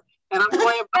Lord. And I'm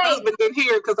glad my husband didn't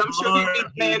hear because I'm sure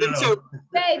he'd be mad too.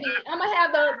 Baby, I'm gonna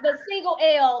have the single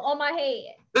L on my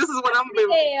head. This is what I'm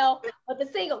doing. L, but the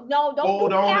single, no, don't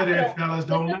hold on to that, capital. fellas.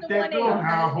 Don't let that go.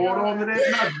 Now hold on to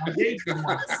that. I gave you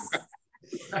one.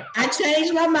 I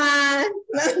changed my mind.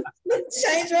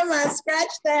 Changed my mind.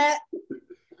 Scratch that.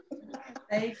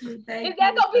 Thank you. Thank you. Is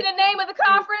that gonna be the name of the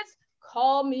conference?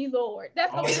 Call me Lord.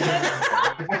 That's gonna be the name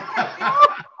of the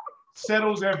conference.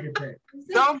 Settles everything.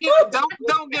 Don't give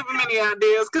him any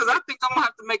ideas because I think I'm gonna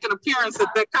have to make an appearance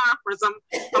at that conference. I'm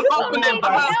hoping that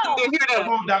my husband didn't hear that.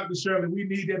 Come on, Dr. Shirley. We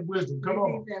need that wisdom. Come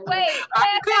on. Wait,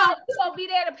 pass out. We're gonna be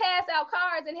there to pass out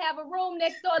cards and have a room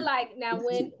next door. Like now,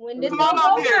 when this goes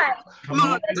right, come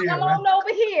on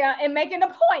over here and make an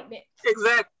appointment.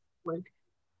 Exactly.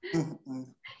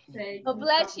 So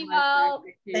bless you all.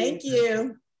 Thank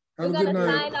you. We're going to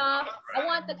sign off. I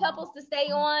want the couples to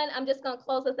stay on. I'm just going to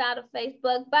close us out of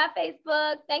Facebook. Bye,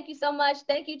 Facebook. Thank you so much.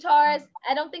 Thank you, Taurus.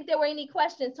 I don't think there were any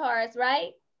questions, Taurus,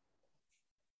 right?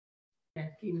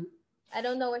 I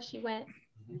don't know where she went.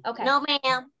 Okay. No,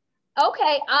 ma'am.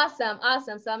 Okay, awesome,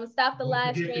 awesome. So I'm going to stop the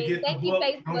live stream. Thank you,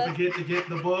 Facebook. Don't forget to get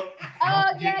the book.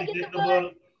 Oh, yeah, get the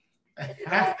book.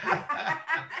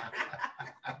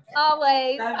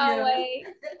 Always, always.